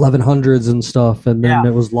 1100s and stuff, and then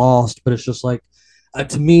it was lost. But it's just like,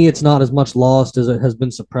 to me, it's not as much lost as it has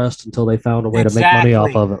been suppressed until they found a way to make money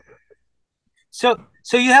off of it. So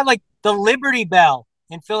you have like the Liberty Bell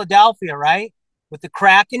in Philadelphia, right? With the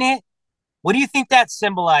crack in it. What do you think that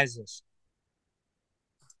symbolizes?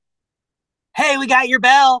 Hey, we got your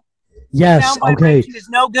bell. Yes. Okay. Is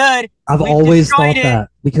no good. I've always thought that,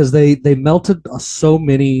 because they melted so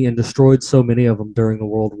many and destroyed so many of them during the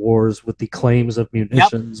World Wars with the claims of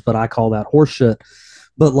munitions, but I call that horseshit.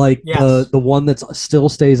 But like the one that still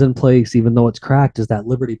stays in place, even though it's cracked, is that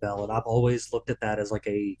Liberty Bell, and I've always looked at that as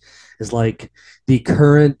like the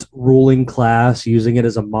current ruling class using it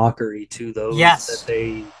as a mockery to those that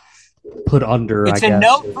they put under. It's a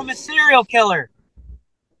note from a serial killer.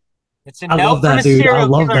 It's a I note love from that, a dude. I serial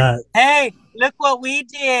love killer. that. Hey, look what we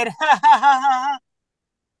did.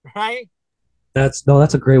 Right? That's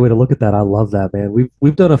a great way to look at that. I love that, man.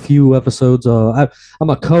 We've done a few episodes. I'm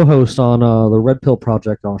a co-host on the Red Pill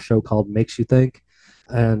Project on a show called Makes You Think,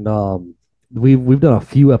 and we've done a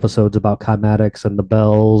few episodes about kymatics and the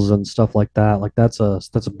bells and stuff like that. Like that's a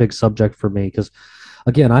big subject for me because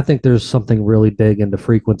again, I think there's something really big into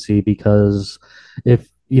frequency because if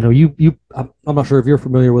you know I'm not sure if you're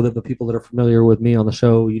familiar with it, but people that are familiar with me on the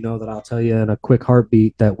show, you know that I'll tell you in a quick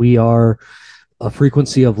heartbeat that we are a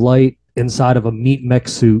frequency of light inside of a meat mech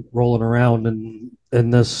suit rolling around in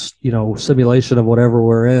this simulation of whatever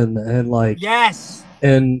we're in, and like Yes.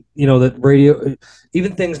 and that radio,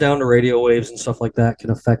 even things down to radio waves and stuff like that can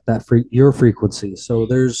affect your frequency. So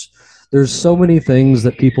there's so many things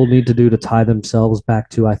that people need to do to tie themselves back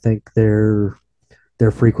to, I think, their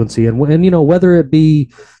frequency, and whether it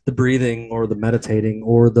be the breathing or the meditating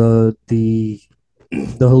or the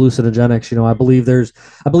hallucinogenics.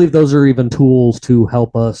 I believe those are even tools to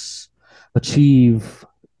help us achieve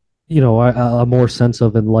a more sense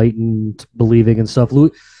of enlightened believing and stuff.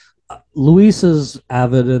 Luis is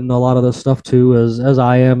avid in a lot of this stuff too, as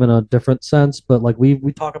I am in a different sense. But like we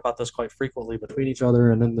talk about this quite frequently between each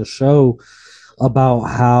other and in the show about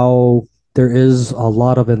how there is a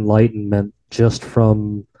lot of enlightenment just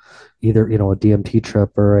from either a DMT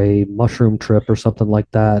trip or a mushroom trip or something like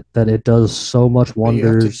that. That it does so much But you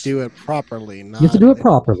have to wonders. do it properly, You have to not do it in a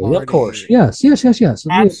properly, of course. party. Yes, yes, yes, yes.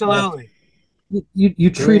 Absolutely. You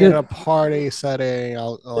Doing treat it in it a party setting,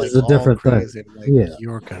 as like a all different thing. crazy, and like Yeah.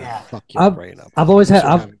 you're gonna Yeah. fuck your I've brain up. I've always You had should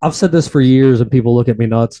have. I've said this for years and people look at me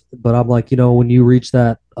nuts, but I'm like, when you reach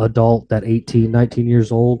that adult, that 18, 19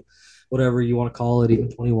 years old, whatever you want to call it, even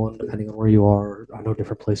 21, depending on where you are. I know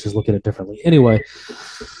different places look at it differently. Anyway,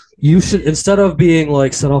 you should, instead of being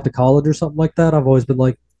like sent off to college or something like that, I've always been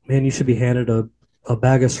like, man, you should be handed a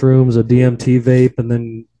bag of shrooms, a DMT vape, and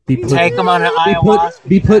then Take them on an ayahuasca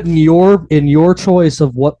be put in session. your choice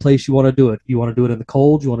of what place you want to do it. You want to do it in the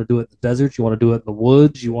cold, you want to do it in the desert, you want to do it in the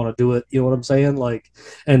woods, you want to do it, you know what I'm saying? Like,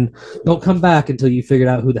 and don't come back until you figured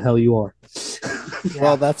out who the hell you are. Yeah.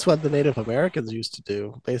 Well, that's what the Native Americans used to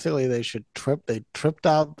do. Basically, they tripped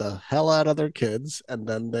out the hell out of their kids, and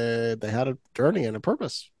then they had a journey and a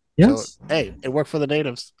purpose. Yes. So hey, it worked for the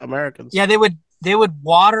Natives Americans. Yeah, they would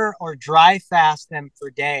water or dry fast them for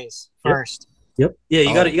days Yep. first. Yep. Yeah,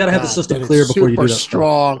 you got to have the God, system and clear it's before you do super that stuff.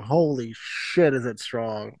 strong. Holy shit, is it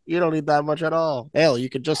strong? You don't need that much at all. Hell, you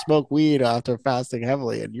could just smoke weed after fasting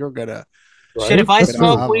heavily, and you're gonna Shit, if I That's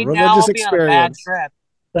smoke true. have a weed now, religious I'll be on a bad experience.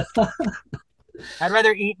 trip. I'd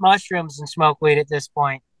rather eat mushrooms than smoke weed at this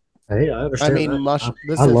point. Hey, I I understand mean, that.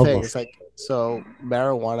 this I is the love thing. It's mushrooms. like, so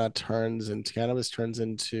cannabis turns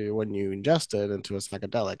into, when you ingest it, into a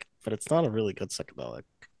psychedelic, but it's not a really good psychedelic.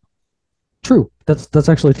 True. That's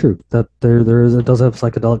actually true. That it does have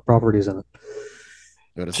psychedelic properties in it.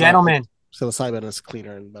 But it's Gentlemen, not, psilocybin is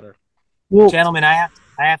cleaner and better. Well, gentlemen, I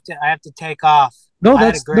have to take off. no, I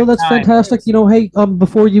had a great that's time. fantastic. Hey,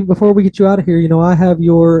 before we get you out of here, I have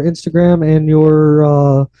your Instagram and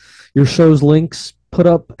your show's links put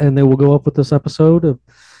up, and they will go up with this episode.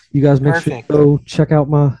 You guys make sure Perfect. to go check out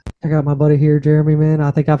my buddy here, Jeremy. Man,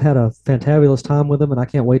 I think I've had a fantabulous time with him, and I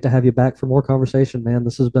can't wait to have you back for more conversation, man.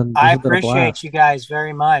 This has been I a appreciate blast. you guys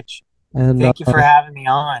very much. And Thank you for having me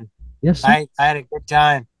on. yes, I had a good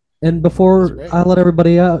time. and Those are before great. I let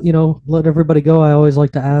everybody out, let everybody go, I always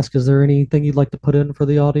like to ask, is there anything you'd like to put in for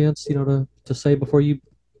the audience, to say before you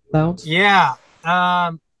bounce? Yeah.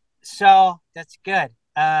 So that's good.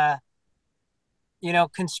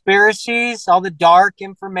 Conspiracies, all the dark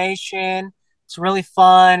information. It's really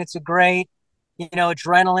fun. It's a great,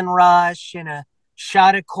 adrenaline rush and a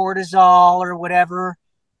shot of cortisol or whatever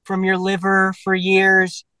from your liver for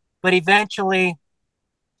years. But eventually,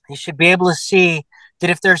 you should be able to see that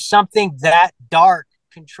if there's something that dark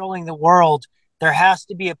controlling the world, there has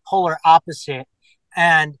to be a polar opposite.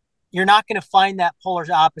 And you're not going to find that polar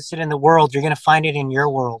opposite in the world. You're going to find it in your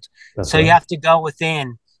world. That's So right. you have to go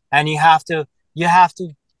within, and you have to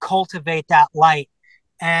cultivate that light.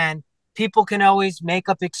 And people can always make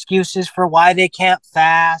up excuses for why they can't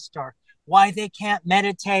fast or why they can't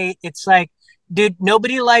meditate. It's like, dude,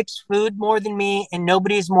 nobody likes food more than me, and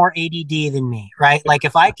nobody's more ADD than me, right? Like,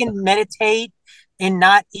 if I can meditate and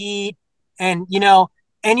not eat, and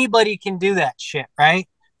anybody can do that shit, right?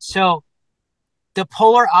 So the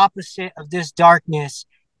polar opposite of this darkness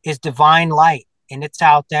is divine light, and it's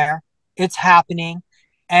out there, it's happening.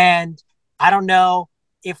 And I don't know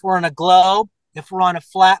if we're on a globe, if we're on a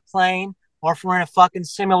flat plane, or if we're in a fucking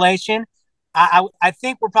simulation. I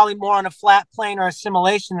think we're probably more on a flat plane or a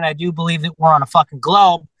simulation than I do believe that we're on a fucking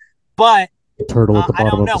globe. But Turtle at the I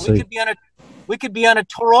bottom don't of the know. sea. We could be on a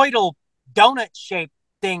toroidal donut shaped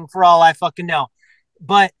thing for all I fucking know.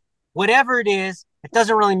 But whatever it is, it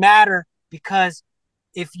doesn't really matter because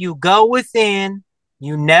if you go within,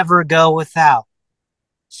 you never go without.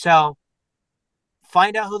 So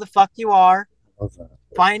find out who the fuck you are. Love that.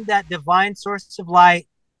 Find that divine source of light.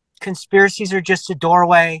 Conspiracies are just a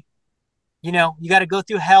doorway. You know, you got to go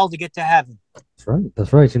through hell to get to heaven. That's right.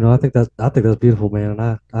 That's right. You know, I think that's beautiful, man. And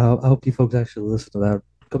I hope you folks actually listen to that.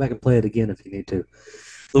 Go back and play it again if you need to.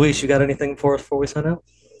 Luis, you got anything for us before we sign out?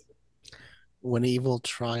 When evil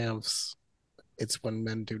triumphs, it's when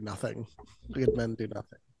men do nothing. Good men do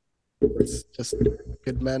nothing. It's just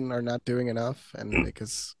good men are not doing enough, and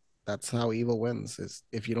because that's how evil wins. Is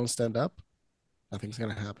if you don't stand up, nothing's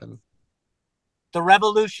gonna happen. The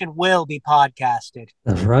revolution will be podcasted.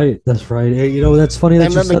 That's right. That's right. Hey, you know, that's funny that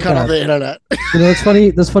And you then they said cut off that. the internet. You know, it's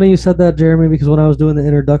funny. That's funny you said that, Jeremy, because when I was doing the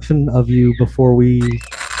introduction of you before we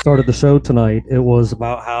started the show tonight, it was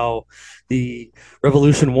about how the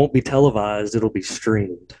revolution won't be televised; it'll be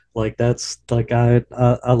streamed. Like that's like I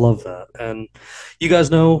love that. And you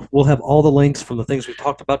guys know we'll have all the links from the things we've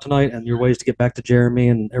talked about tonight and your ways to get back to Jeremy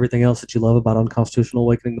and everything else that you love about Unconstitutional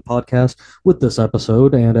Awakening, the podcast, with this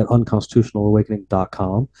episode and at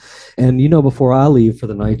unconstitutionalawakening.com. And you know, before I leave for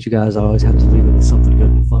the night, you guys always have to leave it with something good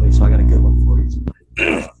and funny. So I got a good one for you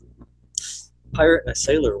tonight. Pirate and a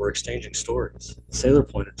sailor were exchanging stories. The sailor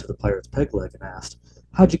pointed to the pirate's peg leg and asked,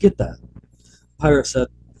 "How'd you get that?" The pirate said,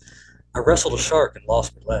 "I wrestled a shark and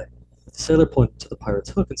lost my leg." The sailor pointed to the pirate's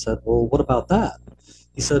hook and said, "Well, what about that?"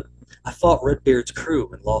 He said, "I fought Redbeard's crew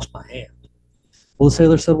and lost my hand." Well, the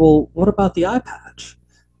sailor said, "Well, what about the eye patch?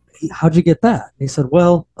 How'd you get that?" He said,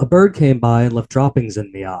 "Well, a bird came by and left droppings in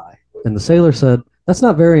the eye." And the sailor said, "That's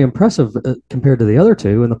not very impressive compared to the other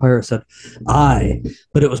two." And the pirate said, "Aye,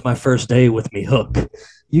 but it was my first day with me hook."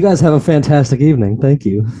 You guys have a fantastic evening. Thank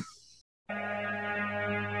you.